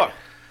write that Right. book.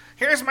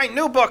 Here's my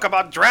new book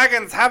about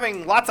dragons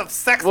having lots of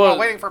sex Well, while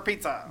waiting for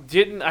pizza.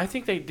 I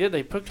think they did.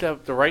 They picked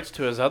up the rights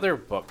to his other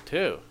book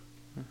too.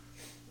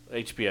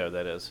 HBO,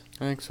 that is.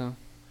 I think so.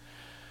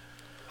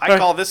 I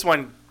call this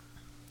one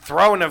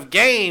Throne of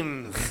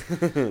Games.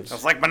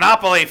 It's like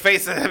Monopoly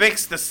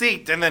makes the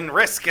seat, and then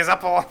Risk is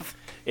up all.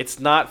 It's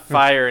not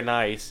fire and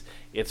ice.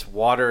 It's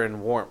water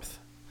and warmth.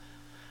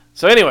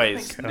 So,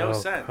 anyways, Makes no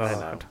sense. I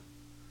know.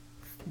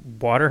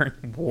 water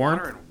and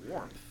warmth. Water and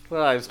warmth.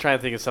 Well, I was trying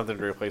to think of something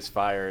to replace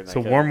fire. And I So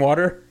couldn't. warm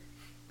water,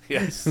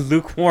 Yes.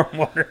 lukewarm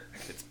water.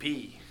 It's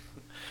pee.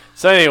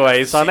 So,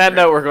 anyways, on that Secret.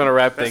 note, we're going to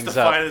wrap That's things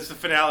the up. that's the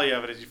finale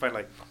of it. Is you find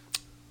like,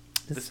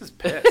 this is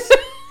piss.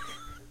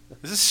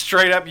 This is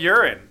straight up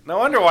urine. No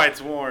wonder why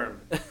it's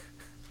warm.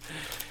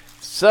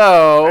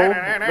 So,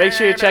 make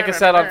sure you check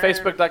us out on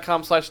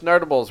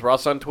Facebook.com/Nerdables. We're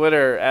also on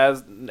Twitter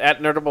at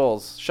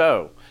Nerdables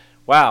Show.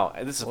 Wow,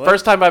 this is the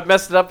first time I've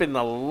messed it up in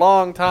a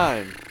long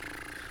time.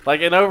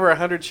 Like in over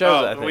 100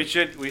 shows, I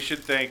think. We should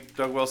thank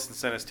Doug Wilson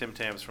sent us Tim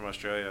Tams from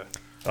Australia.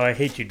 Oh, I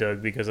hate you,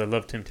 Doug, because I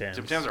love Tim Tams.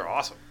 Tim Tams are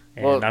awesome.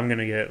 And Well- I'm going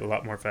to get a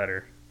lot more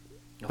fatter.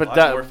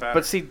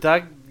 But see,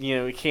 Doug,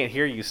 he can't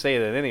hear you say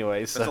that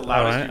anyway. So. That's the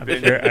loudest I'm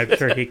you've been. I'm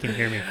sure he can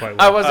hear me quite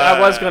I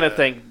well. was going to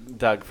thank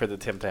Doug for the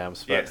Tim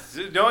Tams. But Yes,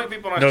 knowing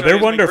people in No, Australia they're has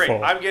been wonderful.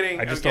 great. I'm getting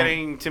I just don't-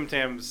 getting Tim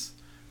Tams.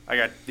 I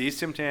got these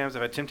Tim Tams.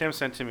 I've had Tim Tams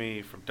sent to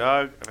me from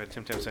Doug. I've had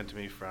Tim Tams sent to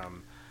me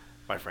from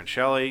my friend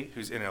Shelly,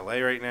 who's in LA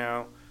right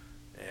now,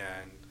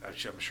 and I'm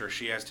sure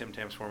she has Tim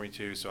Tams for me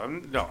too. So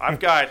I've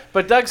got.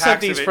 But Doug sent packs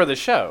of these it. for the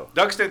show.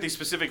 Doug sent these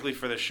specifically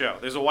for the show.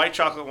 There's a white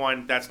chocolate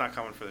one that's not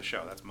coming for the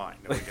show. That's mine.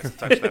 Nobody gets to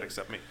touch that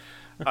except me.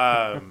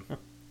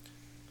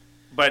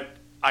 But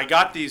I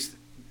got these.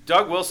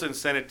 Doug Wilson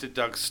sent it to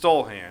Doug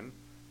Stolhan,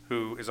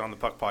 who is on the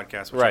Puck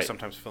Podcast, which I Right.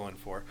 sometimes fill in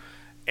for.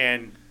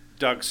 And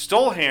Doug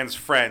Stolhan's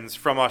friends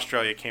from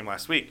Australia came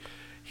last week.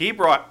 He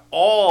brought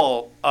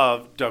all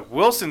of Doug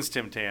Wilson's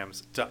Tim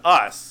Tams to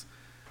us,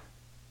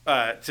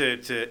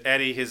 to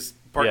Eddie, his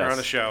partner Yes. on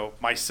the show,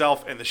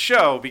 myself, and the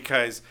show,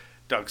 because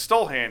Doug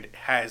Stolhan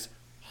has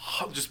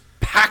just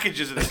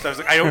packages of this stuff.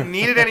 He's like, I don't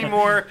need it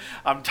anymore.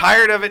 I'm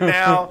tired of it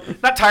now.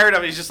 Not tired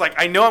of it. He's just like,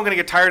 I know I'm going to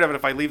get tired of it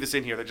if I leave this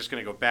in here. They're just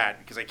going to go bad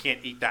because I can't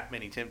eat that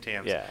many Tim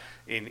Tams Yeah.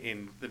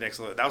 in the next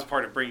little. That was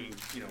part of bringing,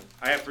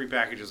 I have 3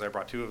 packages. I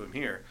brought 2 of them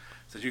here.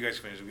 So that you guys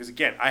can finish them. Because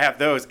again, I have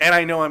those, and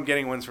I know I'm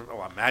getting ones from.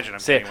 Oh, imagine I'm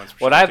See, getting ones from.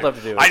 what Shelly, I'd too. love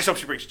to do I is- just hope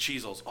she brings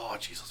Cheezels. Oh,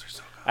 Cheezels are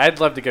so good. I'd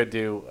love to go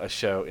do a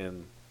show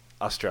in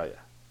Australia,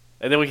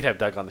 and then we could have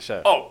Doug on the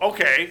show. Oh,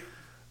 okay.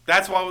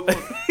 That's why.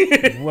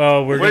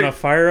 Well, we're Wait. going to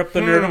fire up the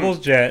Nerdables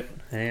jet.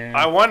 And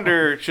I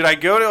wonder, should I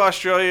go to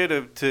Australia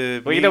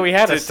to Well, we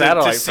had a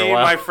satellite to for a see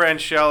while. my friend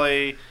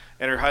Shelly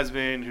and her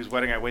husband, whose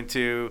wedding I went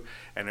to,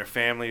 and their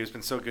family, who's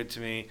been so good to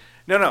me.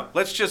 No.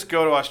 Let's just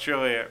go to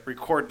Australia,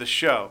 record the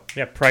show.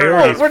 yeah, Well,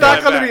 priorities. we're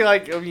not fly going to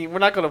back. be like. We're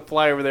not going to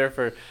fly over there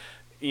for,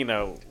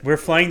 We're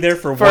flying there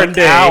for for one an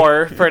day.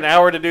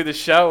 hour to do the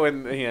show,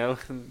 and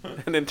and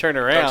then turn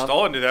Doug around.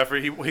 Stolen did that for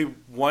he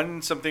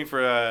won something for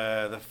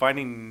the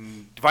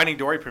Finding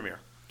Dory premiere.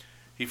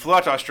 He flew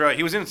out to Australia.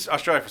 He was in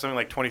Australia for something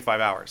like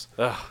 25 hours,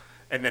 Ugh.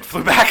 and then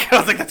flew back. I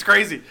was like, that's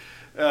crazy.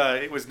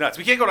 It was nuts.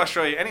 We can't go to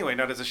Australia anyway,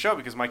 not as a show,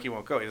 because Mikey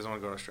won't go. He doesn't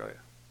want to go to Australia.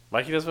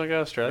 Mikey doesn't want to go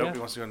to Australia. Nope, he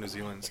wants to go to New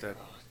Zealand instead.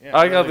 Oh,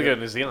 I got to go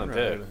to New Zealand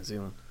too. New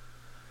Zealand.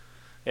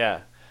 Yeah.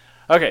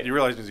 Okay. You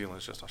realize New Zealand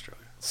is just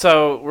Australia.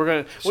 So we're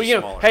gonna. Well, just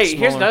smaller. hey,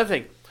 here's Smaller. another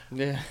thing.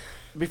 Yeah.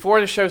 Before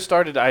the show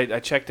started, I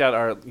checked out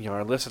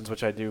our listens,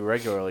 which I do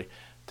regularly,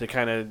 to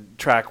kind of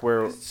track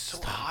where It's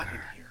so hot in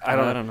here. I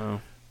don't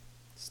know.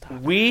 know.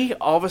 We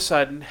all of a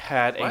sudden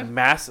had a What?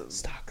 massive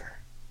Stalker.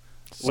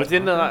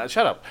 within the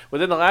shut up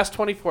within the last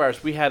 24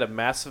 hours. We had a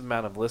massive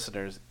amount of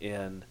listeners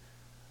in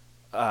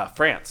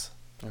France.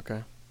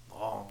 Okay.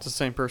 Oh, It's the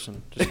same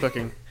person. Just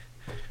clicking.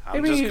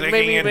 I'm Maybe just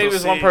clicking in it to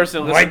was one see-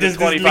 person who Why listened to does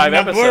this 25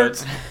 link not work?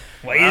 episodes.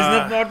 Why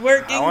isn't it not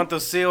working? I want to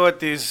see what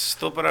these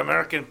stupid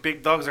American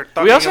big dogs are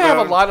talking We also have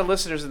a about. lot of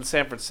listeners in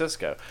San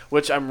Francisco,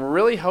 which I'm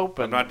really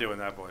hoping. I'm not doing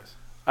that, boys.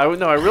 I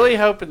really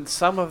hope in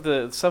some of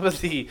the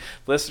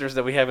listeners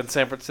that we have in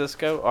San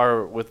Francisco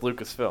are with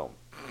Lucasfilm.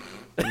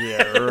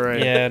 Yeah, right.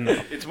 Yeah,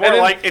 no. It's more And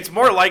then- it's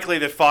more likely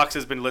that Fox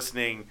has been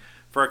listening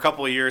for a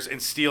couple of years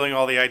and stealing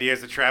all the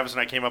ideas that Travis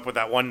and I came up with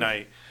that one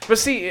night. But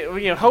see,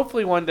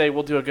 hopefully one day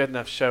we'll do a good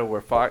enough show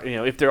where Fox,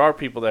 if there are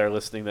people that are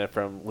listening that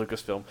from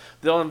Lucasfilm,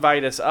 they'll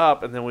invite us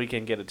up and then we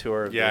can get a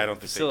tour of Yeah, the I don't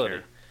think they facility.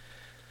 care.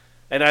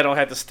 And I don't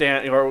have to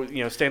stand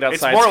stand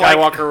outside more like-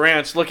 Skywalker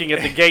Ranch looking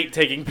at the gate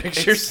taking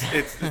pictures.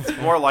 It's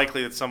more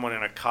likely that someone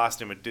in a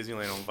costume at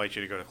Disneyland will invite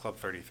you to go to Club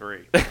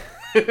 33.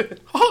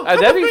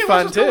 That'd be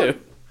fun too.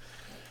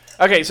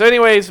 Okay, so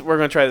anyways, we're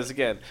gonna try this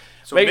again.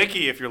 So Maybe-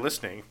 Mickey, if you're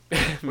listening,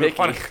 Mickey,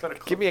 wanna go to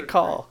Club give me a 33.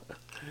 call.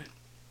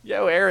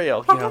 Yo,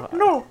 Ariel.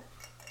 No.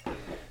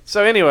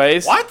 So,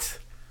 anyways, What?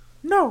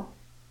 No.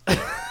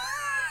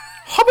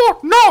 How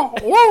about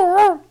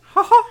no?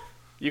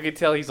 you can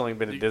tell he's only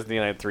been to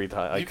Disneyland 3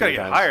 times. You gotta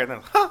get higher than.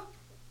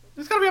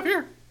 It's gotta be up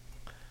here.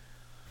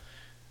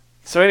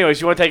 So,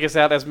 anyways, you want to take us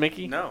out as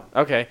Mickey? No.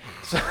 Okay.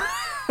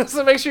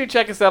 So make sure you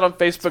check us out on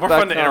It's more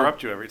fun to Facebook.com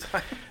interrupt you every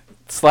time.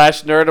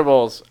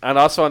 /Nerdables, and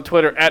also on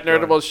Twitter at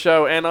Nerdables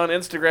Show, and on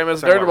Instagram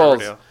as Talking about Nerdables.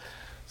 Riverdale.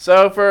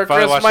 So for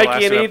Finally Chris, watched the Mikey,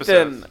 last and two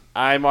Ethan, episodes.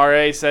 I'm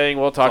RA saying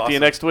we'll talk to you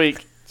awesome. next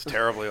week. It's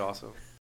terribly awesome.